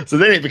 so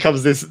then it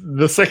becomes this.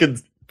 The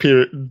second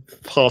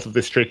part of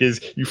this trick is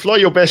you fly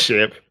your best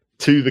ship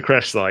to the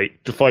crash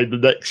site to find the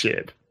next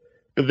ship,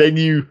 but then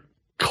you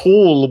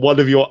call one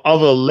of your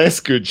other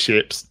less good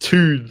ships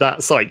to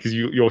that site because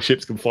your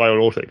ships can fly on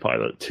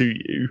autopilot to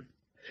you.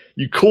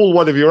 You call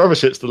one of your other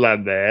ships to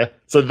land there,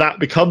 so that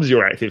becomes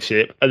your active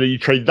ship, and then you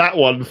trade that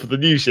one for the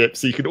new ship,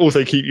 so you can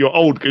also keep your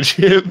old good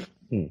ship.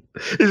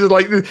 It's just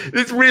like,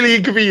 it's really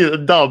inconvenient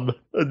and dumb,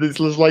 and it's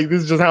just like,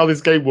 this is just how this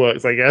game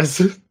works, I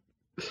guess.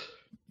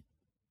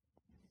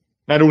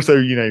 And also,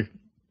 you know,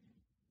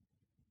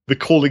 the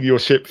calling your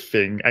ship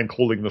thing and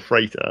calling the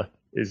freighter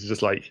is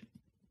just like,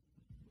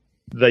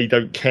 they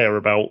don't care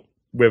about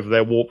whether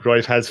their warp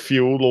drive has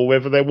fuel or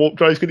whether their warp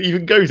drives can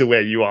even go to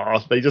where you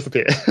are. They just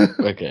appear.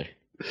 Okay.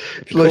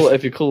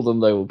 If you call them,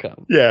 they will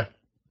come. Yeah,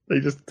 they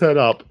just turn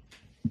up.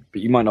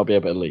 But you might not be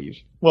able to leave.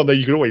 Well, no,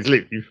 you can always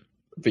leave.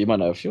 But you might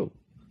not have fuel.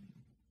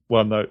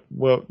 Well, no.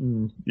 Well,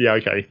 yeah,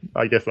 okay.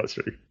 I guess that's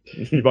true.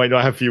 You might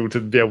not have fuel to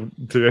be able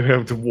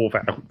to warp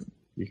out.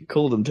 You can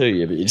call them to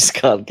you, but you just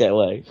can't get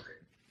away.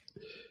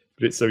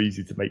 But it's so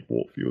easy to make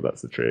warp fuel.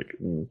 That's the trick.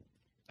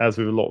 As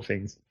with a lot of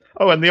things.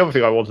 Oh, and the other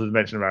thing I wanted to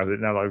mention about it,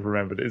 now that I've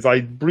remembered, is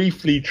I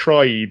briefly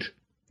tried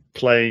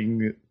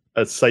playing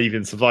a save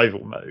in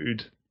survival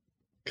mode.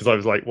 Because I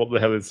was like, what the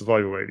hell is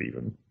survival mode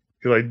even?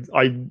 Because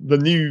the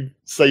new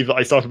save that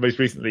I started most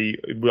recently,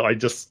 I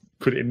just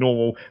put it in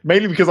normal,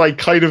 mainly because I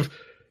kind of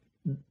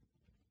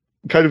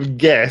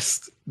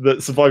guessed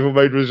that survival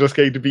mode was just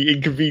going to be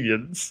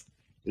inconvenience.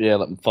 Yeah,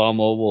 like far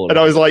more war. And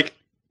I was like,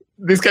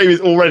 this game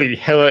is already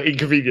hella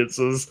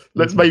inconveniences.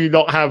 Let's maybe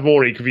not have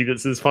more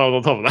inconveniences piled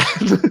on top of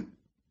that.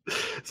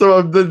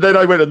 So then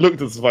I went and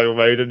looked at survival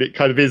mode, and it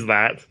kind of is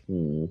that.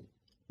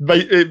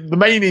 The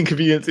main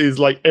inconvenience is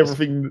like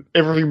everything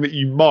that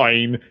you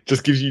mine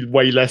just gives you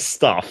way less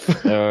stuff.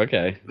 Oh,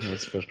 okay,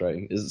 that's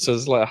frustrating. So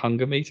there's like a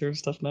hunger meter and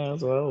stuff now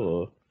as well,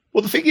 or?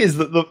 Well, the thing is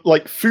that the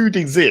food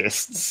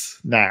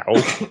exists now,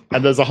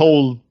 and there's a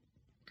whole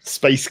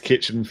space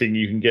kitchen thing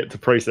you can get to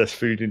process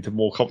food into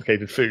more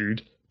complicated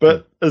food.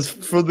 But as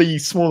for the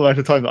small amount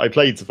of time that I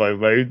played survival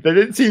mode, there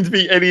didn't seem to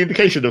be any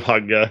indication of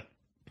hunger.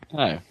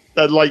 Oh,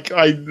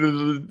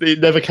 and it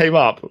never came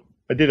up.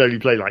 I did only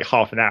play like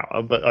half an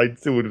hour, but I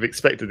still would have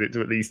expected it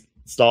to at least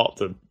start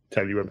to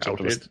tell you about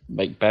it.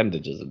 Make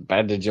bandages and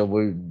bandage your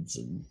wounds.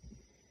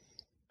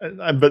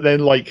 But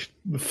then, like,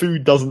 the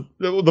food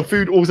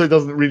also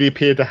doesn't really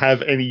appear to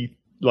have any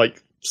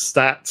like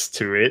stats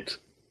to it.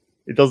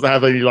 It doesn't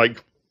have any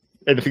like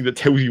anything that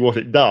tells you what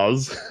it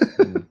does.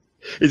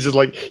 It's just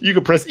like, you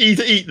can press E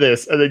to eat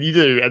this, and then you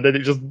do, and then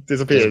it just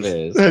disappears.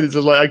 And it's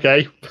just like,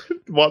 okay,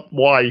 what?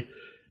 Why?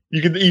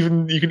 You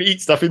can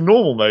eat stuff in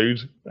normal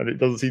mode, and it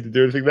doesn't seem to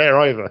do anything there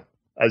either,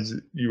 as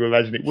you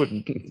imagine it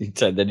wouldn't.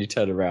 Then you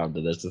turn around,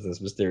 and there's just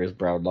this mysterious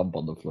brown lump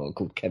on the floor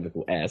called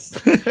chemical S.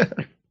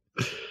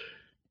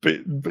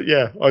 but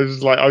yeah, I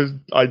was like, I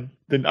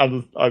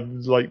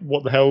was like,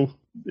 what the hell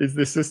is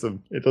this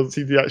system? It doesn't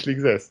seem to actually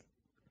exist.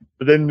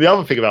 But then the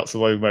other thing about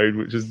survival mode,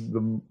 which is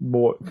the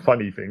more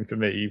funny thing for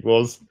me,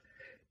 was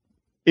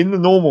in the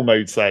normal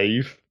mode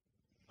save,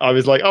 I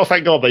was like, oh,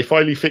 thank God, they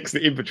finally fixed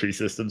the inventory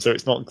system so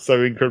it's not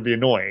so incredibly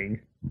annoying.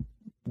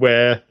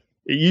 Where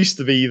it used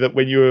to be that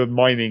when you were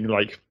mining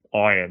like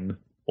iron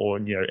or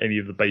any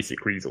of the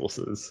basic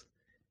resources,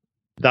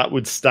 that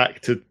would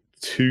stack to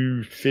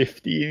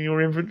 250 in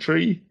your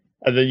inventory,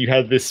 and then you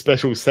had this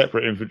special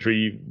separate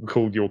inventory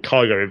called your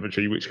cargo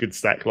inventory, which could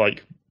stack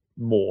like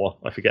more.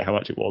 I forget how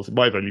much it was. It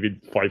might have only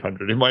been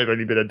 500. It might have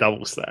only been a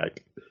double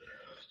stack.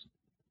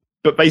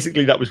 But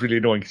basically, that was really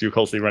annoying because you were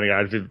constantly running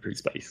out of inventory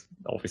space,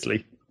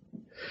 obviously.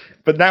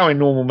 But now in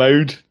normal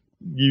mode,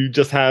 you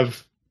just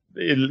have,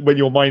 when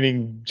you're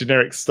mining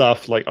generic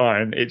stuff like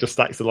iron, it just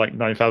stacks to like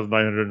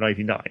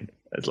 9,999.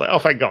 It's like, oh,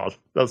 thank God.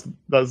 That's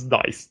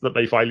nice that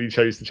they finally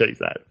chose to change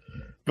that.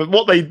 But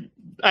what they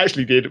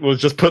actually did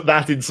was just put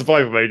that in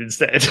survival mode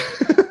instead.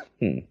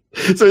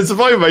 So in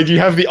survival mode, you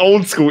have the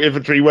old school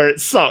inventory where it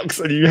sucks,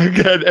 and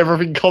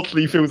everything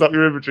constantly fills up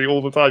your inventory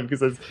all the time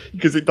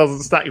because it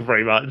doesn't stack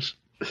very much.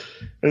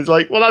 And it's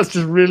like, well, that's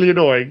just really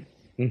annoying.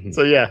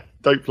 So yeah,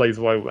 don't play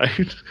survival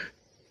mode.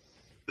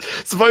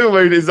 Survival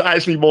mode is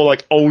actually more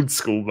like old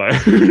school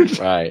mode.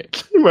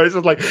 Right. Where it's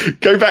just like,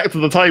 go back to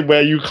the time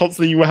where you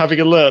constantly were having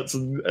alerts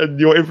and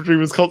your inventory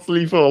was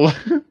constantly full.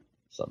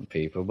 Some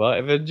people might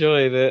have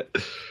enjoyed it.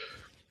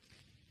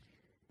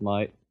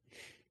 Might.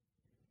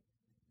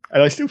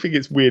 And I still think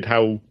it's weird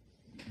how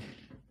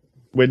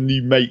when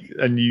you make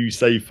a new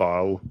save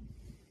file,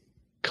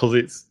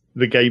 because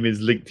the game is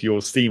linked to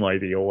your Steam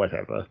ID or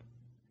whatever,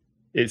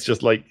 it's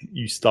just like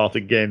you start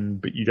again,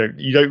 but you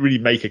don't really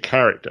make a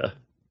character.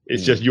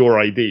 It's just your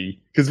ID.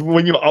 Because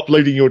when you're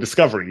uploading your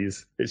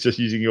discoveries, it's just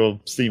using your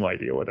Steam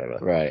ID or whatever.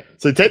 Right.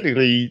 So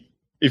technically,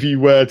 if you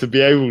were to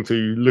be able to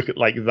look at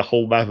like the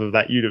whole map of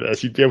that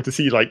universe, you'd be able to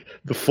see like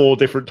the 4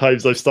 different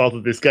times I've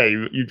started this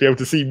game. You'd be able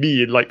to see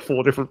me in like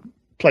 4 different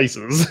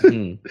places,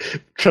 Hmm.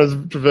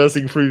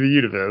 traversing through the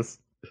universe.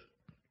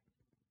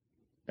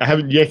 I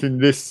haven't yet in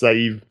this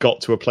save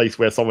got to a place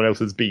where someone else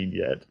has been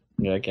yet.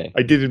 Yeah, okay.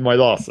 I did in my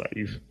last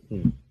save.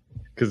 Hmm.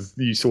 Because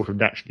you sort of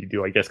naturally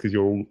do, I guess, because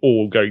you're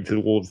all going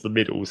towards the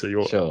middle, so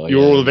you're Sure,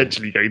 you're yeah, all yeah.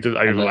 eventually going to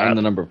And overlap.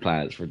 the number of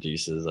planets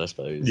reduces, I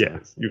suppose. Yeah,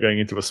 you're going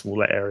into a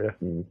smaller area.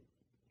 Mm.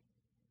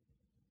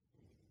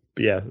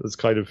 But yeah, it's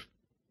kind of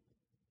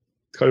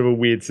a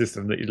weird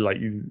system that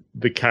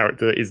the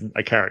character isn't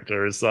a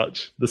character as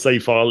such. The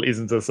save file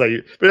isn't a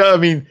save. But I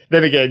mean,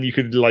 then again, you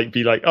could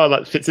be like, oh,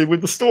 that fits in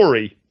with the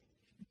story,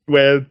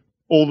 where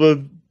all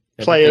the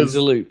players,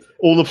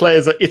 all the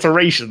players are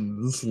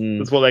iterations. Mm.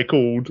 That's what they're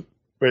called.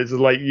 Where it's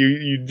like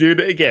you doing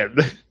it again.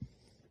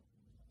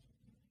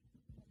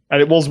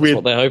 And it was That's weird.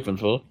 what they're hoping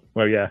for.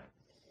 Well, yeah,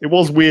 it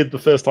was weird the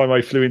first time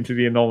I flew into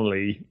the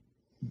anomaly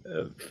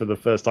for the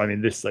first time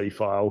in this save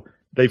file.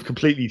 They've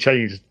completely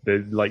changed the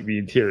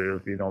interior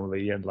of the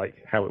anomaly and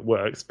how it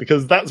works,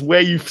 because that's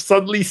where you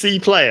suddenly see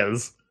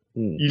players.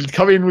 Mm. You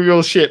come in with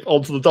your ship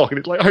onto the dock, and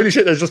it's like, holy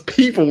shit! There's just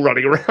people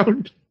running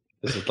around.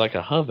 This is like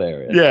a hub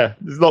area. Yeah,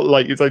 it's not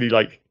it's only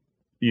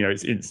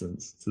it's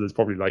instance, so there's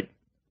probably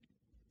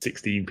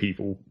 16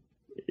 people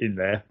in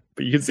there,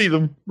 but you can see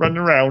them running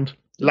around,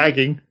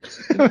 lagging.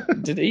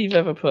 Did Eve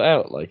ever put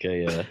out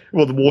a?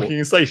 Well, the walking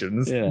in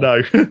stations. Yeah.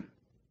 No,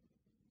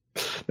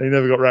 they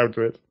never got round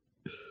to it.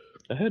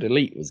 I heard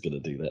Elite was going to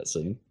do that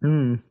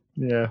soon.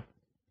 Yeah.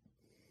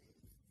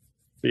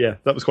 But yeah,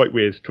 that was quite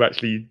weird to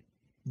actually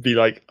be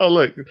like, oh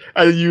look,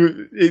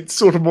 and it's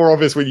sort of more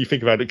obvious when you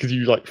think about it, because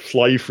you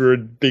fly through a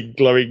big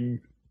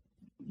glowing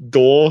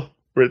door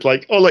where it's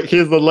like, oh look,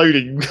 here's the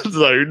loading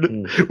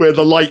zone where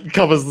the light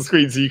covers the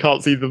screen so you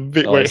can't see the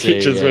bit where it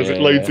hitches where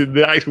it loads in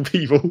the actual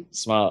people.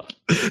 Smart.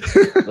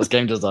 That's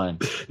game design.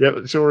 Yep,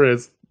 it sure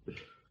is.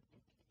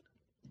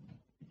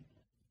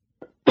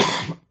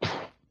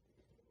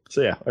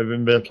 So yeah, I've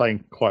been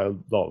playing quite a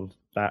lot of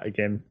that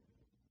again,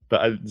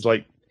 but it's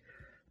I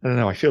don't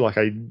know. I feel like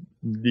I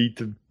need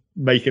to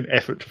make an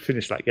effort to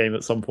finish that game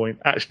at some point.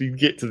 Actually,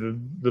 get to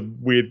the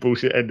weird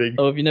bullshit ending.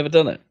 Oh, have you never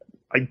done it?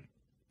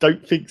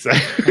 Don't think so.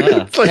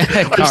 Ah. It's like,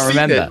 I can't I've seen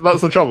remember. it.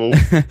 That's the trouble.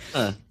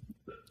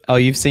 Oh,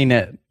 you've seen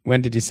it.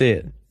 When did you see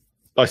it?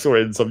 I saw it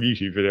in some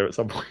YouTube video at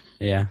some point,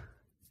 Yeah.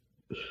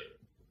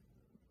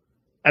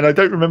 and I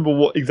don't remember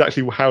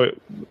how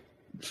it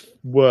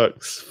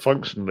works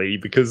functionally,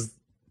 because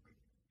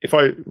if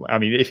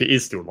it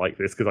is still like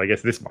this, because I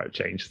guess this might have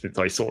changed since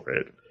I saw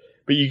it.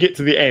 But you get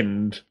to the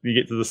end, you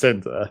get to the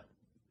center,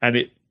 and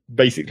it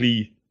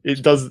basically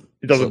it doesn't.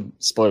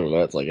 Spoiler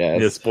alerts, I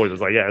guess. Yeah,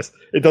 spoilers, I guess.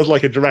 It does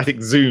a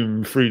dramatic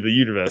zoom through the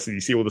universe, and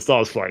you see all the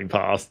stars flying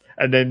past,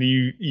 and then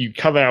you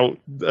come out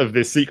of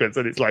this sequence,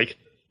 and it's like,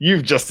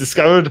 you've just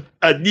discovered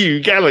a new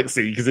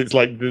galaxy, because it's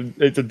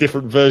it's a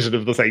different version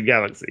of the same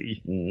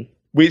galaxy,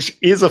 which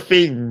is a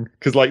thing,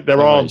 because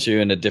there are you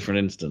in a different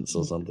instance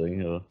or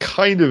something. Or...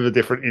 kind of a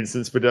different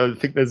instance, but I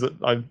think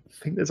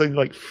there's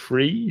only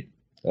 3.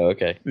 Oh,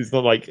 okay. It's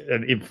not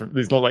an infinite.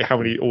 It's not how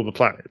many all the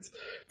planets.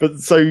 But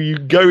so you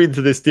go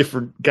into this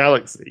different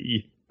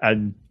galaxy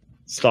and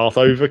start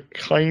over,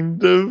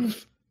 kind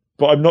of.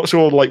 But I'm not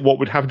sure what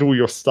would happen to all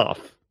your stuff.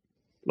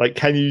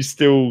 Can you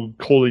still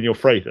call in your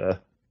freighter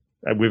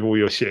and with all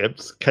your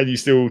ships? Can you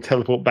still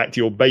teleport back to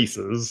your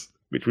bases,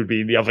 which would be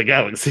in the other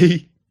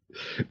galaxy,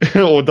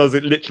 or does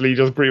it literally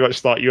just pretty much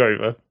start you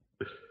over,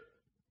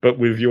 but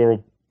with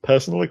your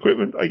personal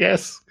equipment, I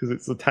guess, because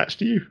it's attached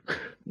to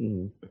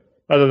you?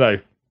 I don't know.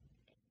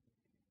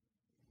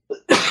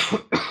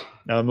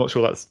 Now, I'm not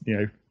sure that's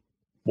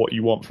what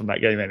you want from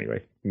that game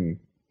anyway.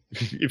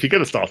 If you're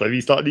going to start over,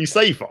 you start a new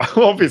save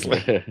file, obviously.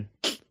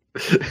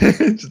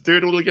 Just do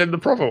it all again the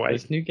proper way.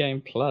 It's New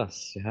Game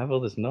Plus. You have all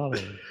this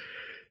knowledge.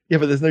 Yeah,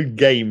 but there's no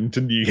game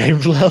to New Game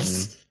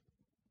Plus.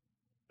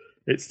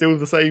 It's still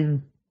the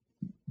same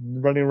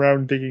running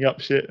around digging up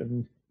shit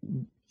and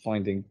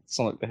finding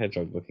Sonic the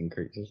Hedgehog looking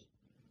creatures.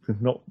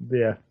 Not,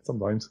 yeah,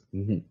 sometimes.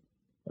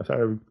 I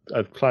found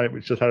a planet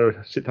which just had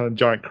a shit ton of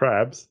giant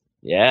crabs.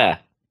 Yeah.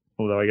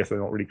 Although I guess they're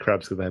not really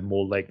crabs because they have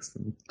more legs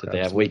than crabs. Did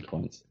they have weak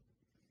points?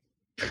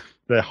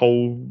 Their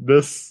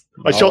wholeness.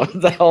 I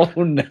the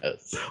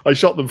wholeness. I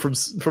shot them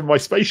from my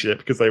spaceship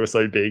because they were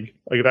so big.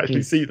 I could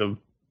actually see them.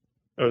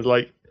 I was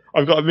like,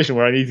 I've got a mission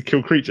where I need to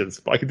kill creatures,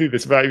 but I can do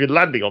this without even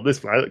landing on this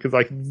planet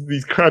because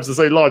these crabs are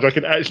so large I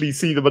can actually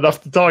see them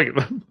enough to target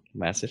them.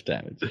 Massive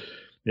damage.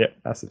 Yeah,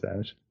 massive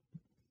damage.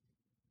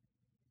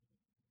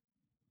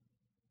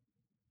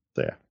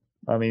 So yeah,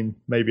 I mean,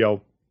 maybe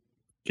I'll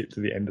get to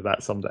the end of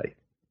that someday.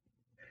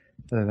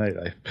 I don't know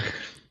though.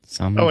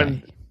 Someday. Oh,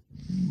 and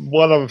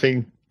one other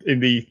thing in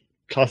the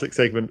classic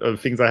segment of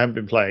things I haven't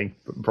been playing,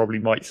 but probably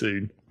might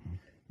soon.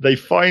 They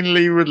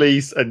finally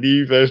released a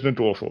new version of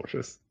Dwarf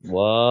Fortress.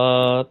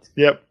 What?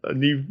 Yep, a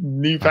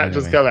new patch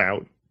has come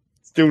out.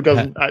 Still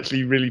doesn't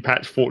actually really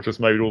patch Fortress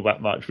mode all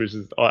that much, which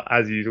is,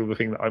 as usual, the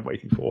thing that I'm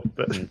waiting for.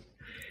 But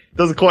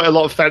does quite a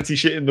lot of fancy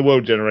shit in the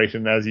world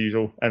generation, as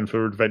usual, and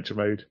for adventure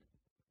mode.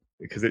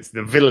 Because it's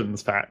the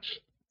villains patch.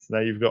 So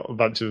now you've got a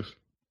bunch of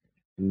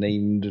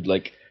named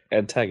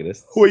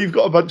antagonists. Well, you've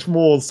got a bunch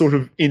more sort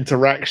of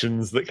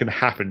interactions that can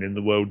happen in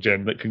the world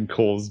gen that can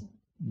cause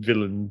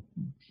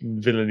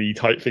villainy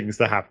type things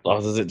to happen.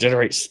 Oh, does it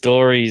generate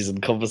stories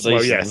and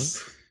conversations? Well,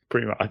 yes,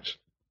 pretty much.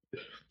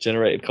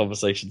 Generated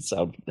conversations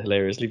sound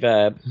hilariously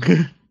bad.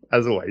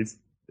 As always.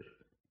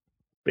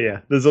 But yeah,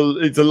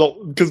 it's a lot,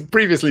 because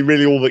previously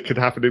really all that could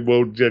happen in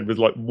World Gen was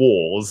like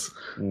wars.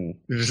 It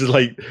was just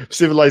like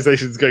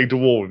civilizations going to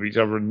war with each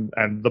other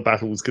and the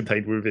battles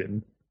contained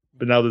within.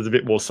 But now there's a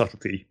bit more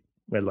subtlety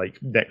where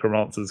like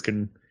necromancers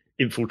can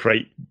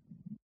infiltrate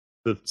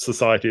the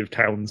society of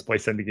towns by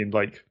sending in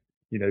like,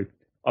 you know,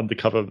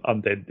 undercover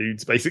undead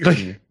dudes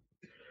basically.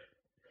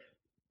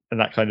 And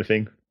that kind of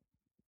thing.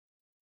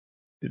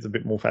 It's a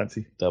bit more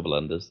fancy. Double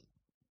unders.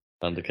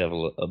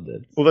 Undercover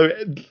undead. Although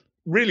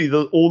really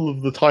all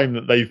of the time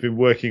that they've been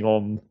working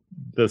on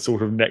the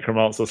sort of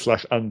necromancer /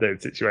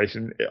 undead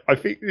situation, I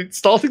think it's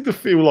starting to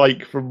feel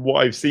like, from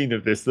what I've seen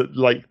of this, that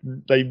like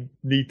they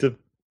need to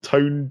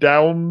tone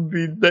down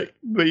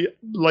the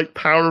like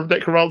power of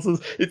necromancers.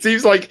 It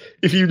seems like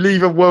if you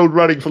leave a world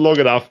running for long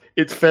enough,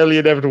 it's fairly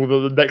inevitable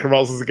that the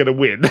necromancers are going to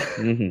win.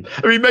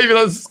 I mean, maybe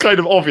that's kind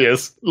of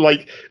obvious.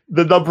 Like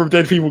the number of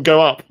dead people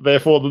go up,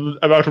 therefore the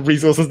amount of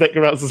resources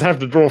necromancers have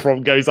to draw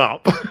from goes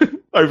up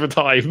over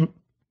time.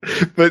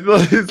 But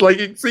it's like,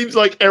 it seems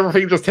like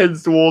everything just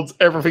tends towards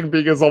everything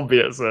being a zombie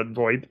at a certain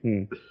point.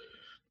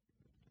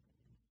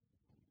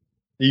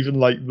 Even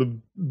like the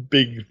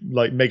big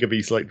like mega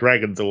beasts like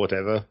dragons or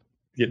whatever,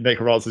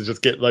 necromancers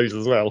just get those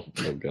as well.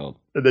 Oh god.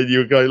 And then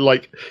you go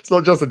like, it's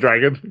not just a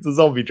dragon, it's a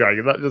zombie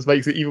dragon. That just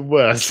makes it even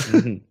worse.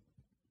 Can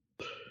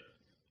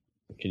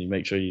you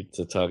make sure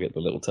to target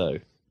the little toe?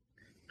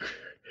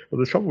 Well,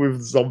 the trouble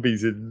with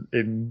zombies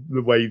in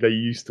the way they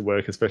used to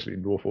work, especially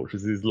in Dwarf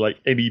Fortress, is like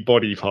any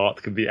body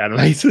part can be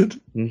animated.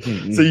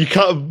 So you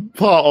cut a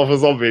part off a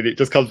zombie and it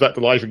just comes back to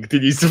life and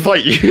continues to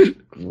fight you.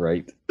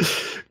 Great.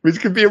 Which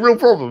can be a real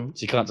problem.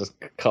 So you can't just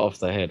cut off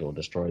the head or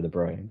destroy the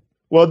brain.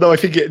 Well, no, I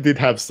think it did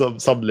have some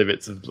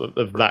limits of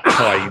that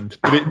kind,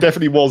 but it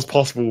definitely was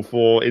possible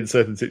for, in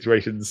certain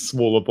situations,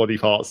 smaller body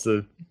parts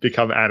to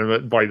become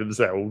animate by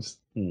themselves.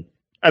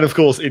 And of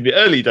course, in the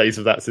early days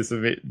of that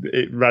system,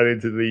 it ran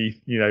into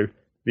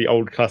the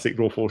old classic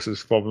Dwarf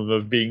Fortress problem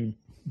of being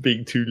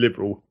too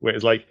liberal, where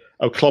it's like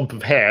a clump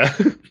of hair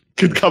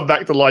could come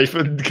back to life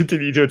and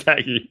continue to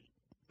attack you.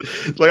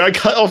 Like, I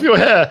cut off your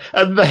hair,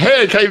 and the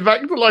hair came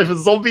back to life as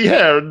zombie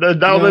hair, and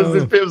now there's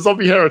this bit of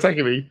zombie hair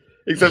attacking me.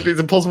 Except it's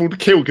impossible to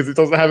kill because it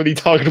doesn't have any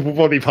targetable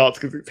body parts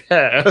because it's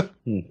hair.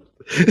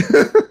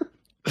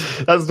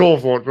 That's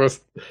Dwarf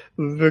Fortress.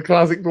 The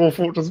classic Dwarf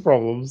Fortress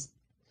problems.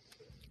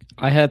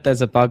 I heard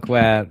there's a bug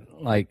where,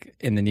 like,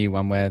 in the new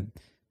one, where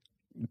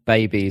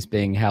babies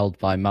being held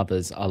by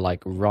mothers are,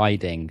 like,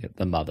 riding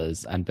the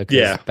mothers. And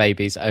because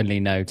babies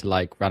only know to,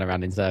 like, run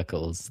around in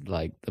circles,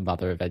 like, the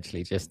mother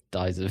eventually just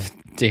dies of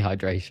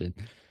dehydration.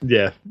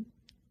 Yeah.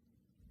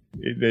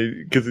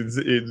 Because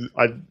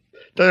I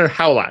don't know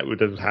how that would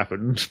have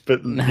happened,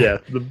 but yeah,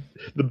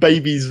 the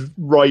babies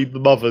ride the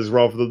mothers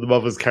rather than the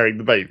mothers carrying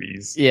the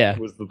babies. Yeah,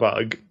 was the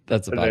bug.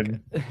 That's a bug.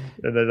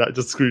 And then that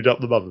just screwed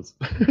up the mothers.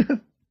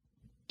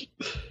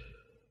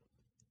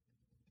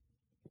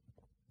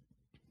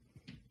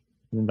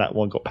 And that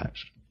one got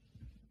patched.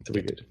 So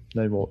we're good.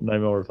 No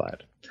more of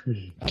that.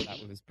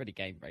 That was pretty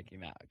game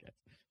breaking, that, I guess.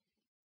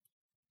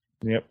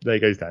 Yep, there it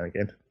goes down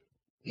again.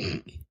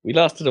 We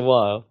lasted a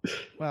while.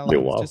 Well, I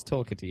was just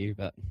talking to you,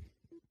 but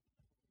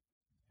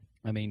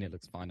I mean, it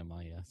looks fine on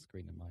my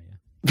screen on my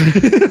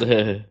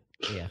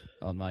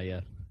on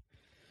my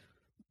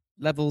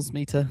levels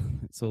meter.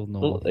 It's all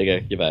normal. Oh, there you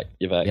go. You're back.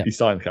 Yep. He's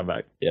starting to come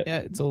back. Yeah,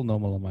 it's all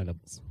normal on my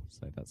levels,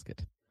 so that's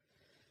good.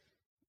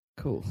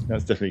 Cool.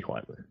 That's definitely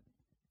quite good.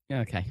 Yeah.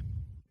 Okay.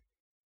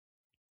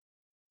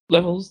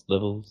 Levels.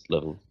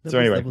 So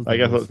anyway, I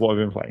guess that's what I've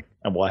been playing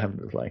and what I haven't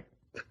been playing.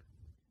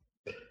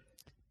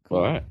 Cool.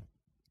 All right.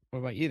 What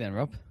about you then,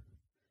 Rob?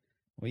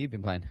 What have you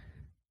been playing?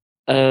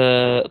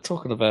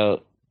 Talking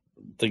about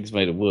things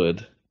made of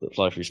wood that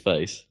fly through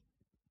space.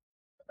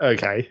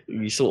 Okay.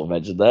 You sort of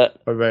mentioned that.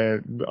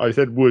 I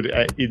said wood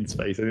in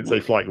space. I didn't say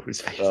flying through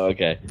space. Oh,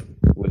 okay.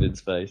 Wood in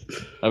space.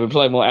 I've been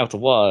playing more Outer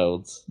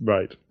Wilds.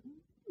 Right.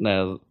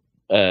 Now,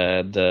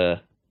 and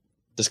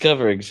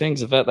discovering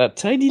things about that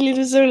tiny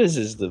little solar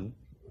system.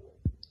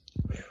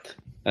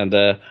 And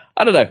I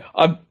don't know.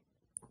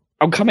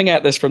 I'm coming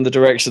at this from the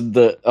direction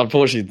that,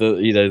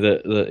 unfortunately,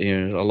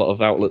 a lot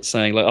of outlets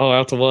saying like, "Oh,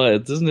 Outer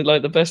Wilds, isn't it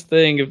like the best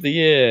thing of the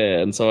year?"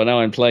 And so now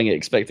I'm playing it,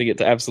 expecting it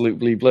to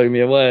absolutely blow me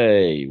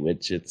away,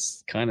 which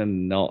it's kind of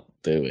not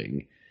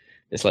doing.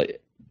 It's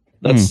like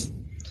that's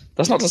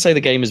not to say the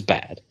game is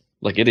bad.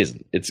 Like, it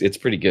isn't. It's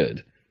pretty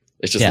good.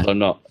 It's just that I'm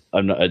not.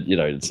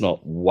 It's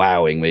not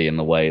wowing me in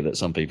the way that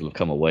some people have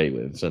come away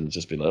with, and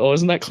just be like, "Oh,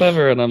 isn't that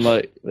clever?" And I'm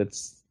like,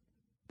 it's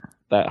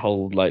that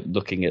whole like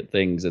looking at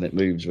things and it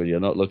moves when you're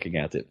not looking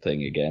at it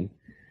thing again,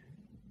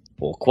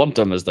 or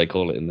quantum as they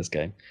call it in this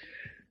game.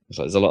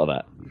 So there's a lot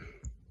of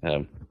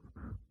that.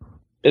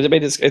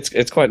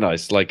 It's quite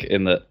nice. Like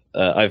in that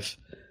I've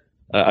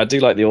I do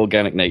like the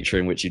organic nature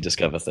in which you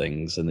discover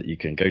things, and that you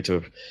can go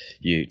to,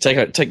 you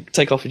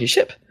take off in your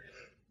ship,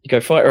 you go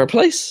fight a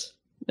place.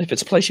 If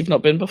it's a place you've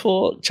not been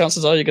before,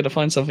 chances are you're going to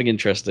find something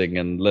interesting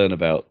and learn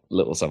about a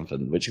little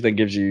something, which then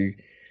gives you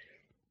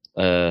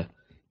a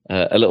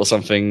little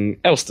something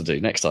else to do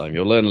next time.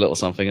 You'll learn a little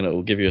something, and it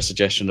will give you a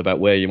suggestion about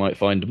where you might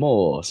find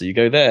more. So you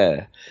go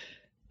there,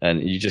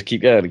 and you just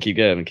keep going and keep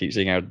going and keep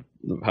seeing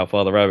how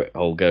far the rabbit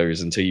hole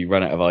goes until you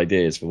run out of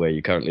ideas for where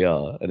you currently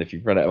are. And if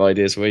you've run out of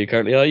ideas for where you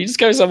currently are, you just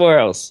go somewhere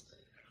else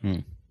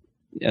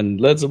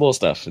and learn some more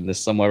stuff in this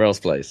somewhere else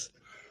place.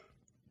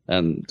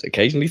 And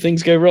occasionally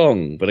things go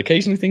wrong, but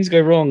occasionally things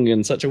go wrong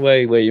in such a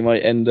way where you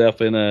might end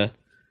up in a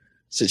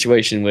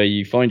situation where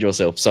you find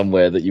yourself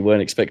somewhere that you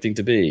weren't expecting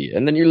to be,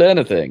 and then you learn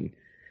a thing.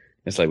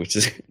 It's like, which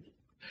is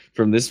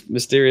from this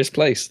mysterious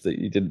place that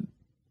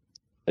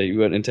you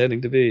weren't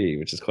intending to be,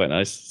 which is quite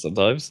nice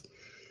sometimes.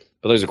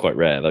 But those are quite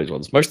rare, those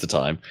ones. Most of the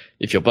time,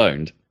 if you're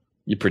boned,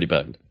 you're pretty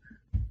boned.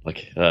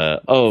 Like,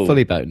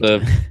 fully boned.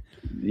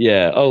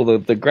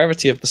 The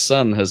gravity of the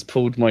sun has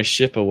pulled my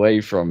ship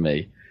away from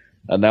me,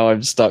 and now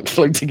I'm stuck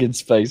floating in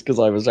space because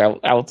I was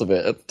out of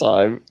it at the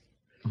time.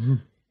 Mm-hmm.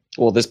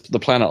 Or the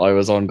planet I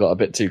was on got a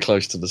bit too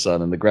close to the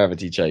sun, and the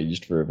gravity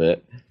changed for a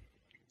bit.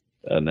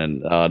 And then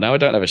now I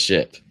don't have a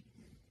ship.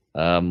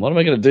 What am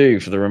I going to do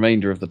for the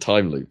remainder of the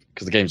time loop?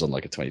 Because the game's on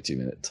like a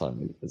 22-minute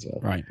time loop as well.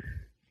 Right.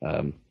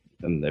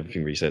 And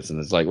everything resets, and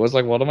it's like,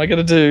 what am I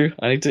going to do?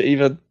 I need to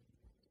either.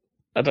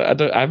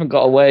 I haven't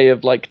got a way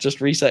of like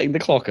just resetting the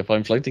clock if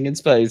I'm floating in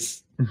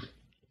space.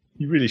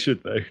 You really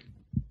should though.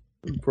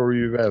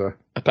 Probably better.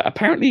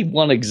 Apparently,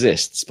 one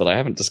exists, but I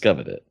haven't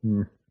discovered it.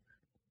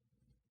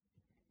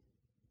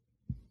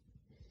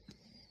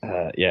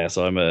 So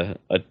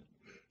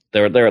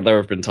there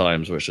have been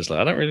times where it's just like,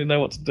 I don't really know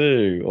what to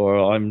do,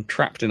 or I'm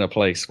trapped in a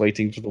place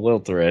waiting for the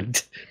world to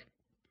end.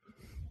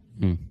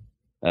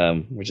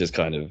 Which is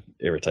kind of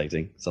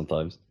irritating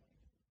sometimes.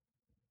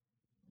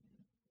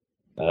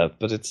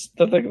 But it's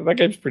that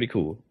game's pretty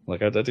cool.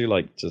 Like I do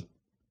like just.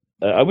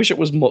 I wish it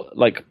was more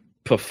like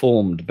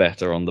performed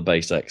better on the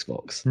base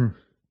Xbox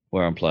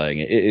where I'm playing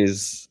it. It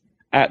is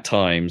at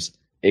times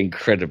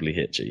incredibly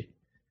hitchy.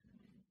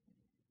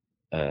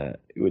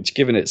 Which,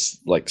 given its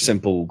like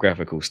simple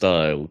graphical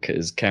style,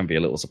 can be a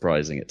little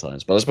surprising at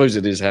times. But I suppose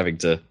it is having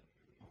to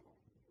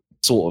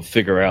sort of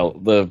figure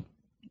out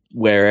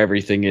where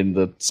everything in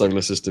the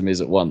solar system is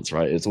at once,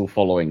 right? It's all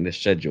following this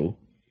schedule.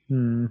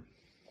 And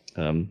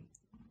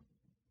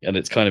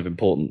it's kind of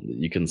important that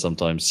you can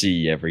sometimes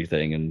see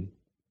everything and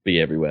be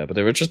everywhere. But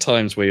there are just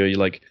times where you're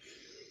like,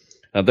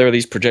 there are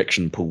these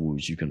projection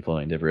pools you can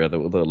find everywhere that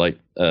like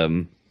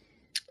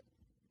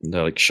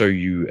show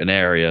you an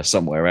area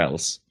somewhere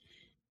else.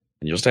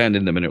 And you'll stand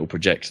in them, and it will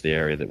project the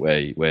area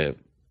where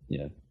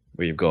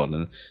you've gone,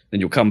 and then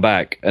you'll come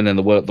back, and then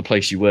the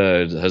place you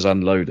were has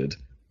unloaded,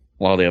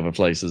 while the other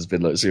place has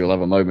been. So you'll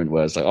have a moment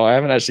where it's like, I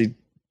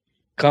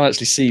can't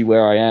actually see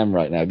where I am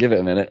right now. Give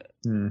it a minute,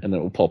 and then it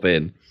will pop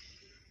in.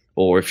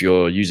 Or if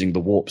you're using the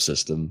warp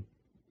system,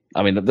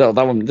 I mean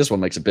this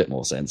one makes a bit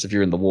more sense. If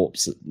you're in the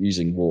warps,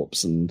 using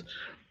warps, and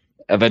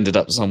have ended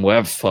up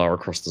somewhere far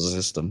across the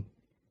system,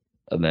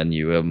 and then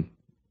you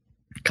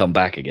come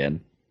back again.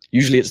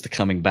 Usually it's the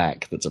coming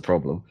back that's a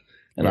problem.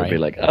 And I'll be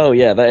like, oh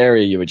yeah, that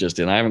area you were just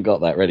in, I haven't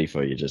got that ready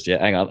for you just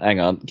yet. Hang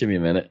on, give me a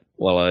minute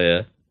while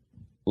I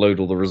load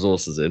all the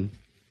resources in.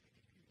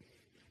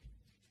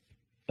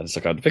 And it's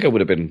like, I think I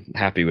would have been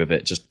happy with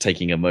it just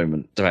taking a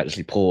moment to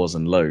actually pause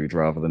and load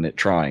rather than it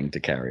trying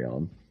to carry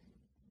on.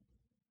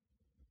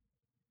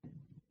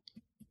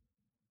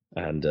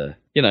 And,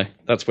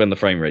 that's when the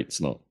frame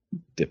rate's not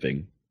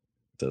dipping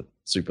to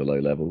super low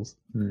levels.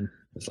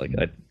 It's like,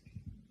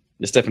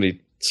 this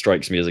definitely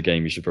strikes me as a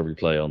game you should probably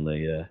play on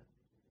the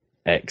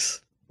X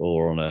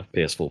or on a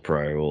PS4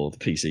 Pro or the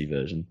PC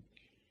version.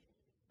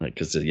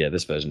 Because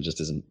this version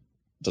just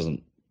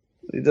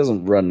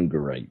doesn't run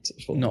great.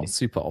 Not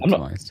super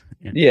optimized.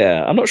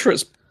 I'm not sure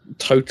it's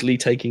totally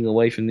taking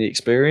away from the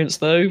experience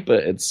though,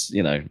 but it's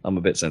I'm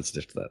a bit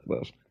sensitive to that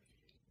world,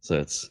 so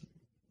it's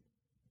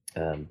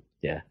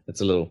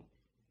it's a little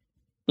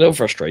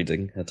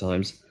frustrating at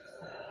times.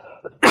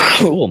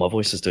 Oh, my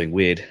voice is doing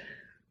weird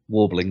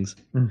warblings.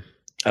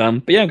 But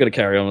I'm going to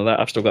carry on with that.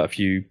 I've still got a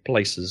few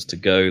places to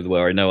go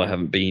where I know I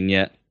haven't been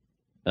yet.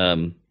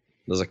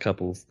 There's a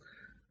couple.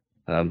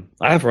 I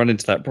have run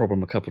into that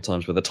problem a couple of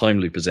times where the time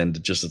loop has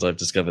ended just as I've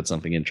discovered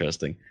something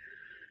interesting.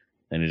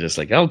 And you're just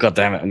like, oh, God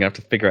damn it, I'm going to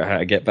have to figure out how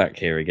to get back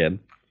here again.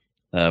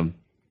 And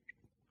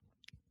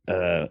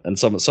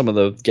some of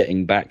the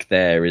getting back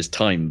there is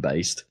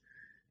time-based.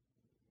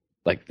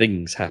 Like,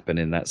 things happen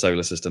in that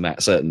solar system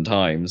at certain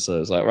times. So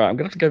it's like, right, I'm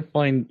going to have to go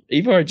find...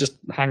 Either I just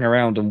hang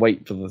around and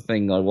wait for the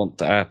thing I want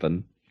to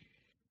happen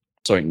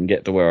so I can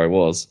get to where I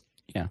was.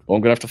 Yeah. Or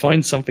I'm going to have to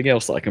find something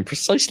else that I can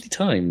precisely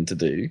time to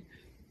do.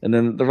 And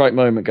then at the right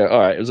moment go,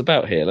 all right, it was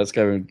about here. Let's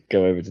go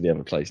over to the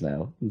other place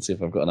now and see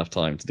if I've got enough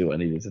time to do what I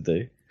needed to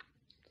do.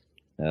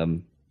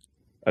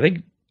 I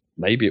think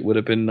maybe it would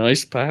have been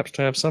nice perhaps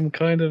to have some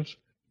kind of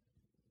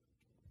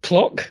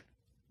clock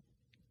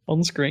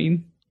on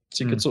screen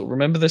so you can sort of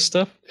remember this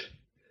stuff.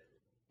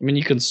 I mean,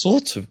 you can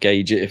sort of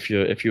gauge it if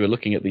you were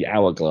looking at the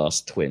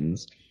hourglass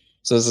twins.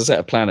 So there's a set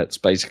of planets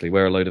basically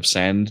where a load of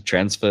sand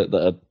transferred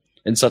that are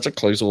in such a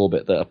close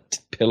orbit that a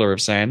pillar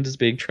of sand is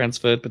being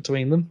transferred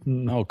between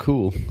them. Oh,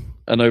 cool.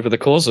 And over the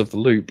course of the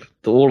loop,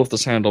 all of the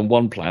sand on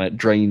one planet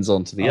drains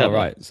onto the other.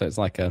 Right. So it's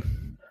like a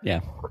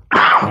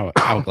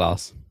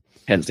hourglass.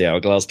 Hence the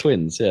hourglass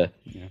twins. Yeah.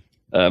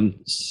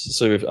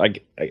 So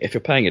if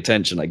you're paying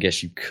attention, I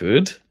guess you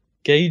could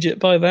gauge it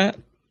by that.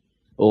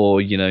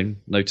 Or,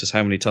 notice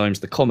how many times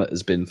the comet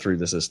has been through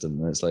the system.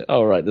 And it's like,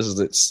 oh, right, this is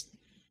its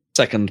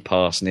second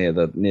pass near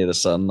the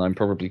sun. I'm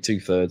probably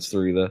 2/3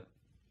 through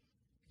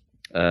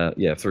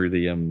through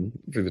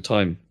the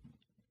time.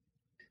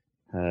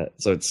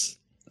 So it's,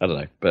 I don't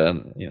know, but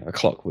a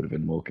clock would have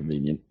been more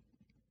convenient.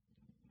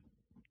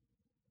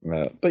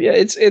 But yeah,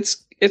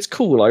 it's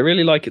cool. I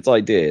really like its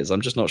ideas.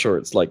 I'm just not sure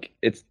it's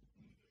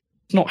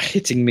not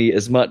hitting me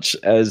as much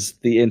as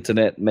the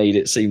internet made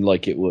it seem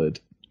like it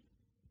would.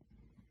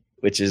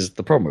 Which is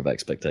the problem with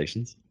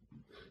expectations.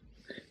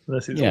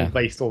 Unless it's all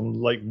based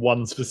on like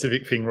one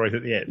specific thing right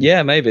at the end.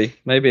 Yeah, maybe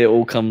it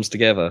all comes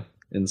together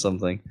in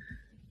something.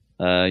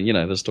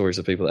 There's stories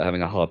of people that are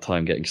having a hard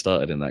time getting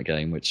started in that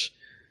game, which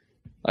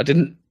I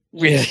didn't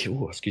really,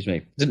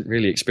 didn't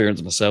really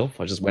experience myself.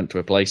 I just went to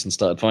a place and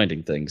started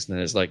finding things, and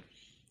then it's like,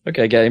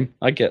 okay, game,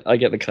 I get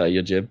the cut of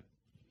your jib.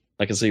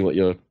 I can see what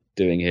you're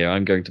doing here.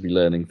 I'm going to be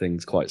learning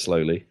things quite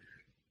slowly,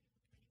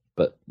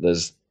 but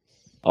there's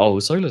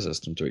solar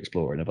system to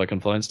explore, and if I can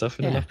find stuff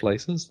in enough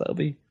places, that'll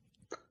be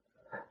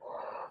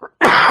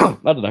I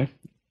don't know.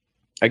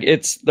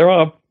 There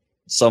are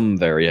some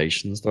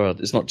variations.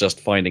 It's not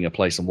just finding a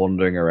place and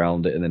wandering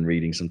around it and then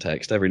reading some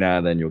text. Every now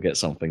and then you'll get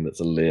something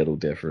that's a little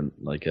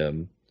different, like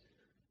a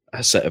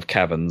set of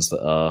caverns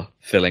that are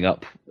filling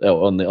up.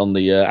 On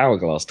the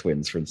hourglass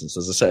twins, for instance,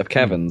 there's a set of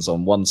caverns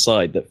on one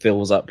side that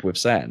fills up with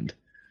sand.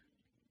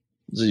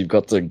 So you've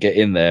got to get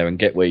in there and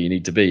get where you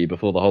need to be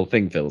before the whole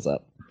thing fills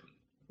up,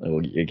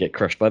 or you get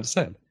crushed by the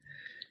sand.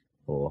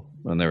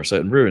 And there are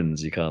certain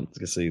ruins you can't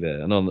see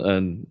there,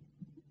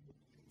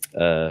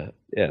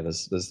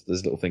 there's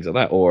little things like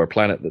that, or a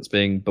planet that's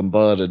being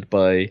bombarded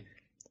by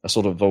a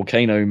sort of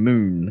volcano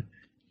moon,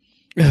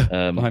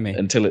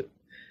 until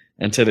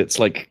it's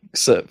like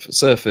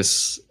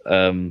surface,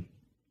 the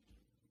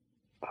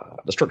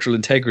structural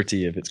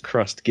integrity of its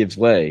crust gives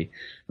way,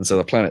 and so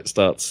the planet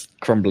starts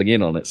crumbling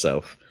in on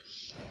itself.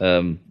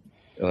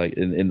 Like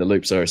in the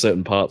loop, so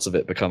certain parts of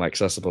it become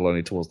accessible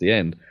only towards the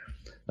end,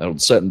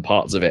 and certain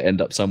parts of it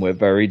end up somewhere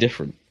very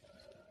different.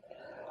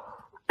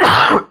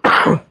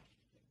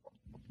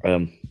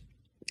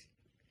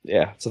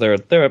 So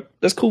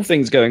there's cool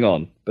things going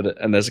on,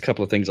 and there's a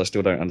couple of things I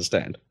still don't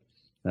understand.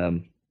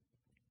 But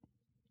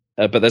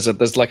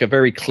there's like a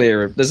very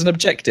clear, there's an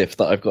objective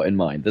that I've got in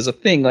mind. There's a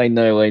thing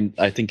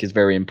I think is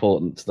very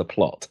important to the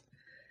plot,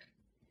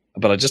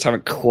 but I just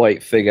haven't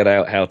quite figured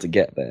out how to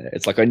get there.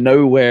 It's like I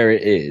know where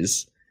it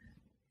is,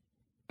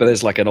 but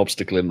there's like an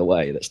obstacle in the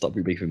way that stops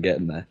me from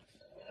getting there.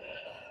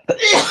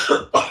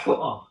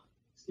 Oh,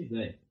 excuse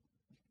me.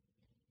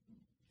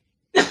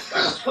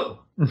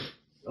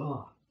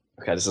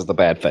 Okay, this is the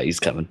bad phase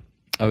coming.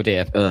 Oh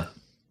dear.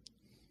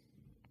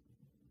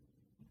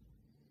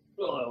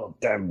 Oh,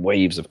 damn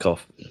waves of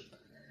cough.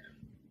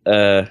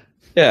 Yeah.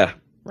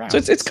 So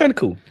it's kind of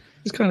cool.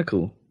 It's kind of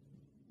cool.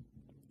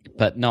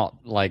 But not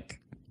like,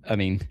 I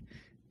mean,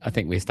 I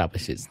think we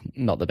established it's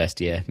not the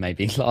best year,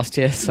 maybe last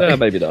year. So no,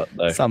 maybe not.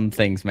 No. Some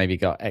things maybe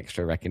got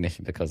extra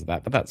recognition because of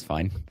that, but that's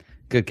fine.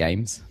 Good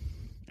games.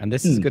 And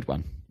this is a good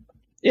one.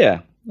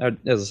 Yeah.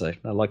 As I say,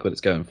 I like what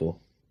it's going for.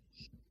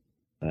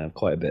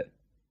 Quite a bit.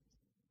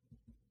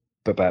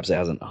 But perhaps it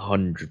hasn't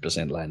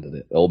 100% landed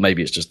it. Or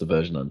maybe it's just the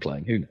version I'm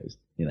playing. Who knows?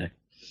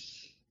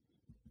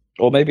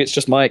 Or maybe it's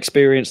just my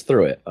experience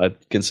through it.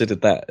 I've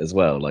considered that as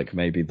well. Like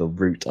maybe the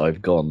route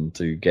I've gone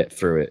to get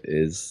through it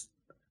is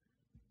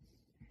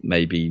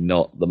maybe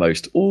not the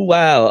most, oh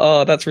wow,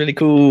 oh that's really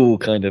cool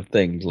kind of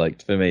thing.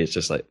 Like for me, it's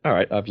just like, all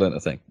right, I've learned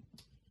a thing.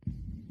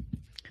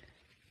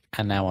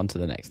 And now on to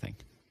the next thing.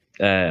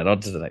 And on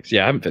to the next.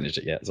 Yeah, I haven't finished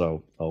it yet,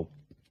 so I'll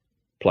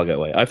plug it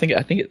away. I think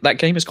that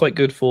game is quite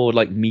good for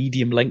like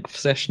medium length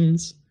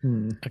sessions.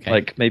 Okay.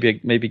 Like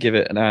maybe give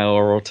it an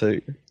hour or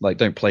two. Like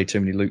don't play too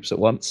many loops at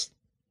once,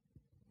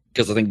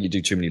 because I think you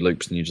do too many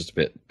loops and you're just a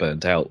bit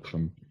burnt out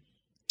from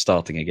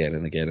starting again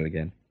and again and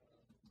again.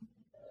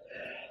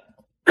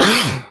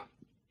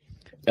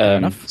 Fair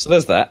enough. So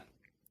there's that.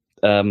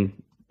 I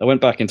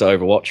went back into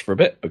Overwatch for a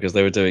bit because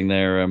they were doing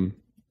their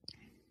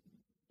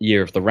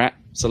Year of the Rat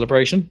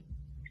celebration,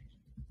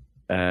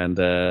 and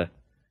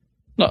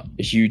not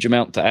a huge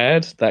amount to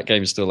add. That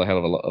game is still a hell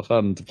of a lot of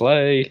fun to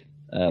play.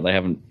 They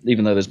haven't,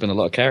 even though there's been a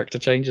lot of character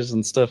changes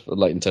and stuff,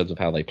 like in terms of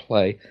how they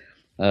play.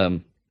 I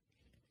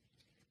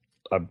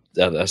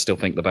still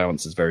think the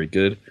balance is very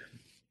good.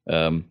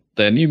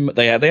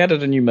 They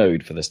added a new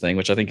mode for this thing,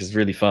 which I think is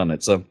really fun.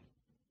 It's a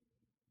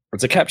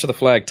capture the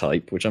flag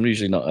type, which I'm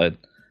usually not a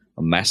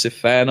massive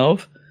fan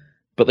of,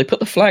 but they put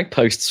the flag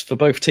posts for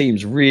both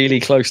teams really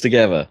close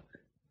together.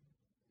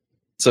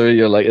 So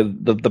you're like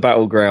the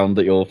battleground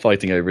that you're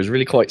fighting over is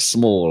really quite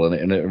small,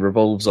 and it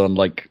revolves on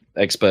like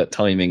expert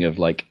timing of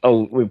like,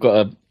 oh, we've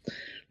got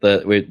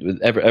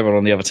everyone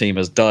on the other team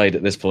has died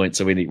at this point,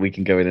 so we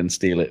can go in and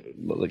steal it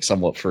like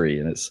somewhat free,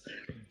 and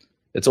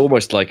it's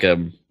almost like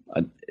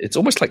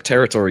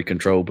territory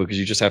control, because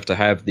you just have to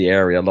have the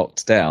area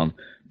locked down,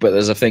 but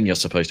there's a thing you're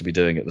supposed to be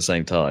doing at the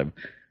same time,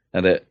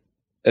 and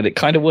it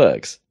kind of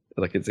works.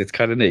 Like it's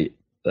kind of neat.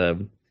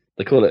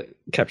 They call it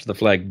Capture the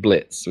Flag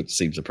Blitz, which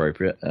seems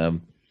appropriate.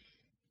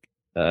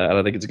 And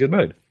I think it's a good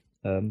mode.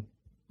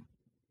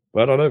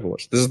 Well done,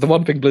 Overwatch. This is the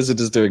one thing Blizzard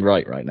is doing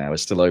right now,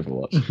 is still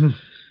Overwatch.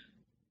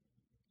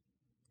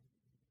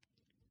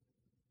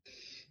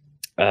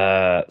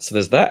 So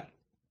there's that.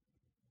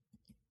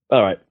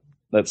 All right.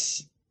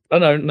 Let's... Oh,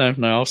 no,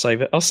 I'll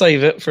save it. I'll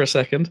save it for a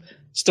second.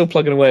 Still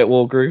plugging away at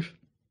Wargroove.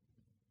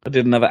 I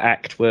did another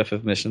act worth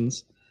of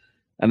missions.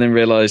 And then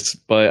realized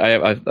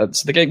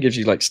so the game gives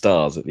you like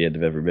stars at the end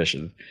of every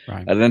mission.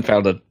 Right. And then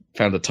found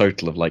a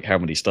total of like how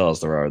many stars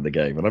there are in the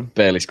game, and I'm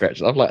barely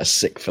scratched. I'm like a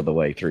sixth of the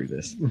way through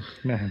this.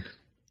 Man.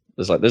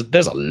 There's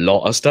a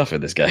lot of stuff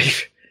in this game.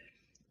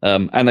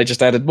 And they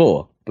just added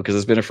more because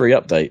there's been a free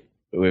update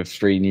with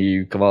 3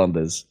 new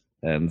commanders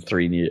and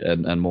 3 new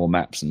and more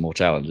maps and more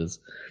challenges.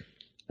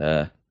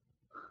 So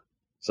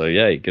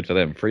yay, good for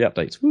them. Free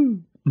updates.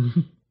 Woo.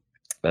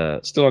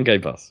 Still on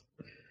Game Pass.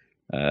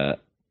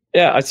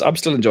 Yeah, I'm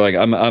still enjoying it.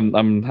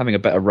 I'm having a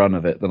better run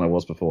of it than I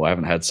was before. I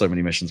haven't had so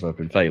many missions where I've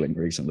been failing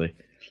recently,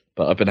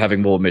 but I've been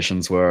having more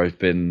missions where I've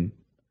been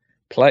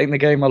playing the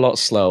game a lot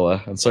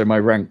slower, and so my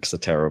ranks are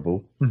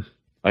terrible.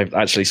 I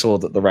actually saw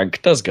that the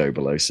rank does go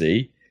below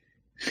C.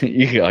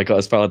 I got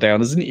as far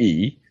down as an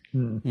E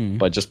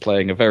by just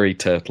playing a very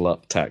turtle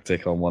up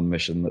tactic on one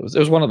mission. It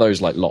was one of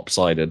those like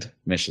lopsided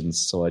missions,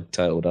 so I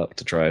turtled up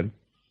to try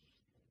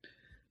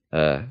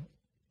and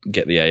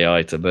get the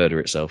AI to murder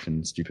itself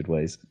in stupid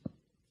ways.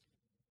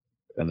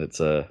 And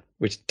it's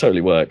which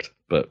totally worked,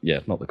 but yeah,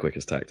 not the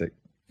quickest tactic.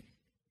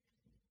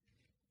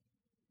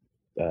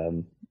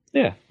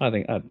 Yeah, I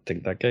think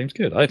that game's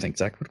good. I think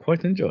Zach would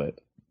quite enjoy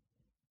it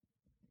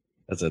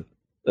as a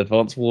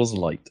Advance Wars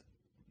Light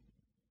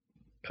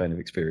kind of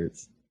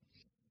experience.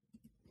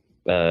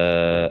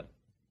 So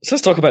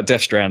let's talk about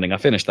Death Stranding. I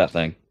finished that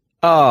thing.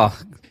 Oh,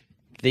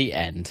 the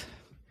end.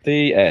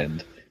 The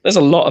end. There's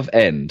a lot of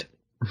end.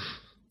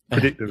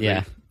 Predictably.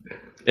 Yeah.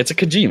 It's a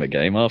Kojima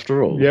game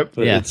after all. Yep.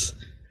 But Yeah.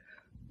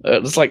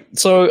 It's like,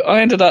 so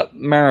I ended up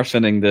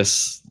marathoning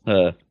this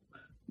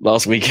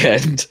last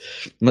weekend,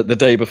 the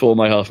day before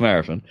my half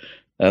marathon,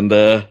 and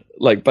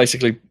like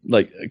basically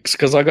like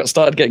because I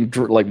started getting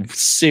like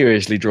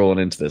seriously drawn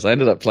into this. I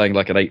ended up playing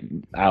like an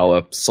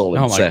 8-hour solid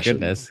Oh my session.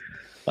 goodness.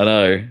 I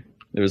know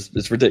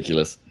it's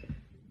ridiculous.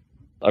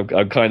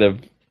 I'm kind of,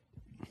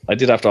 I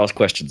did have to ask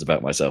questions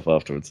about myself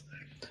afterwards,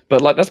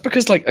 but like that's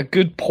because like a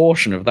good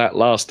portion of that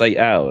last 8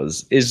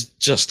 hours is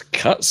just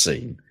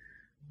cutscene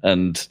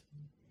and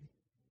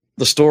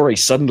the story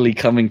suddenly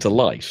coming to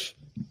life.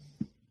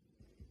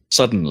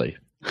 Suddenly,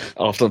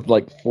 after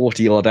like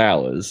 40 odd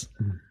hours,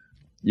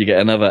 you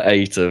get another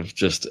 8 of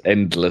just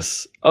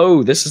endless.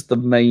 Oh, this is the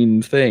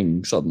main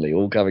thing. Suddenly,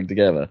 all coming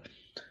together.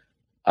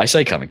 I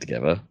say coming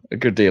together. A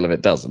good deal of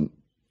it doesn't,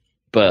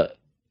 but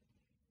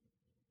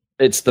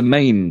it's the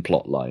main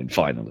plot line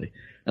finally.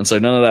 And so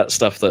none of that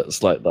stuff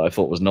that's like that I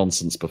thought was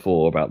nonsense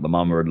before about the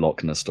Mama and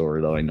Loch Ness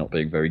storyline not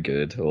being very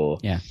good, or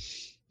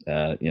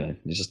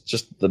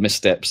just the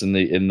missteps in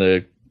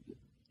the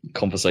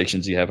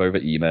conversations you have over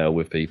email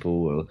with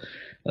people,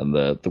 and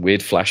the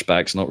weird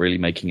flashbacks not really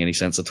making any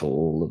sense at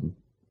all,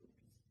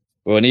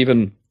 and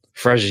even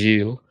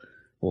fragile,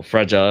 or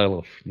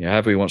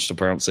however he wants to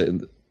pronounce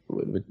it.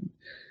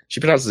 She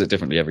pronounces it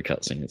differently every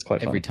cutscene. It's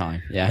quite fun. Every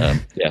time. Yeah.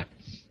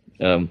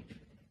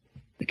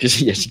 Because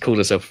she called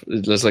herself,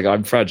 it's like,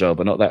 I'm fragile,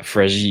 but not that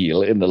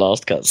fragile in the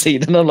last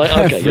cutscene. And I'm like,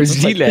 okay,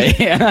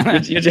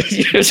 you're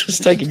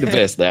just taking the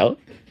piss now.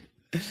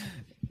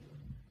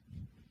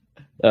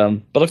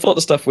 But I thought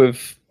the stuff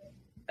with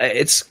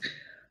it's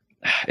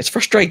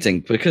frustrating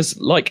because,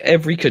 like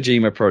every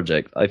Kojima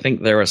project, I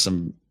think there are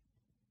some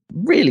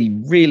really,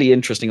 really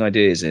interesting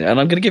ideas in it, and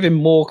I'm going to give him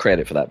more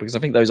credit for that because I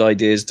think those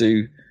ideas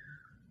do.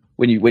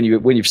 When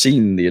you've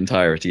seen the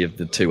entirety of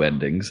the 2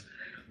 endings,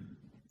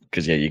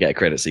 because you get a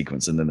credit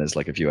sequence and then there's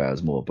like a few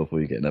hours more before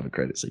you get another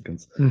credit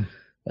sequence.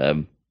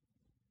 I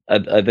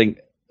think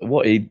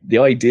the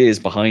ideas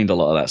behind a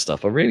lot of that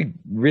stuff are really,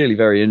 really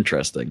very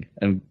interesting,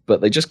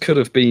 but they just could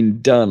have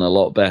been done a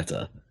lot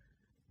better.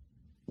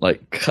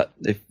 Like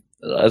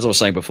as I was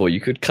saying before, you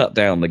could cut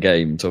down the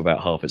game to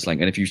about half its length,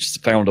 and if you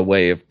found a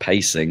way of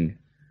pacing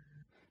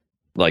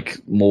like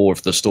more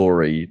of the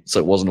story so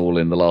it wasn't all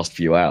in the last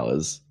few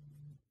hours,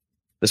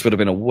 this would have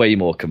been a way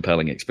more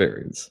compelling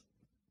experience.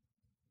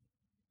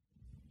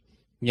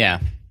 Yeah.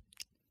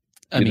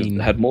 You'd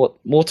have had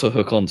more to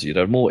hook onto. You'd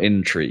have more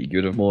intrigue.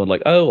 You'd have more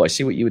like, oh, I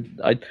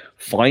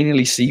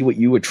finally see what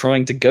you were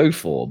trying to go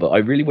for, but I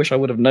really wish I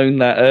would have known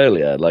that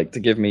earlier, like to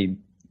give me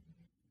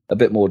a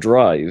bit more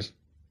drive.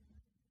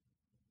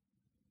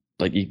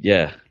 Like,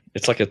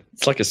 it's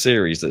like a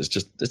series that's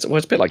just it's a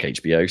bit like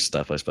HBO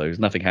stuff, I suppose.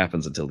 Nothing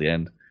happens until the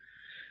end,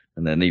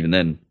 and then even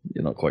then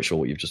you're not quite sure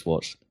what you've just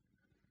watched.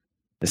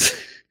 It's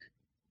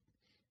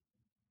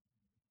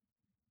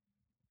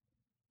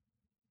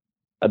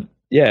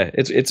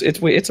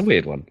it's a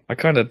weird one.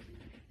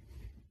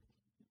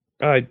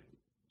 I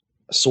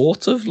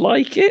sort of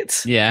like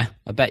it. Yeah,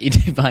 I bet you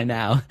do by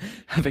now,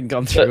 having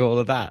gone through all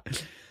of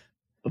that.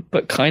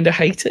 But kind of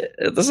hate it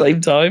at the same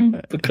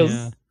time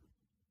because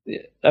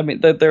I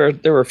mean there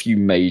are a few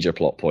major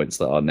plot points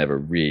that are never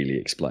really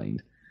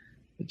explained.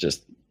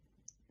 Just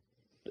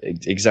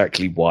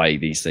exactly why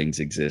these things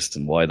exist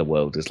and why the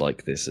world is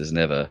like this is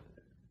never.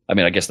 I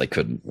mean, I guess they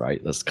couldn't,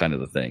 right? That's kind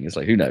of the thing. It's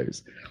like who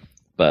knows,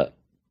 but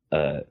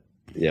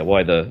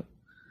why the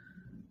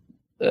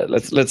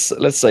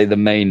let's say the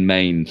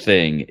main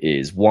thing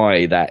is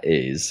why that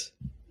is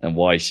and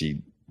why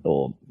she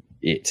or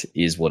it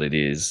is what it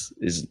is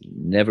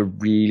never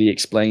really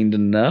explained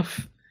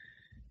enough.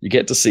 You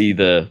get to see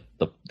the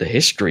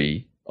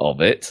history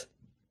of it,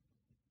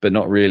 but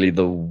not really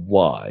the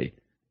why.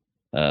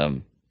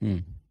 And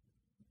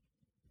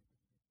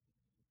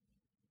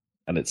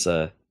it's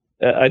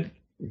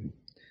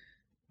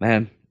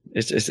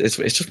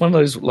it's just one of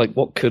those like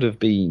what could have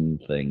been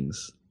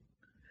things.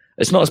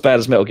 It's not as bad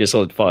as Metal Gear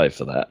Solid 5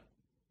 for that,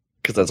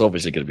 because that's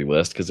obviously going to be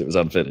worse because it was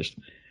unfinished.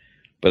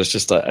 But it's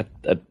just like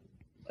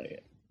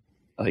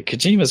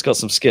Kojima's got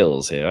some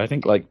skills here. I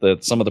think like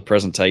some of the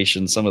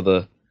presentation, some of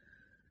the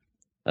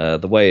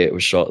way it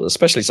was shot,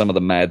 especially some of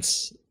the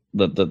Mads,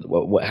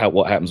 what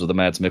happens with the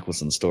Mads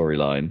Mikkelsen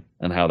storyline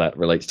and how that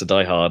relates to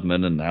Die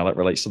Hardman and how that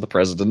relates to the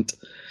president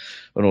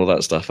and all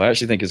that stuff. I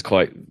actually think is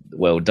quite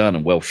well done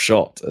and well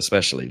shot,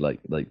 especially like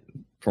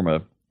from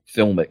a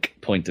filmic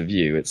point of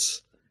view.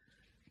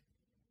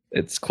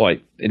 It's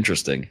quite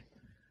interesting.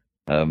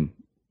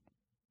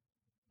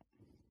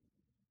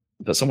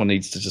 But someone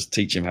needs to just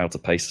teach him how to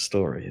pace a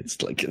story.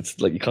 It's like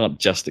you can't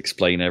just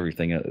explain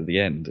everything at the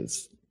end.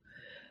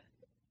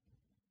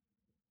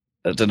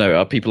 I don't know.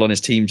 Are people on his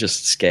team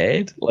just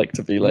scared? Like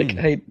to be like,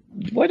 hey,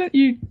 why don't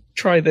you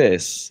try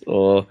this?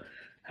 Or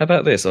how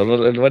about this? Or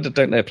why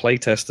don't their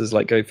playtesters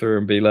like go through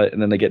and be like,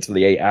 and then they get to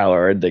the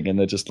 8-hour ending and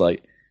they're just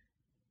like,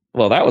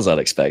 well, that was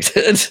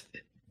unexpected.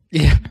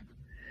 Yeah.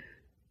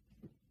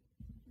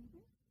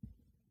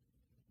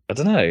 I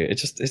don't know.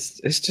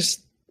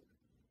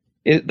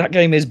 That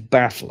game is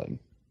baffling.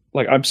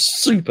 Like I'm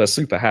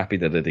super happy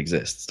that it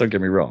exists. Don't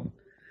get me wrong.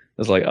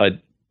 It's like I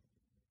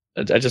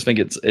just think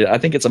I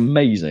think it's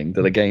amazing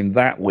that a game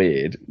that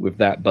weird with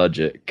that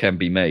budget can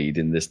be made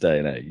in this day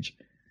and age.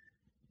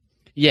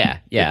 Yeah.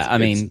 I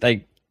mean,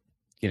 they,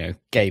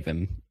 gave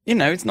him.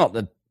 It's not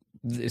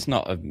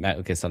a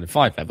Metal Gear Solid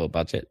 5 level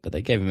budget, but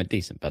they gave him a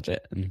decent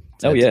budget. And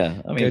said, I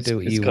mean, go do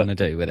what you want to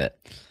do with it.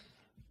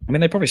 I mean,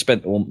 they probably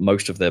spent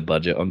most of their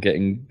budget on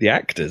getting the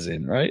actors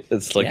in, right?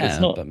 It's like it's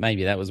not. But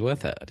maybe that was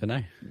worth it. I don't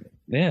know.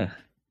 Yeah.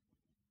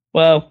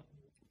 Well.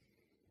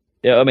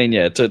 Yeah, I mean,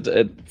 yeah.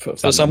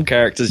 For some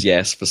characters,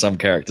 yes. For some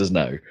characters,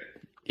 no.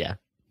 Yeah.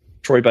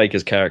 Troy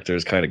Baker's character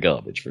is kind of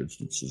garbage, for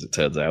instance, as it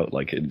turns out.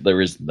 Like there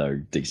is no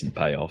decent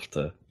payoff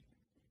to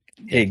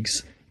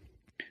Higgs,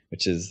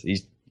 which is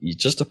he's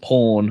just a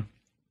pawn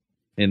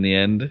in the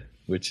end,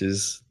 which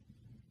is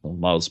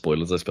mild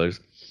spoilers, I suppose.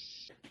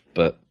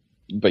 But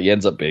he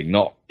ends up being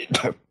not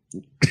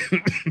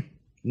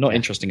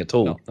interesting at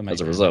all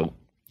as a result.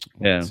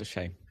 Well, it's a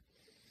shame.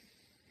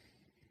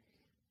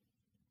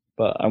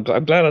 But I'm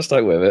glad I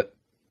stuck with it,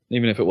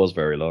 even if it was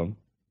very long.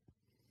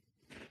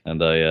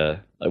 And I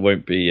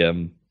won't be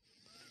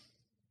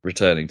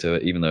returning to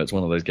it, even though it's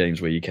one of those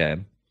games where you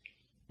can.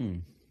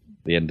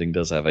 The ending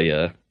does have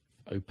a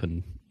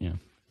open,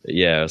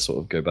 sort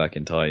of go back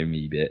in time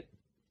a bit.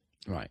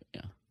 Right,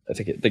 yeah. I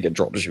think it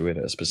drops you in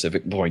at a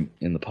specific point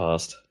in the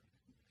past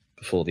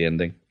before the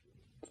ending.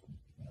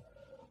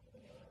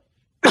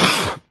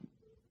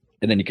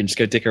 And then you can just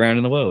go dick around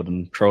in the world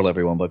and troll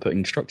everyone by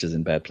putting structures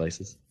in bad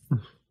places.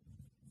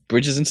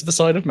 Bridges into the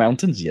side of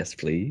mountains, yes,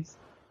 please.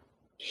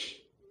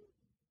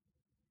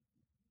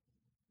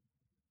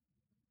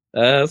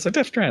 So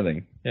Death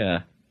Stranding,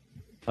 yeah.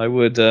 I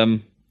would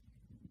I'd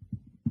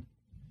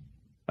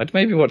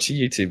maybe watch a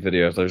YouTube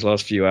video of those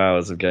last few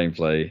hours of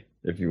gameplay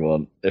if you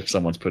want, if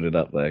someone's put it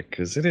up there,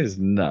 because it is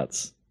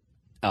nuts.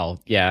 Oh,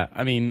 yeah.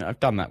 I mean, I've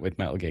done that with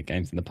Metal Gear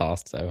games in the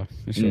past, so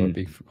I'm sure it'd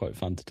be quite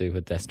fun to do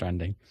with Death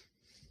Stranding.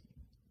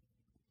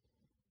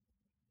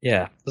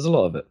 Yeah, there's a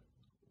lot of it.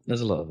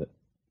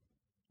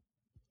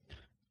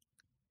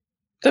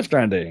 Death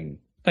Stranding.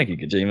 Thank you,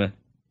 Kojima.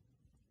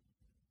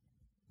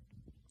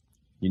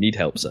 You need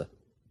help, sir.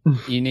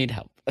 You need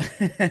help.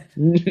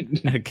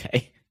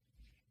 Okay.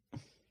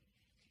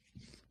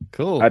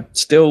 Cool. I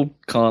still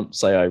can't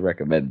say I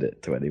recommend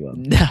it to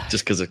anyone,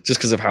 just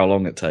because of how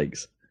long it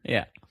takes.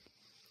 Yeah.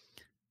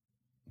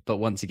 But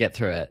once you get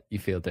through it, you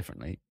feel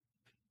differently.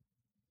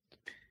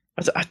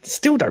 I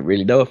still don't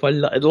really know if I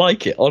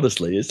like it.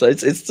 Honestly, it's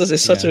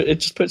such a, it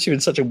just puts you in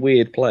such a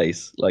weird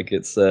place. Like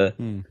it's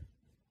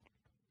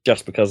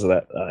just because of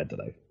that. I don't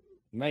know.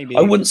 Maybe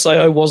I wouldn't say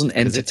I wasn't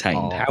 'cause it's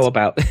entertained. art. How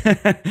about?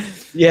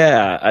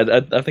 Yeah,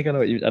 I think I know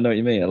what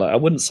you mean. Like, I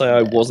wouldn't say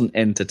I wasn't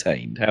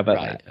entertained. How about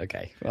Right. that?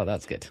 Okay. Well,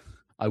 that's good.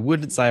 I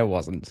wouldn't say I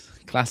wasn't.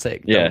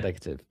 Classic. Yeah. Double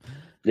negative.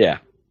 Yeah.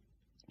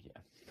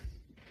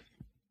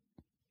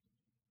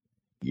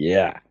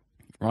 Yeah.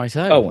 Right.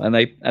 Oh, and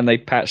they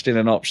patched in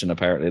an option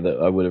apparently that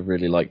I would have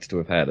really liked to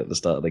have had at the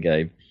start of the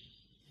game,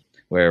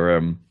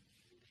 where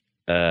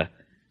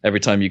every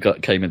time you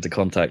came into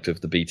contact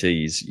with the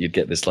BTs, you'd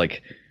get this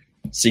like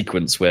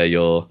sequence where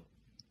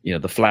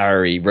the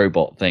flowery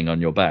robot thing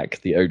on your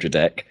back, the Odra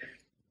deck,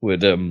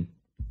 would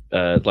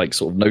like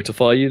sort of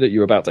notify you that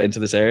you're about to enter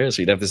this area.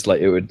 So you'd have this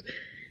like, it would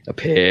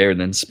appear and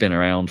then spin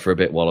around for a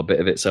bit while a bit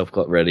of itself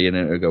got ready, and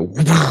then it would go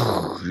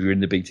you're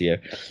in the BTO.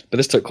 But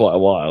this took quite a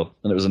while,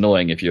 and it was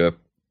annoying if you were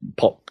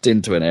popped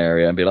into an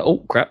area and be like, oh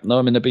crap, no,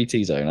 I'm in the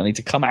BT zone. I need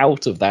to come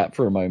out of that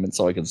for a moment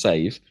so I can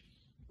save,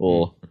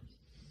 or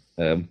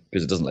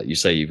because it doesn't let you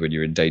save when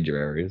you're in danger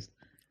areas.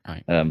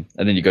 Right. And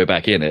then you go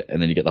back in it,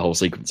 and then you get the whole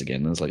sequence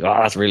again, and it's like,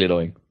 that's really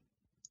annoying.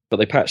 But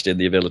they patched in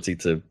the ability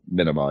to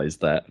minimize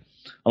that,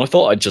 and I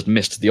thought I'd just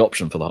missed the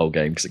option for the whole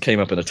game because it came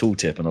up in a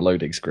tooltip and a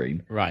loading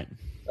screen. Right.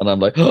 And I'm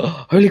like,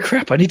 oh, holy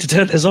crap, I need to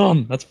turn this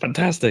on. That's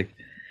fantastic.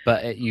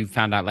 But you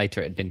found out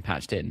later it had been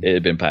patched in. It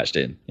had been patched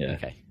in, yeah.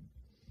 Okay.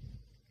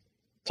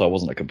 So I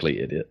wasn't a complete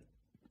idiot.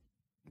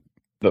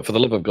 But for the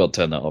love of God,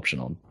 turn that option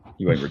on.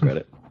 You won't regret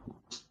it.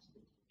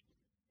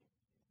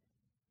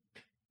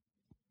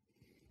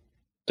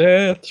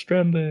 Death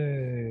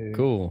Stranding.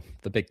 Cool.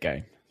 The big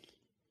game.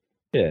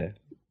 Yeah.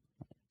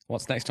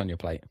 What's next on your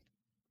plate?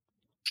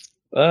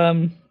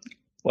 Well,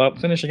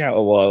 finishing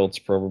Outer Wilds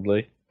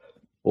probably,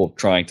 or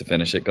trying to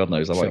finish it. God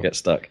knows, I Sure. might get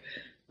stuck.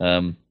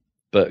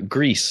 But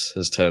Greece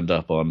has turned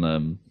up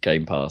on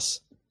Game Pass.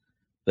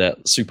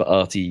 That super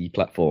arty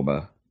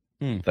platformer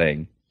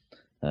thing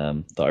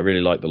that I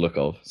really like the look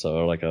of.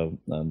 So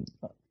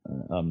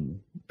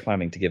I'm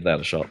planning to give that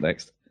a shot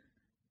next.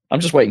 I'm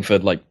just waiting for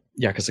like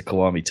Yakuza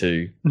Kiwami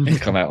 2 to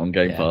come out on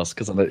Game Yeah, Pass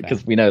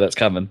because we know that's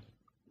coming.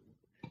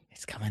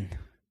 It's coming.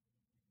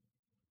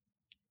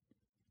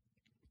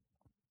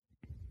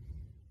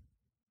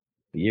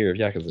 The year of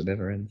Yakuza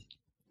never ends.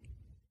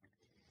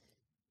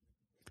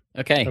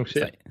 Okay. Oh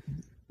shit!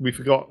 We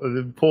forgot an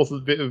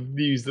important bit of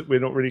news that we're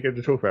not really going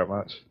to talk about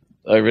much.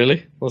 Oh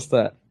really? What's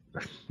that?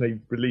 They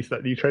released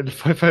that new trailer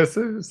for Final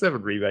Fantasy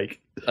 7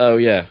 remake. Oh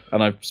yeah,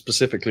 and I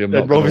specifically am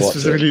not And going Rob to is watch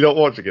specifically it. not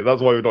watching it.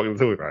 That's why we're not going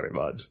to talk about it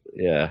much.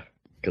 Yeah,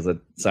 because it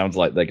sounds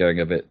like they're going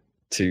a bit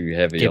too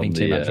heavy Giving on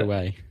too the. much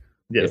away.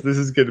 Yes, this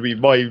is going to be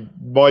my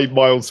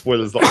mild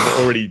spoilers that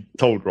I've already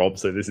told Rob,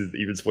 so this is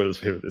even spoilers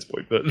for him at this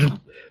point. But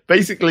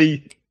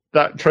basically,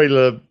 that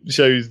trailer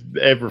shows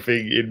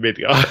everything in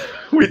Midgar,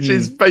 which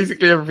is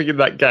basically everything in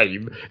that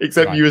game,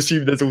 except Right. you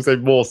assume there's also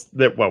more.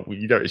 Well,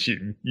 you don't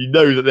assume. You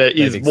know that there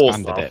is They've more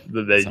expanded stuff it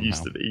than there somehow.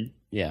 used to be.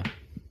 Yeah.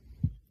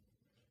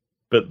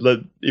 But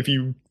if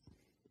you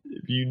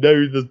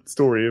know the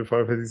story of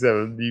Final Fantasy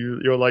 7,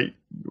 you're like,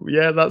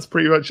 yeah, that's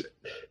pretty much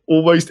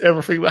almost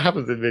everything that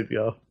happens in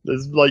Midgar.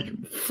 There's like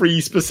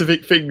 3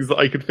 specific things that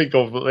I could think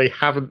of that they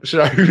haven't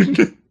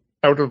shown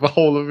out of the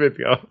whole of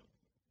Midgar.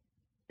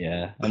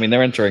 Yeah, I mean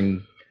they're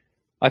entering.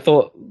 I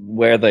thought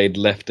where they'd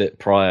left it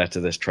prior to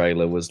this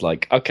trailer was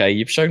like, okay,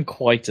 you've shown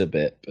quite a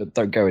bit, but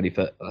don't go any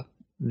further.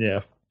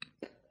 Yeah.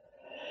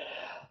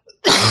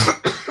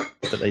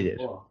 But they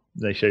did.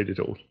 They showed it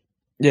all.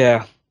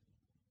 Yeah.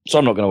 So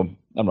I'm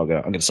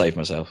gonna save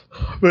myself.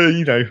 But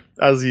you know,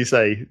 as you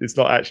say, it's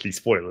not actually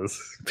spoilers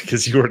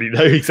because you already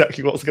know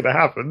exactly what's going to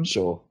happen.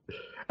 Sure.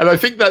 And I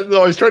think that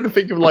I was trying to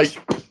think of like,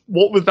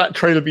 what would that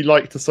trailer be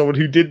like to someone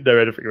who didn't know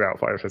anything about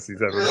Final Fantasy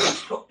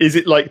VII? Is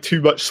it like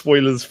too much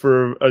spoilers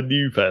for a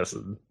new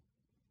person?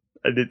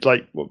 And it's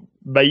like, well,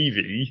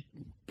 maybe.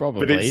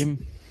 Probably.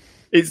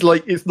 It's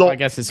like it's not. I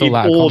guess it's all in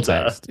out of order.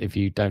 context if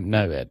you don't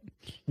know it.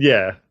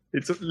 Yeah,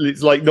 it's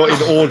like not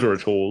in order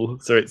at all.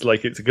 So it's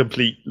like it's a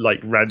complete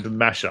like random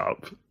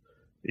mashup.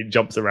 It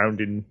jumps around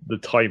in the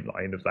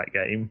timeline of that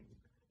game.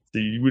 So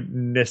you wouldn't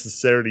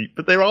necessarily,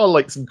 but there are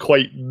like some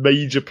quite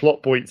major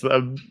plot points that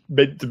are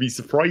meant to be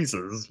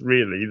surprises,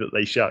 really, that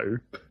they show.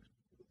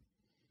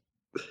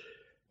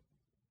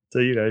 So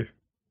you know,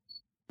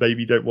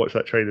 maybe don't watch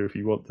that trailer if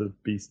you want to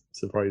be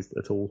surprised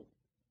at all.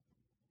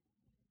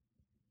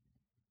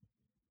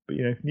 But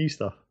you know, new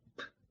stuff.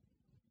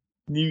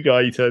 New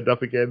guy turned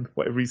up again,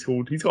 whatever he's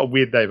called. He's got a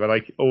weird name, and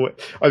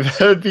I've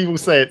heard people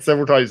say it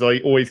several times. And I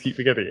always keep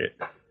forgetting it.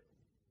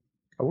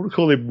 I want to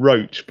call him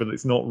Roach, but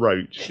it's not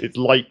Roach. It's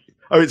like,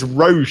 it's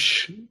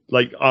Roche,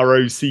 like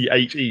Roche.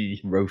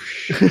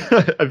 Roche.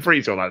 I'm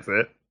pretty sure that's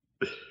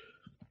it.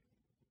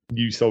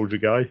 New soldier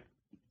guy.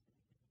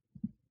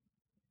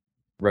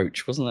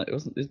 Roach, hasn't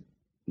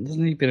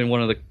he been in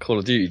one of the Call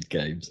of Duty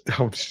games?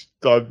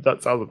 That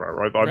sounds about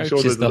right, but I'm Roach sure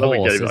is there's the another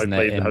horse, game that I isn't it,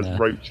 played that in, has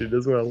Roach in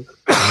as well.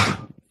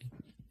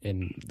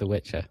 In The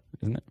Witcher,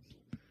 isn't it?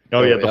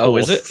 Oh yeah, the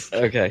horse. Is it?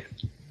 Okay.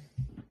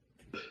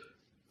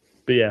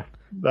 But yeah.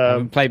 I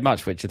haven't played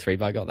much Witcher 3,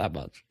 but I got that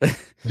much.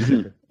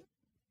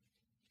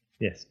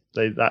 Yes,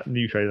 that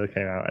new trailer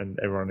came out and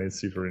everyone is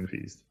super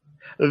infused.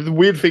 The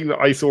weird thing that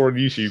I saw on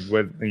YouTube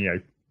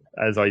when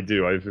as I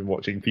do, I've been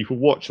watching people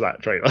watch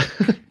that trailer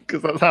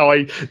because that's how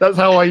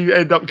I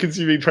end up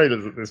consuming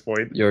trailers at this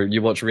point.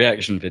 You watch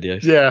reaction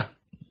videos. Yeah,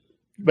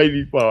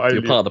 maybe. Well,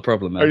 You're part of the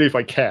problem, man. only if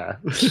I care.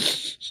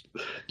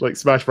 Like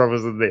Smash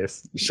Brothers and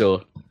this.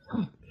 Sure.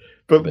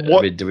 But I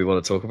what? mean, do we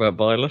want to talk about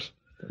Violet?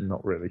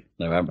 Not really.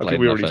 No, we haven't I played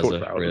think we much already as talked a,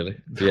 about it. really.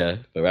 Yeah,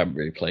 but we haven't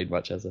really played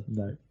much as a.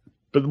 No.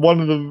 But one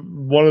of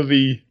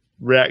the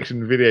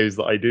reaction videos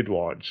that I did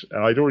watch,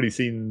 and I'd already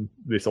seen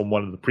this on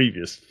one of the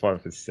previous Final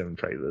Fantasy VII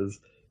trailers,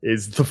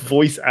 is the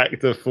voice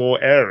actor for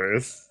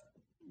Aerith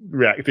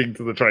reacting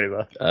to the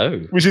trailer. Oh.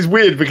 Which is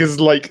weird because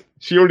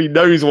she already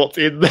knows what's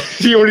in there.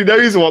 She already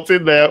knows what's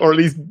in there, or at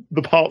least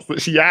the parts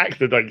that she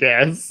acted, I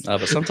guess.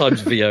 But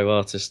sometimes VO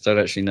artists don't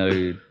actually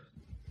know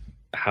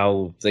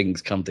how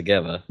things come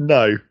together.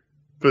 No.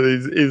 But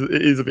it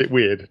is a bit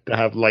weird to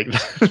have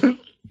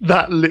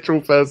that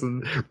literal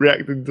person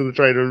reacting to the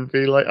trailer and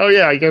being like, oh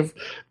yeah, I guess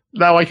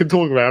now I can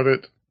talk about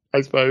it,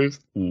 I suppose.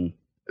 Mm.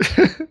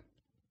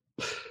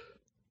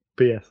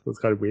 But yes, that's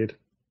kind of weird.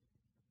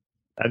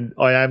 And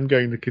I am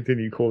going to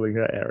continue calling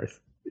her Aerith,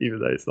 even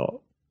though it's not.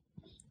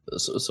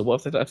 So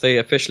what if they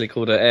officially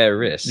called her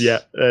Aeris? Yeah,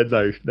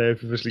 no,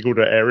 they've officially called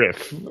her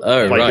Aerith.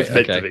 Oh, right, It's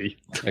meant okay. to be.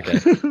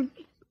 Okay.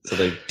 So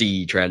they've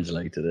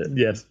de-translated it.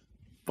 Yes.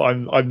 But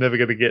I'm never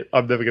gonna get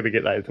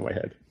that into my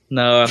head.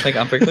 No, I think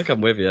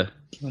I'm with you.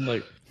 I'm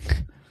like,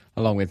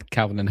 Along with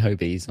Calvin and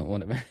Hobie's or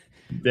whatever.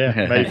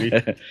 Yeah, maybe.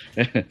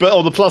 But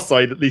on the plus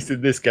side, at least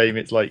in this game,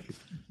 it's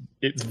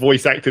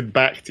voice acted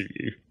back to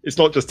you. It's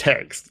not just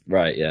text.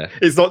 right, yeah.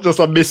 It's not just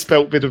a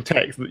misspelt bit of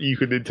text that you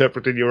can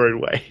interpret in your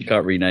own way. You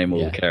can't rename all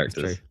Yeah, the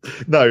characters.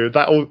 that's No,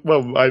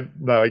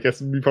 I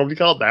guess we probably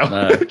can't now.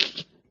 No.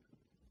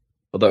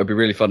 Although it would be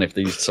really fun if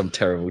they used some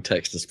terrible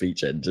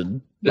text-to-speech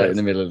engine like in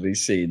the middle of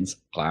these scenes.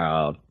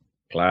 Cloud,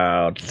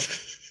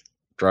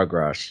 drug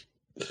rush.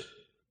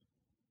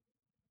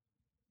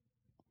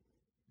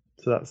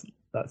 So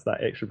that's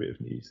that extra bit of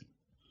news.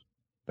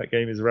 That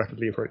game is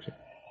rapidly approaching.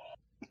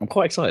 I'm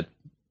quite excited.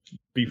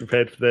 Be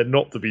prepared for there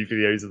not to be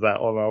videos of that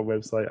on our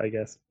website, I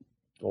guess,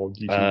 or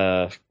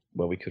YouTube.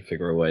 Well, we could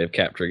figure a way of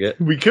capturing it.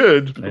 We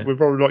could, but Yeah. we're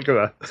probably not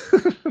gonna.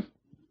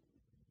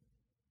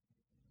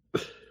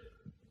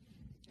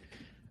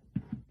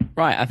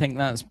 Right, I think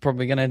that's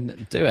probably going to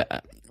do it,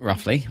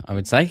 roughly, I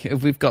would say.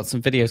 If we've got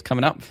some videos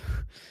coming up.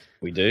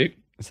 We do.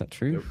 Is that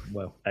true?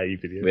 Well, a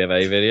video. We have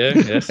a video,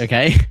 yes.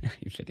 Okay.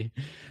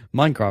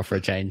 Minecraft for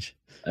a change.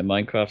 A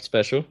Minecraft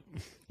special.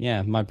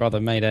 Yeah, my brother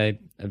made a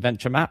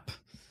adventure map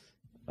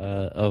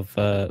of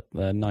the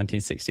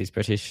 1960s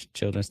British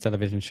children's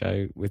television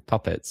show with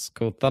puppets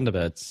called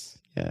Thunderbirds.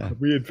 Yeah.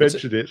 We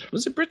adventured it.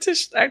 Was it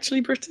British?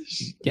 Actually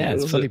British? Yeah,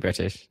 it's Was fully it?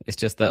 British. It's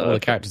just that all the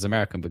Okay. characters are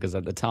American because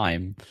at the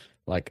time,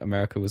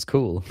 America was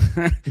cool.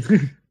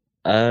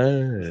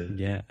 Oh.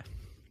 Yeah.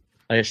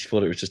 I actually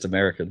thought it was just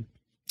American.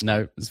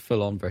 No, it's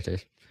full on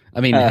British. I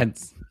mean, Ah.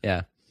 hence,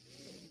 yeah.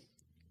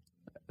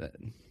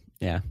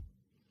 Yeah.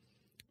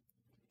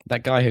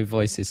 That guy who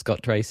voices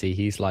Scott Tracy,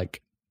 he's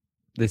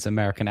this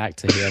American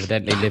actor who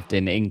evidently lived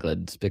in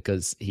England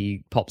because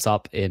he pops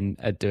up in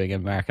doing an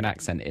American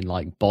accent in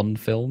Bond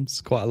films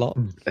quite a lot.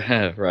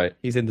 Right.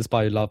 He's in The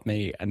Spy Who Loved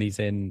Me and he's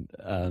in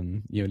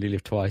You Only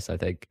Live Twice, I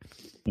think.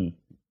 Hmm.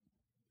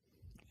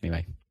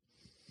 Anyway.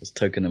 This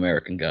token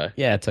American guy.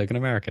 Yeah, token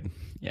American.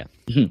 Yeah.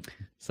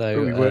 So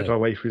But we worked our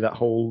way through that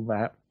whole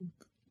map,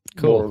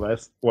 Cool. more or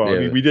less. Well, I Yeah.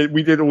 mean,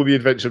 we did all the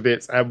adventure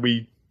bits, and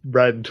we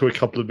ran to a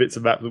couple of bits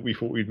of map that we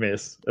thought we'd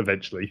miss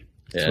eventually.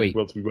 Yeah. Sweet.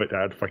 Once we worked out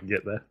how to fucking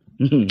get there.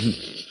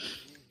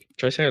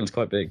 Tracy Island's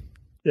quite big.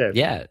 Yeah,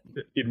 yeah,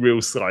 in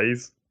real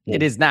size,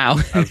 it is now.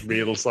 as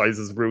real size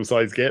as real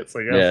size gets.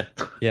 I guess.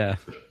 Yeah. Yeah.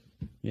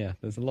 Yeah,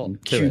 there's a lot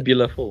to it.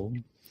 Tubular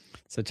form.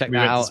 So check We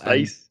that went to out.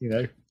 and space, you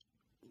know.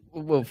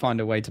 We'll find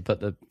a way to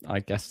put a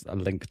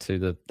link to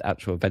the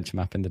actual adventure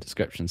map in the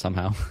description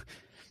somehow.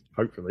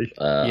 Hopefully,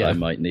 Yeah. I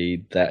might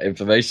need that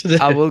information.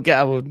 I will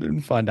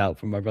find out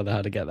from my brother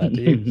how to get that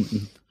to you.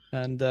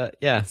 And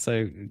yeah,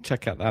 so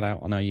check that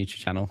out on our YouTube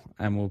channel,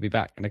 and we'll be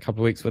back in a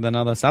couple of weeks with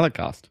another Salad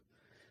Cast.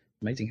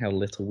 Amazing how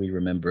little we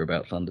remember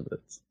about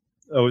Thunderbirds.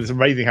 oh, it's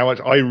amazing how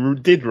much I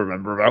did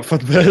remember about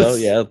Thunderbirds. Oh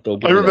yeah, I'll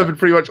give I you that. remembered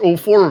pretty much all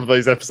 4 of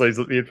those episodes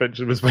that the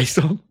adventure was based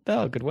on.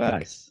 Oh, good work.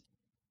 Nice.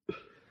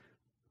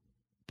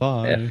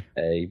 Bye.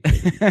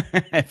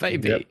 F-A.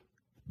 Baby.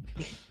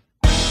 Yep.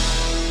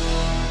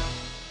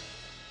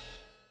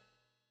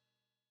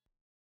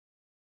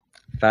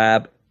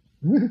 Fab.